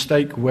to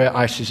mistake where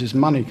ISIS's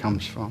money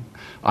comes from.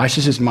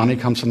 ISIS's money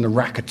comes from the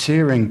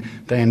racketeering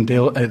they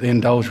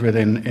indulge with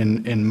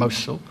in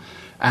Mosul,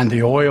 and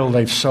the oil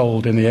they've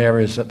sold in the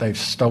areas that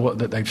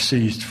they've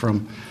seized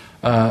from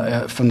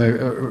from the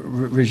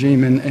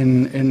regime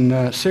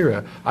in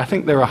Syria. I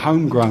think they're a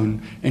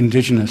homegrown,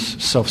 indigenous,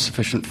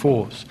 self-sufficient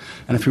force.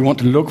 And if we want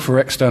to look for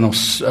external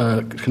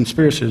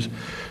conspiracies,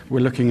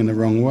 we're looking in the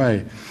wrong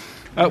way.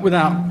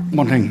 Without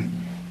wanting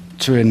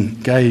to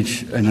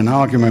engage in an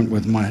argument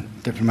with my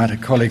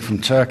diplomatic colleague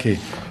from Turkey,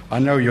 I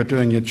know you're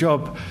doing your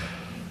job.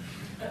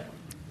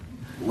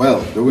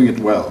 Well, doing it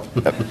well.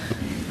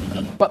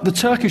 But the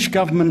Turkish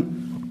government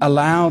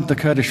allowed the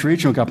Kurdish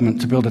regional government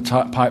to build a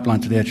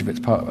pipeline to the edge of its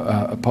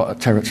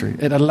territory.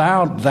 It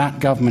allowed that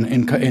government,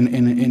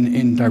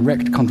 in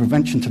direct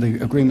contravention to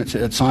the agreements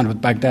it had signed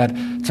with Baghdad,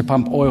 to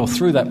pump oil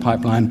through that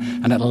pipeline,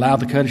 and it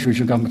allowed the Kurdish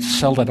regional government to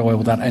sell that oil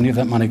without any of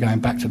that money going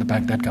back to the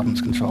Baghdad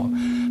government's control.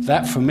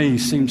 That, for me,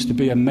 seems to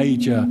be have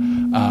major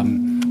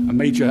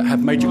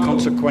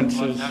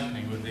consequences.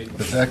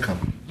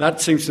 That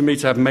seems to me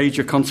to have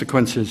major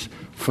consequences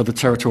for the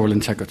territorial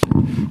integrity.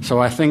 So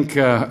I think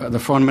the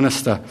Foreign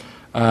Minister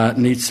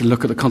needs to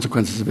look at the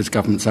consequences of his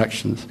government's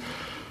actions.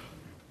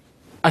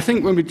 I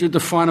think when we did the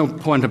final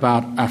point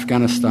about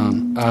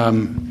Afghanistan,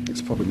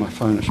 it's probably my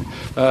phone actually,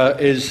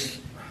 is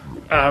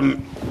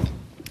an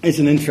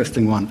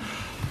interesting one.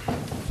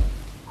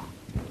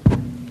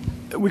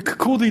 We could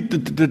call the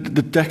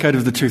decade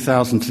of the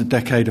 2000s the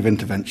decade of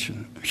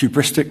intervention.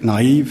 Hubristic,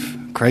 naive,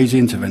 crazy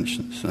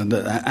interventions, and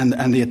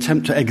the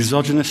attempt to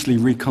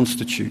exogenously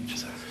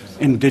reconstitute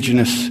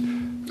indigenous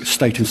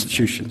state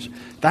institutions.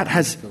 That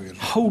has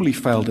wholly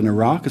failed in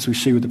Iraq, as we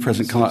see with the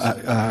present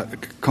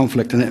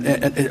conflict, and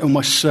it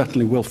almost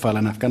certainly will fail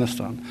in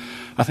Afghanistan.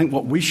 I think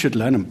what we should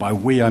learn, and by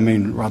we I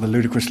mean rather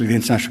ludicrously the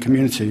international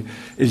community,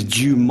 is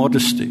due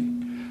modesty.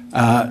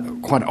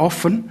 Quite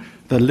often,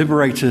 the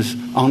liberators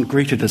aren't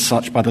greeted as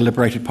such by the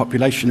liberated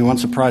population, who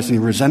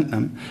unsurprisingly resent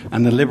them,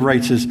 and the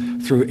liberators,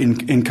 through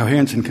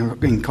incoherence and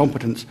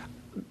incompetence,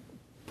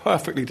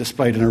 perfectly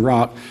displayed in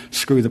Iraq,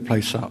 screw the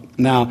place up.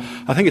 Now,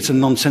 I think it's a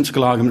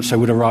nonsensical argument to say,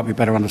 would Iraq be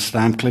better under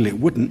Saddam? Clearly it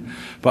wouldn't,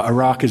 but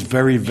Iraq is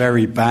very,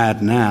 very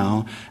bad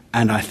now,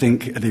 and I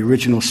think the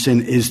original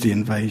sin is the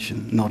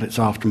invasion, not its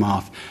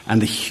aftermath.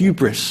 And the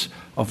hubris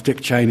of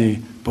Dick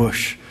Cheney,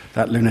 Bush,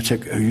 that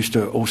lunatic who used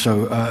to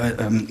also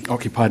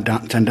occupy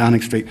 10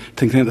 Downing Street,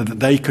 thinking that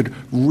they could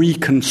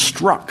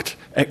reconstruct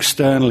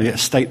externally a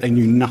state they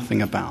knew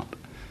nothing about.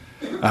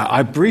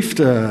 I briefed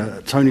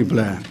Tony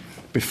Blair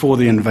before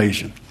the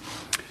invasion,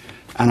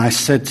 and I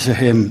said to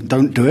him,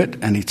 don't do it,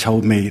 and he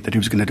told me that he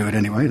was going to do it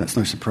anyway. That's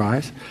no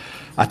surprise.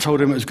 I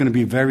told him it was going to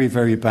be very,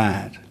 very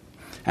bad,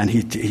 and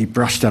he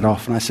brushed that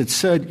off, and I said,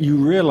 sir, you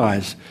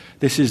realize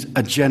this is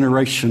a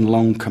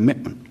generation-long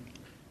commitment,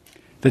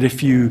 that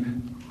if you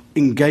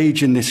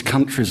engage in this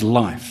country's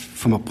life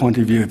from a point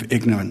of view of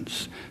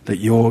ignorance, that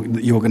you're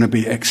going to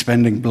be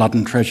expending blood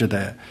and treasure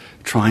there,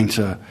 trying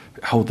to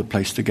hold the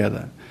place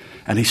together.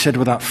 And he said,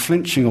 without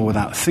flinching or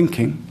without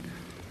thinking,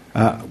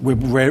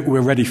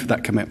 we're ready for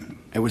that commitment.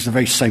 It was the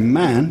very same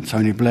man,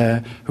 Tony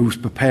Blair, who was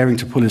preparing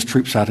to pull his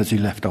troops out as he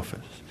left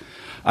office.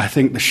 I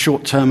think the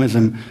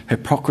short-termism,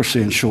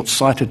 hypocrisy and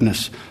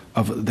short-sightedness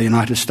of the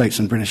United States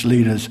and British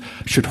leaders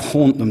should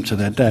haunt them to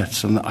their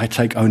deaths, and that I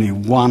take only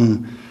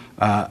one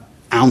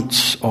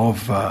ounce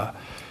of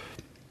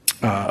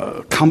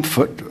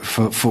comfort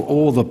for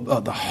all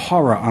the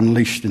horror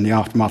unleashed in the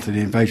aftermath of the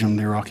invasion on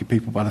the Iraqi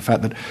people by the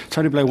fact that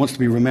Tony Blair wants to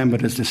be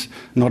remembered as this,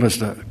 not as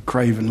the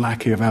craven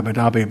lackey of Abu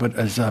Dhabi, but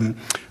as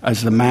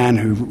the man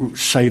who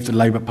saved the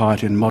Labour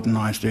Party and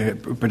modernised the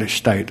British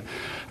state.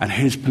 And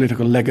his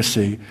political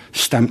legacy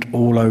stamped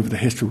all over the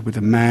history with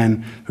the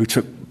man who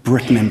took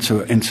Britain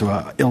into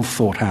a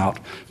ill-thought-out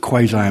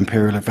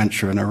quasi-imperial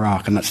adventure in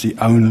Iraq, and that's the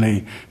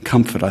only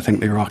comfort I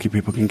think the Iraqi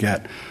people can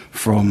get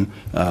from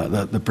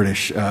the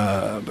British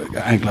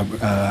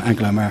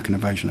Anglo-American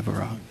invasion of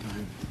Iraq.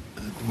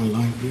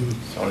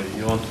 Sorry,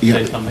 you want to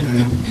say something?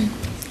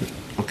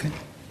 Okay.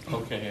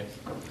 Okay, yes.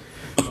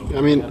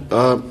 I mean,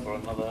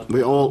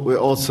 we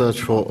all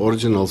search for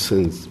original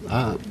sins.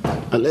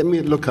 Let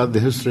me look at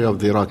the history of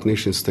the Iraq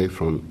nation state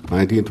from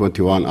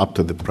 1921 up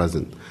to the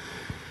present.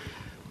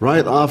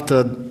 Right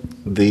after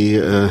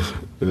the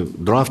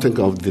drafting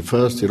of the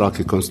first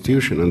Iraqi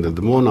constitution under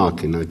the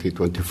monarchy in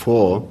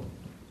 1924,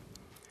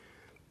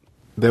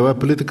 there were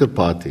political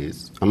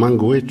parties, among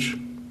which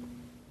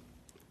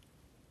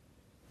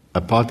a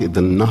party,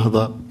 the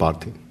Nahda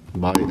party,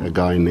 by a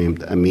guy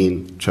named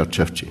Amin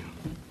Cherchefchi.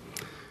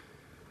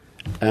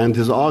 And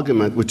his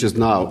argument, which is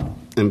now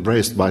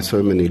embraced by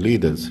so many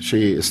leaders,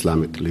 Shia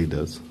Islamic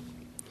leaders,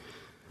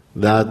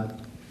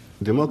 that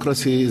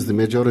democracy is the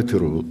majority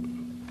rule.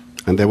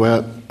 And there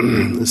were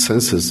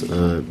census,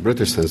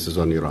 British census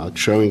on Iraq,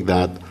 showing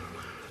that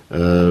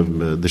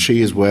the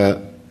Shias were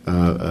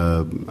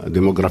a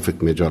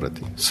demographic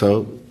majority.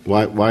 So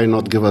why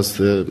not give us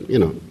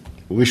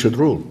we should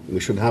rule. We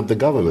should have the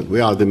government.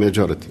 We are the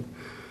majority.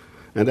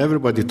 And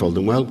everybody told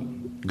him, well,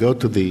 go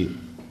to the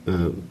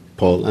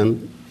poll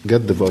and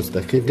get the votes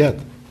that can get.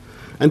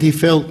 And he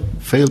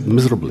failed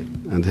miserably.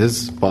 And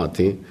his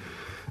party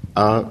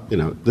are,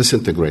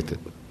 disintegrated.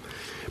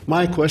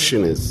 My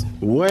question is,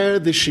 were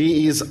the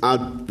Shias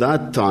at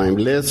that time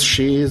less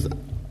Shias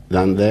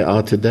than they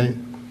are today?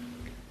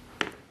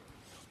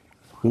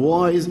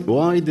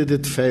 Why did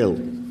it fail?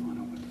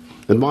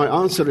 And my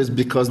answer is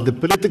because the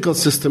political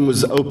system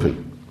was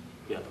open.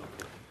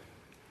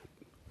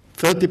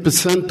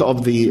 30%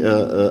 of the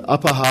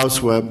upper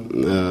house was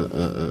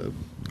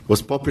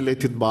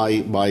populated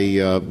by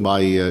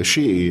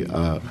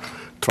Shi'i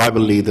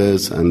tribal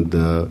leaders and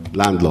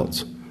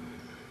landlords.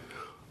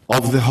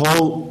 Of the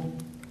whole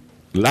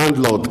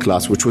landlord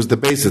class, which was the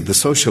basis, the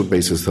social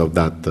basis of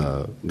that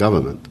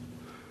government,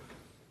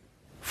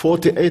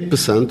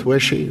 48% were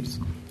Shi'is,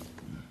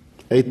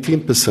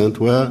 18%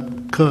 were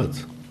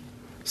Kurds,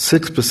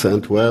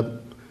 6% were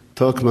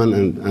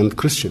Turkmen and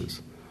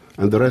Christians,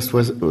 and the rest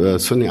was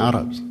Sunni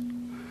Arabs.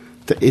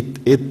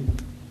 It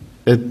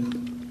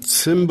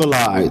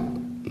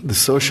symbolized the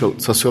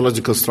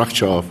sociological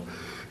structure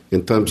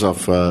in terms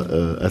of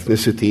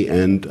ethnicity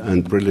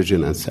and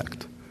religion and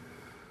sect.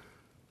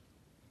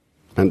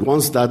 And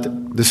once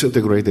that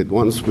disintegrated,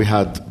 once we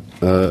had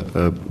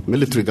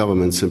military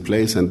governments in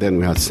place, and then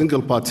we had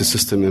single-party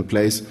system in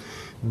place,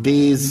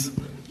 these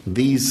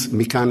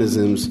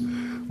mechanisms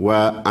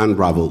were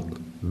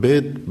unraveled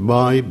bit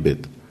by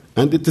bit.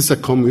 And it is a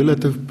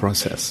cumulative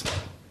process.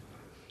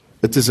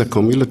 It is a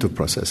cumulative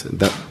process. And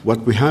that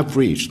what we have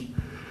reached,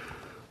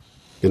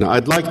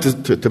 I'd like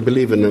to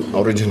believe in an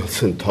original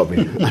sin,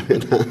 Toby. I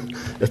mean,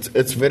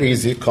 it's very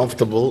easy,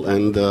 comfortable,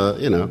 and,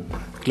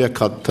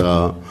 clear-cut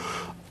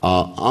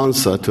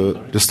answer to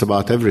just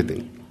about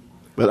everything.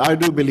 But I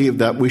do believe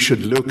that we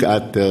should look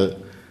at a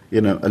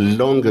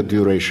longer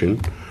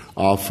duration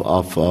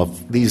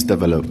of these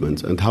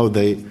developments and how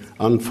they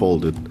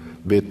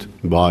unfolded bit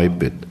by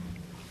bit.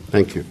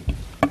 Thank you.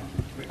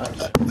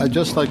 I'd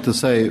just like to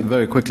say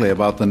very quickly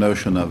about the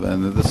notion of,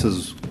 and this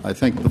is, I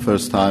think, the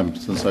first time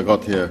since I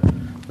got here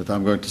that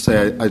I'm going to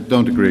say I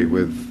don't agree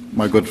with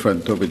my good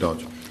friend Toby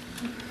Dodge.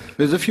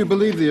 Because if you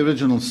believe the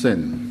original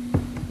sin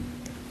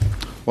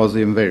was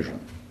the invasion,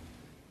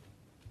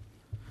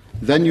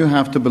 then you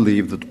have to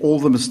believe that all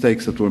the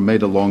mistakes that were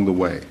made along the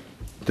way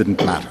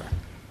didn't matter.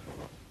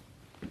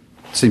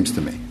 Seems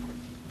to me.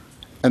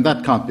 And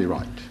that can't be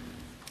right.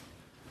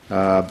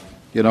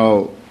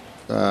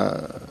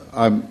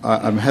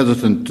 I'm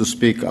hesitant to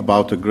speak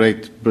about a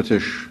great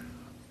British,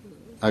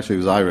 actually he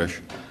was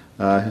Irish,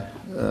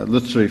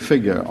 literary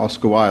figure,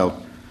 Oscar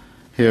Wilde,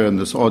 here in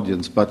this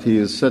audience, but he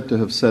is said to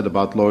have said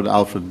about Lord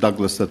Alfred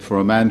Douglas that for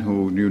a man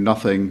who knew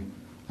nothing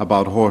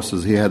about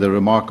horses, he had a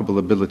remarkable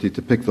ability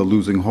to pick the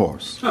losing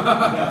horse.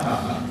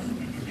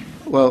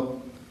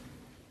 Well,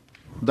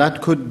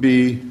 that could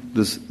be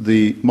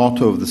the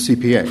motto of the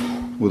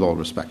CPA, with all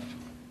respect.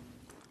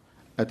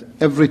 At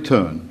every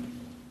turn,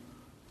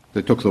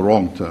 they took the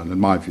wrong turn, in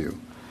my view.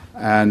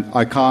 And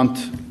I can't,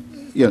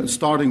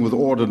 starting with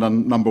order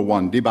number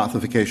one,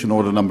 debathification,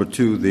 order number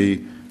two,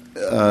 the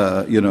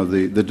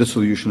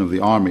dissolution of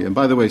the army. And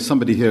by the way,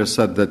 somebody here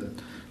said that,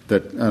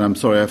 and I'm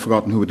sorry, I've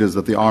forgotten who it is,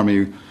 that the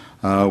army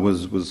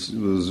was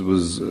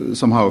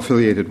somehow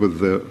affiliated with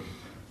the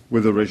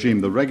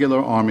regime. The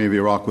regular army of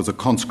Iraq was a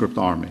conscript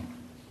army.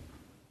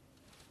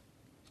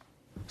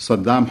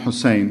 Saddam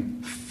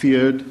Hussein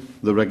feared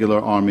the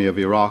regular army of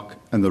Iraq,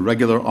 and the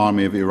regular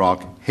army of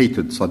Iraq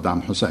hated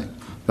Saddam Hussein.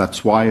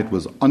 That's why it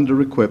was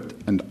under-equipped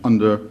and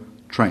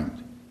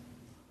under-trained.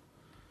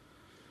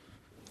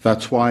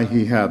 That's why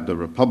he had the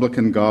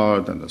Republican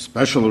Guard and the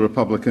Special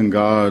Republican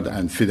Guard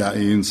and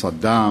Fida'in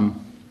Saddam.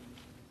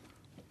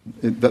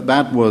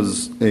 That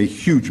was a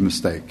huge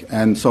mistake.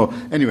 And so,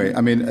 anyway, I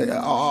mean,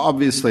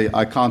 obviously,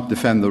 I can't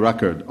defend the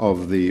record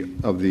of the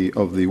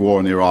war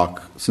in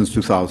Iraq since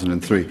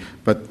 2003.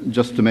 But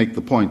just to make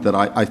the point that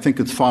I think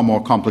it's far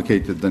more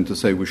complicated than to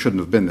say we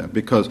shouldn't have been there,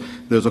 because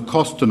there's a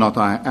cost to not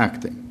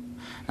acting.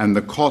 And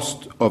the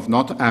cost of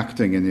not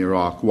acting in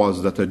Iraq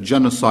was that a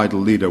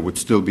genocidal leader would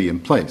still be in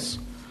place.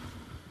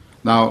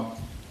 Now,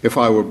 if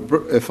I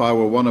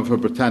were one of Her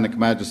Britannic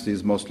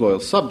Majesty's most loyal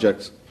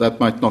subjects, that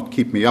might not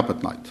keep me up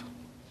at night.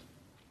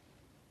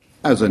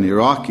 As an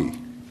Iraqi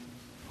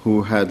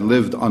who had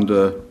lived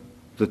under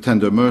the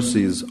tender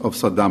mercies of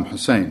Saddam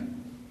Hussein,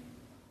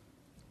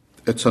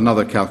 it's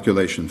another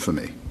calculation for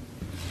me.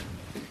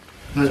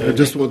 I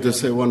just want to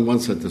say one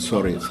sentence.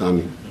 Sorry,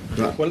 Sami.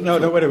 Well, no,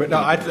 wait a minute. No,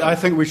 I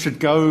think we should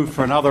go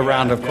for another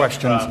round of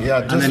questions.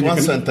 Yeah, just one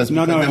sentence.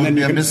 No, and then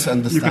you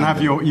can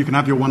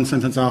have your one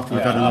sentence after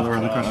we've had another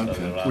round of questions.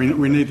 Okay.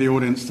 We need the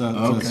audience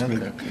to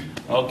speak.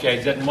 Okay,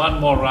 then one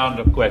more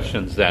round of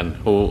questions then.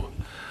 Who,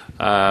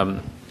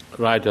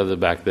 right at the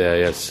back there,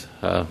 yes.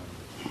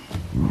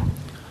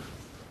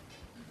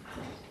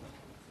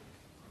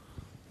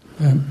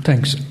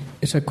 Thanks.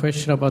 It's a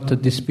question about the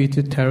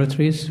disputed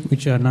territories,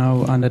 which are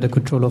now under the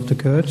control of the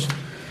Kurds.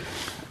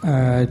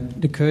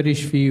 The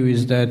Kurdish view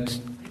is that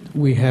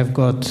we have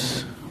got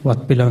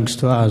what belongs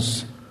to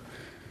us,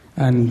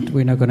 and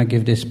we're not going to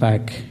give this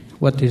back.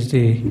 What is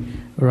the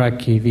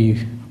Iraqi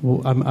view?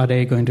 Are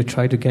they going to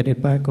try to get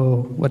it back,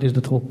 or what is the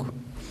talk?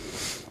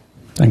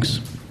 Thanks.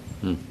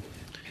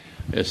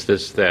 Is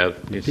this there?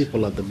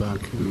 People at the back.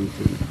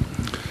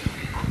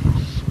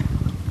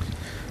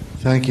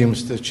 Thank you,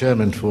 Mr.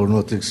 Chairman, for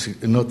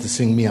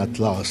noticing me at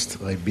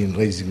last. I've been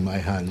raising my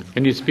hand.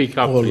 Can you speak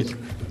up, please?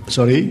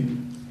 Sorry?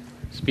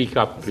 Speak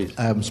up, please.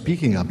 I'm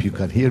speaking up. You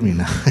can hear me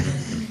now.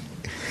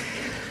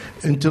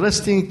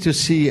 Interesting to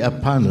see a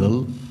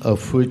panel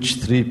of which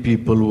 3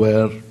 people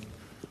were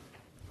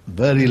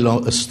very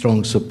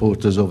strong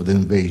supporters of the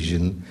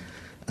invasion,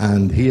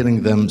 and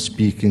hearing them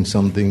speaking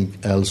something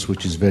else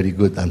which is very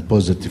good and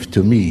positive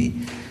to me.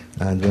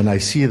 And when I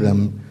see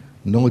them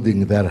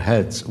nodding their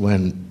heads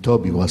when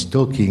Toby was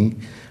talking,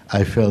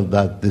 I felt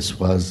that this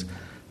was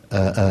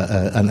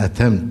an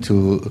attempt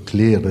to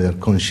clear their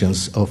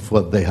conscience of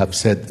what they have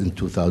said in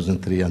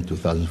 2003 and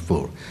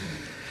 2004.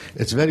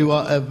 It's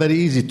very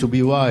easy to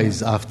be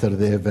wise after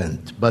the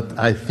event, but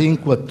I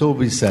think what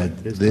Toby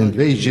said, the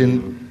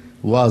invasion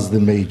was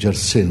the major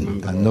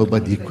sin, and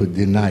nobody could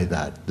deny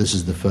that. This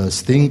is the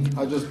first thing.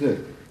 I just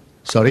did.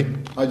 Sorry?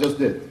 I just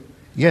did.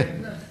 Yeah.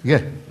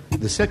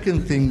 The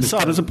second thing... Sir,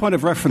 as a point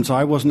of reference,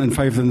 I wasn't in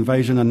favour of the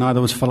invasion, and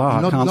neither was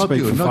Falah. I can't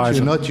speak for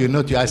Faisal. Not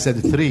you. I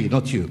said 3,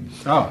 not you.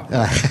 Oh.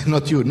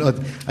 Not you.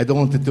 I don't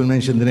want to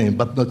mention the name,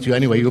 but not you.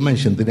 Anyway, you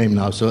mentioned the name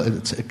now, so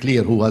it's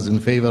clear who was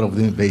in favour of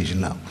the invasion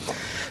now.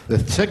 The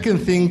second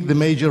thing, the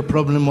major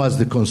problem was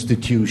the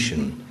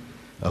Constitution,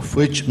 of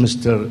which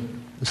Mr.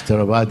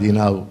 Abadi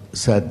now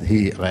said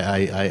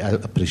I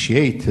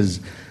appreciate his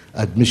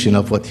admission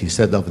of what he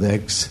said of the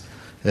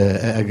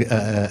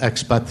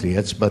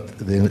expatriates, but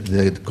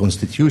the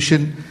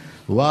Constitution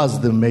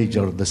was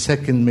the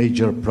second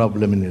major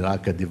problem in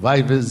Iraq. A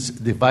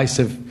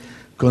divisive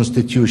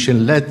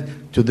Constitution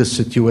led to the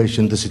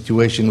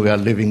situation we are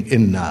living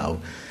in now.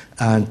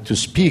 And to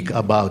speak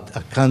about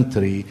a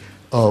country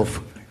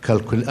of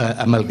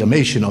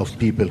amalgamation of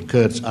people,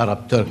 Kurds,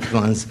 Arab,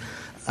 Turkmens,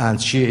 and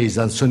Shi'is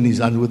and Sunnis,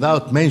 and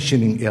without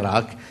mentioning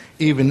Iraq,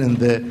 even in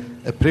the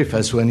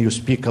preface when you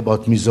speak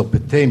about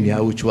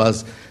Mesopotamia, which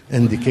was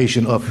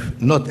indication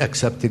of not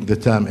accepting the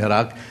term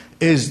Iraq,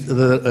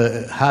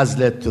 has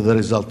led to the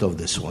result of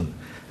this one,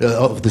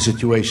 of the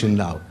situation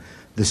now.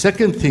 The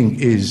second thing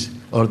is,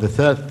 or the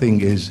third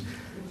thing is,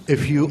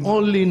 if you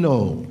only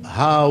know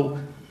how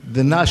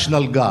the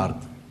National Guard,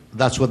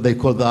 that's what they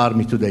call the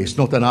army today, it's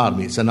not an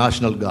army, it's a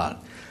National Guard,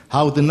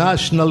 how the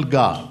National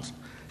Guard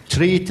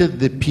treated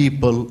the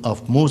people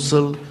of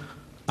Mosul,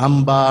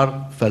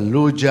 Anbar,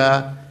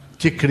 Fallujah,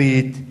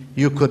 Tikrit,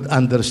 you could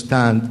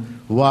understand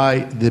why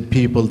the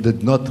people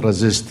did not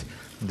resist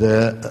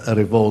the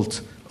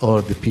revolt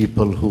or the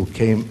people who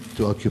came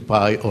to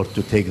occupy or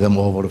to take them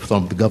over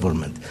from the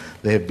government.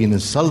 They have been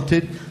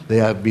insulted, they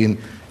have been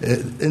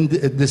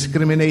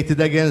discriminated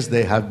against,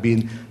 they have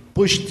been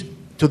pushed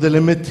to the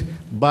limit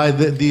by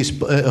these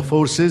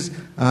forces,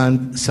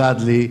 and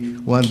sadly,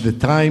 when the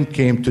time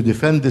came to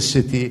defend the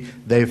city,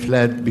 they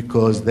fled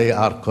because they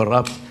are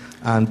corrupt,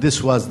 and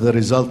this was the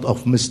result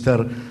of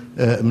Mr.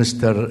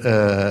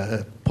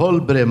 Paul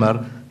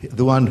Bremer,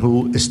 the one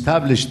who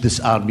established this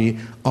army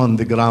on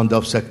the ground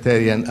of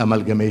sectarian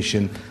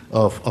amalgamation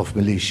of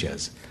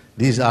militias.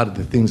 These are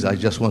the things I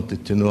just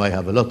wanted to know. I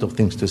have a lot of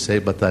things to say,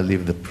 but I'll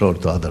leave the floor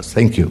to others.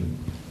 Thank you.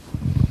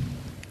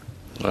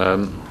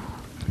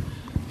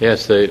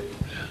 Yes, the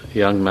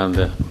young man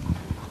there.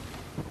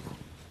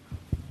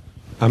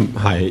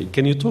 Hi.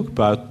 Can you talk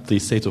about the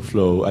state of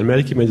law?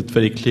 Al-Maliki made it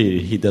very clear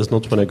he does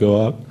not want to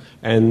go up.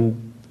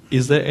 And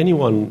is there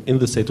anyone in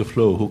the state of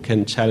law who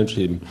can challenge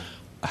him?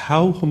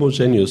 How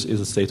homogeneous is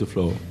the state of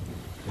law?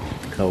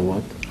 How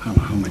what? How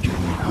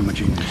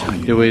homogeneous.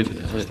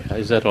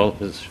 Is that all?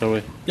 Shall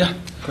we? Yeah,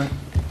 great.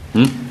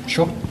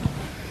 Sure.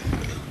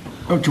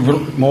 Oh, do you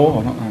want more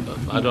or not?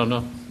 I don't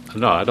know.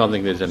 No, I don't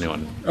think there's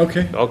anyone.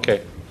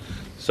 Okay.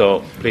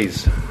 So,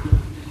 please.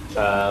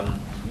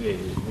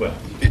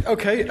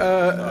 Okay.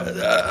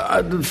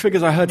 The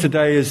figures I heard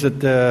today is that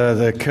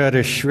the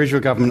Kurdish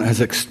regional government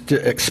has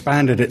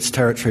expanded its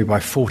territory by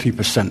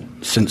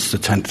 40% since the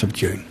 10th of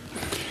June.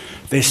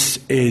 This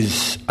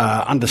is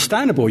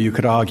understandable, you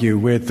could argue,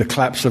 with the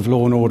collapse of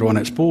law and order on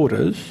its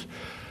borders.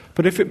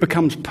 But if it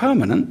becomes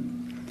permanent,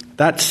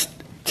 that's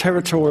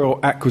territorial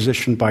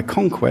acquisition by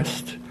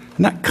conquest,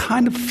 and that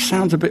kind of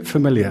sounds a bit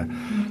familiar.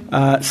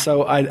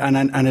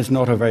 And is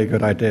not a very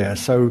good idea.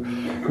 So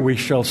we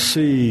shall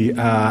see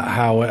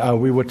how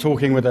we were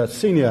talking with a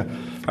senior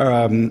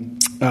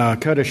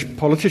Kurdish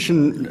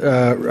politician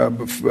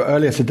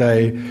earlier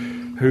today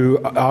who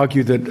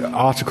argued that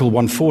Article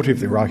 140 of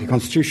the Iraqi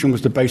constitution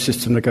was the basis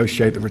to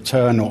negotiate the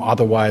return or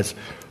otherwise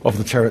of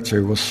the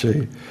territory. We'll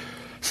see.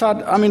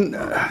 Saad, I mean,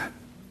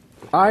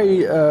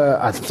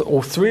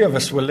 all 3 of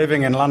us were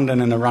living in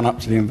London in the run-up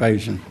to the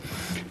invasion.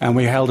 And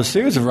we held a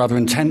series of rather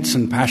intense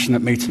and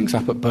passionate meetings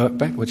up at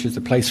Birkbeck, which is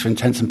the place for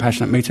intense and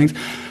passionate meetings.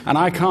 And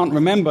I can't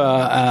remember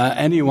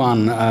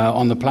anyone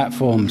on the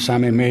platform,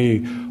 Sami,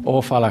 me,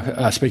 or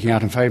Falah, speaking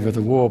out in favour of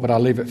the war, but I'll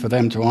leave it for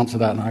them to answer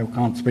that, and I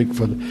can't speak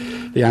for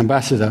the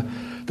ambassador.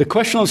 The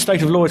question on the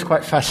state of law is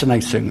quite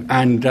fascinating,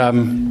 and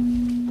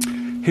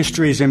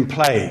history is in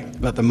play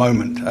at the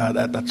moment.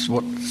 That's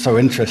what's so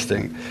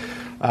interesting.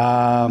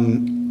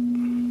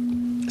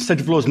 State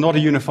of Law is not a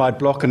unified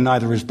bloc, and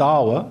neither is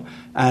Dawa.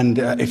 And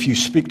if you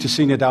speak to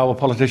senior Dawa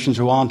politicians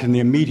who aren't in the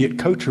immediate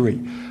coterie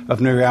of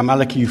Nouri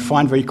al-Maliki, you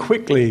find very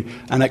quickly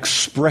an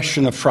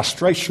expression of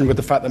frustration with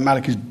the fact that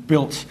Maliki's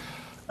built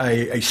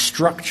a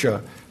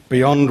structure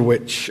beyond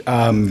which,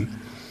 beyond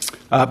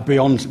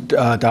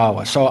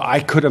Dawa. So I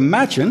could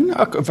imagine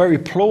a very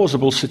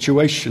plausible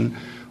situation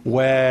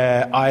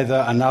where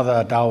either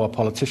another Dawa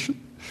politician,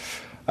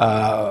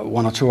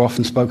 one or two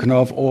often spoken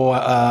of, or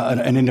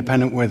an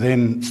independent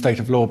within State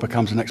of Law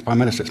becomes the next Prime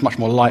Minister. It's much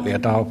more likely a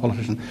Dawa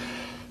politician.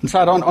 And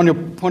Saad, on your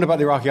point about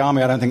the Iraqi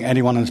army, I don't think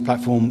anyone on this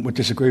platform would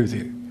disagree with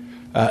you.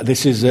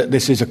 This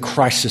is a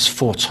crisis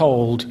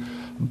foretold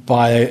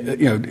by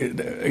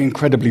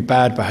incredibly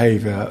bad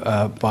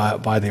behaviour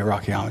by the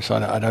Iraqi army. So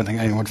I don't think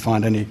anyone would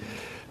find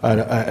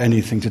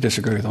anything to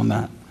disagree with on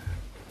that.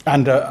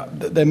 And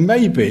there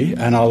may be,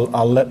 and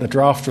I'll let the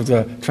draft of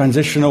the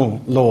transitional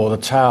law, the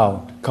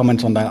TAL,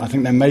 comment on that. I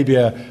think there may be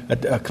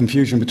a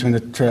confusion between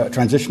the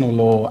transitional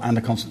law and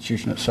the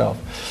Constitution itself.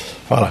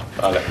 Fala.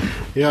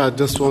 Yeah, I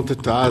just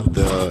wanted to add,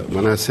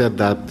 when I said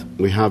that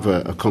we have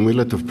a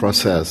cumulative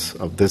process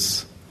of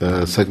this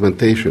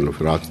segmentation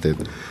of Iraq state,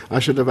 I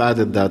should have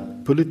added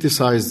that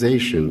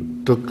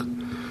politicization took,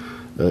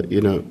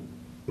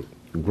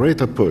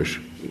 greater push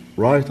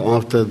right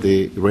after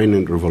the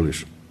Iranian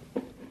Revolution.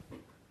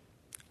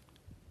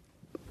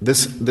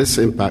 This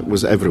impact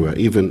was everywhere,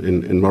 even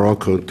in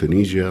Morocco,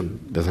 Tunisia,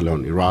 let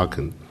alone Iraq.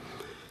 And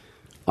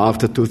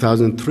after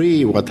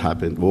 2003, what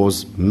happened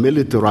was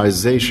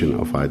militarization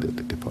of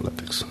identity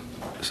politics.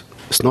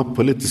 It's not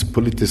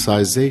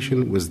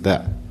politicization was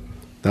that.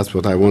 That's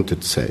what I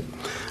wanted to say.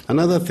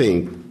 Another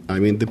thing,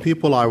 the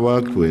people I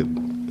worked with,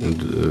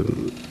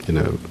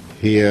 and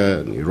here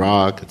in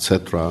Iraq,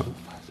 etc.,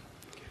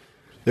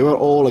 they were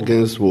all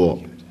against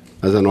war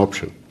as an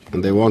option,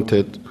 and they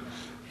wanted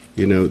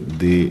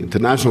the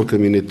international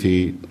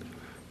community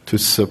to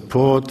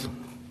support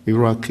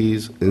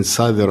Iraqis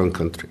inside their own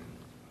country,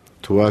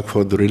 to work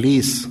for the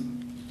release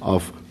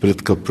of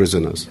political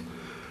prisoners,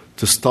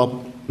 to stop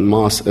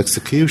mass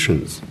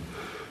executions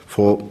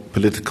for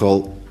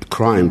political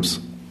crimes,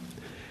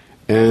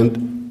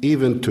 and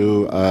even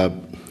to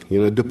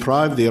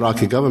deprive the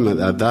Iraqi government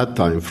at that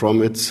time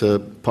from its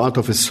part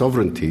of its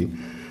sovereignty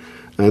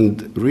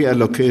and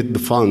reallocate the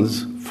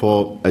funds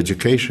for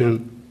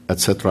education,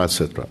 etc.,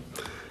 etc.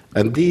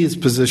 And these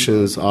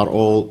positions are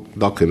all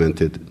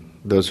documented.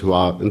 Those who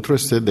are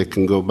interested, they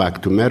can go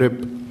back to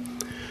MERIP,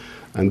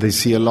 and they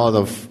see a lot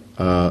of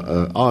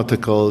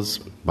articles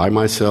by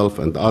myself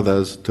and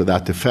others to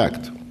that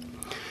effect.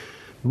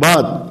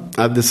 But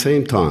at the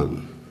same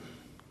time,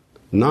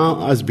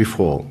 now as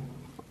before,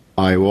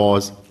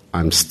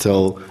 I'm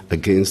still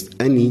against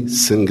any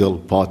single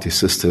party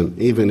system,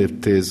 even if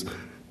it is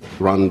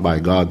run by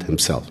God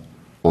himself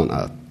on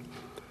earth.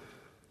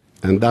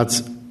 And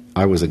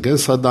I was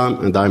against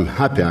Saddam, and I'm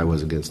happy I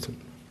was against him.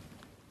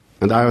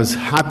 And I was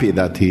happy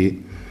that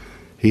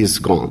he's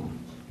gone.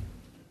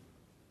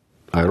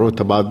 I wrote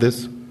about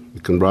this.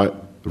 You can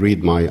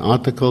read my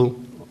article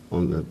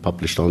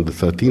published on the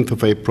 13th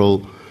of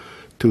April,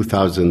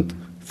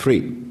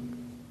 2003,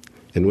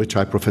 in which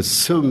I professed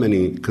so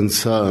many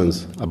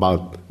concerns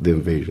about the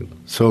invasion,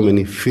 so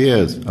many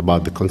fears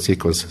about the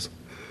consequences,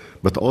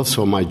 but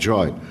also my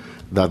joy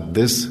that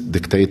this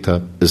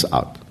dictator is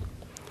out.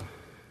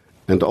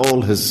 And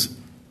all his,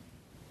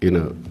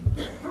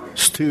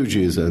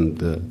 stooges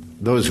and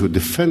those who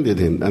defended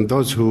him and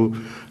those who,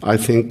 I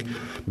think,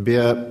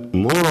 bear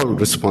moral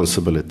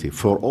responsibility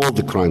for all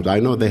the crimes. I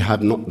know they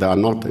are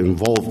not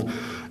involved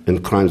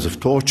in crimes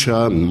of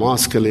torture,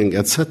 mass killing,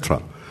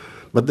 etc.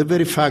 But the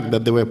very fact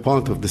that they were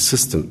part of the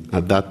system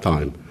at that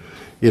time,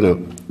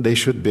 they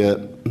should bear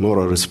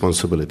moral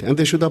responsibility. And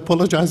they should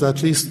apologize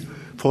at least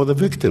for the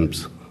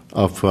victims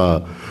of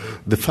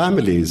the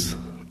families.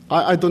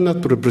 I do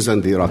not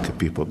represent the Iraqi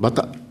people,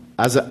 but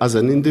as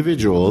an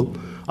individual,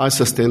 I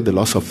sustained the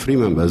loss of 3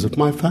 members of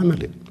my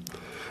family.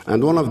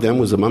 And one of them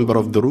was a member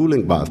of the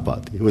ruling Ba'ath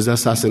Party. He was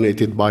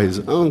assassinated by his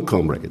own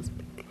comrades.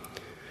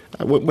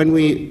 When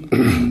we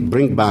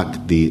bring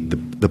back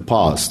the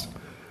past,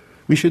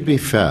 we should be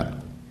fair.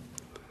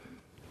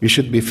 We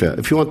should be fair.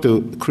 If you want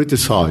to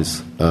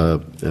criticize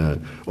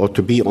or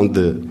to be on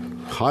the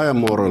higher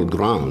moral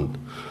ground,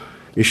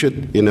 you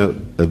should,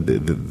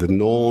 the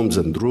norms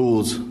and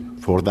rules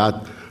for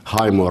that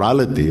high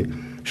morality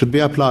should be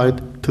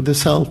applied to the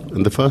self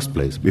in the first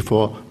place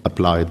before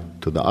applied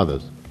to the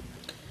others.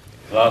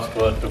 Last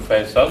word to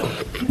Faisal.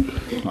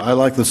 I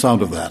like the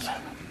sound of that.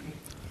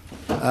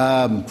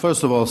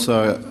 First of all,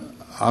 sir,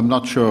 I'm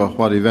not sure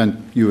what event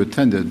you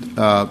attended,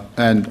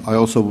 and I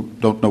also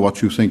don't know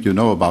what you think you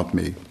know about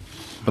me,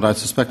 but I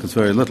suspect it's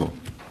very little.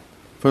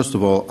 First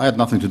of all, I had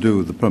nothing to do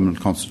with the permanent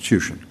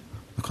constitution.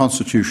 The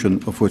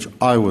constitution of which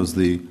I was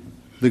the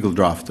legal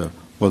drafter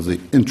was the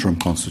interim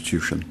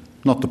constitution,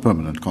 not the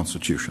permanent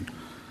constitution.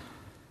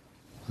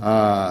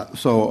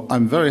 So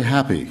I'm very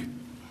happy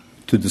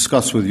to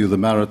discuss with you the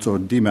merits or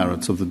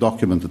demerits of the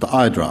document that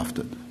I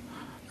drafted.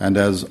 And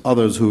as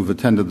others who've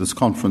attended this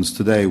conference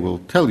today will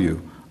tell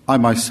you, I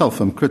myself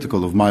am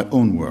critical of my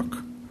own work.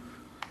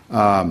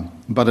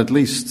 But at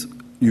least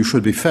you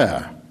should be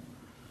fair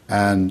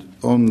and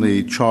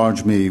only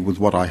charge me with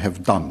what I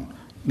have done,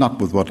 not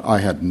with what I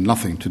had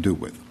nothing to do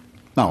with.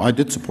 Now, I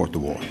did support the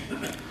war.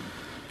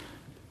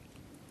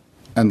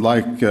 And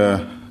like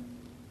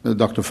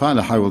Dr.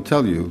 Faleh, I will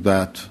tell you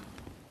that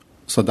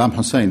Saddam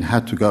Hussein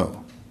had to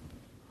go.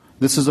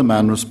 This is a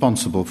man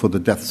responsible for the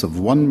deaths of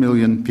 1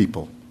 million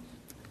people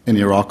in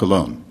Iraq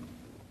alone.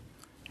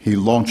 He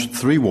launched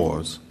 3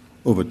 wars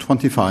over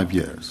 25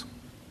 years.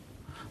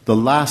 The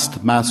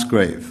last mass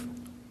grave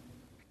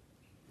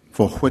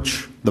for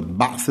which the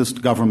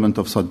Ba'athist government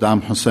of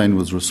Saddam Hussein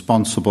was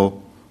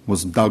responsible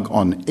was dug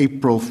on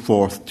April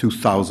 4th,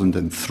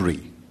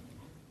 2003.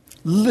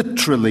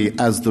 Literally,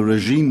 as the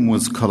regime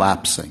was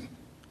collapsing,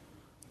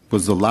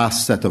 was the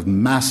last set of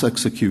mass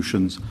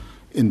executions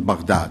in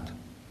Baghdad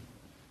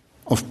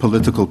of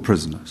political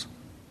prisoners.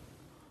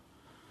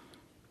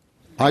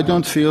 I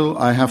don't feel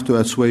I have to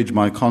assuage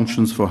my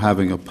conscience for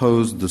having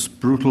opposed this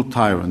brutal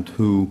tyrant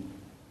who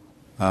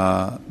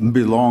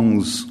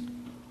belongs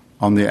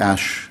on the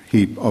ash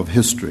heap of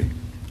history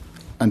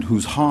and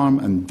whose harm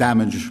and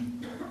damage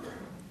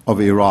of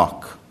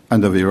Iraq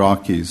and of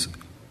Iraqis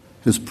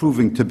is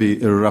proving to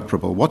be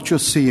irreparable. What you're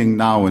seeing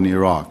now in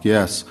Iraq,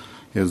 yes,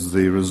 is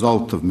the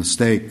result of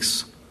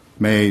mistakes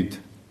made,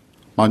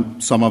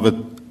 some of it,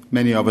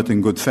 many of it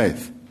in good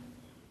faith.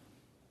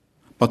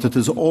 But it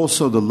is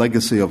also the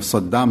legacy of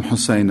Saddam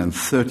Hussein and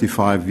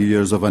 35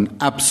 years of an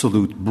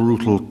absolute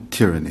brutal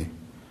tyranny.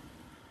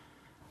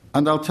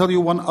 And I'll tell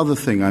you one other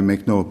thing I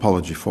make no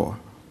apology for.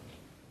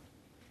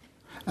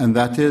 And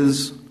that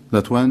is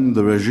that when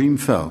the regime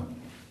fell,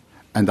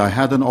 and I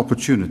had an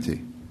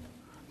opportunity,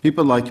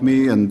 people like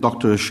me and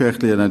Dr.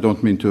 Sheikhli, and I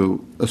don't mean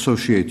to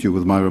associate you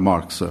with my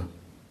remarks, sir,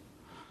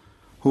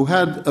 who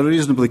had a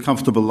reasonably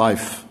comfortable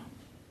life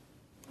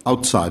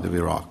outside of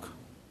Iraq.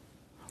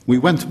 We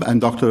went,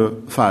 and Dr.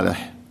 Faleh,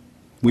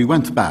 we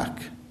went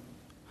back.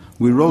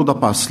 We rolled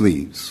up our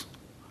sleeves.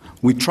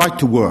 We tried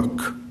to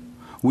work.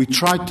 We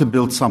tried to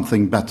build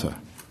something better.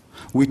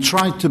 We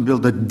tried to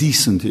build a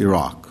decent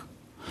Iraq.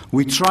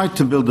 We tried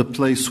to build a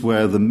place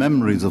where the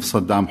memories of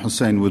Saddam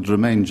Hussein would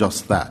remain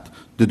just that.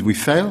 Did we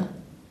fail?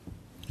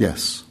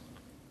 Yes.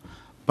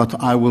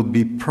 But I will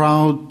be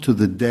proud to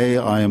the day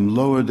I am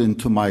lowered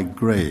into my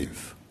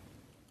grave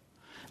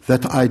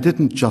that I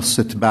didn't just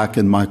sit back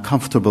in my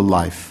comfortable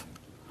life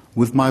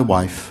with my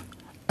wife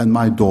and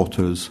my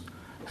daughters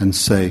and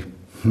say,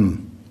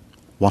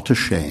 what a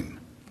shame.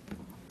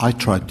 I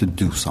tried to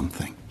do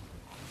something.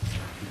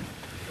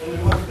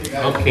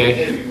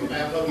 Okay.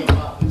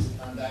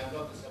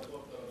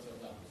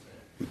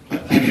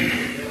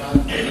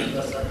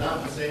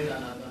 Saddam Hussein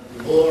and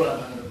the war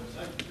and the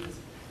sanctions,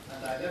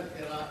 and I left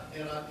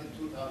Iraq in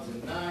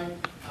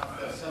 2009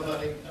 after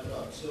suffering a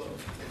lot. So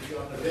if you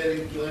are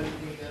referring to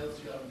anything else,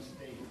 you are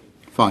mistaken.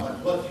 Fine. But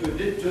what you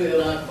did to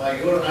Iraq by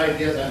your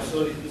ideas, I'm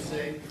sorry to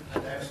say,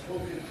 and I've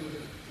spoken to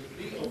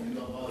 3 of you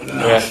about that.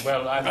 Yes,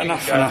 well, I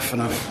think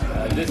enough.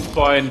 At this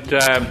point,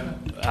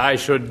 I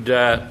should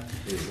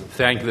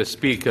thank the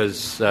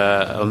speakers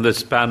on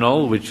this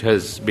panel, which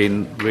has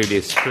been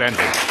really splendid.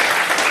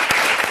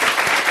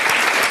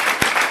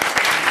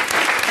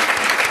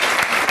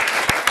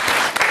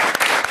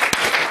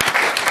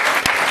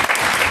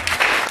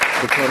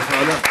 Dr.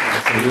 Faleh,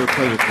 it's a real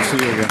pleasure to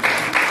see you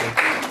again.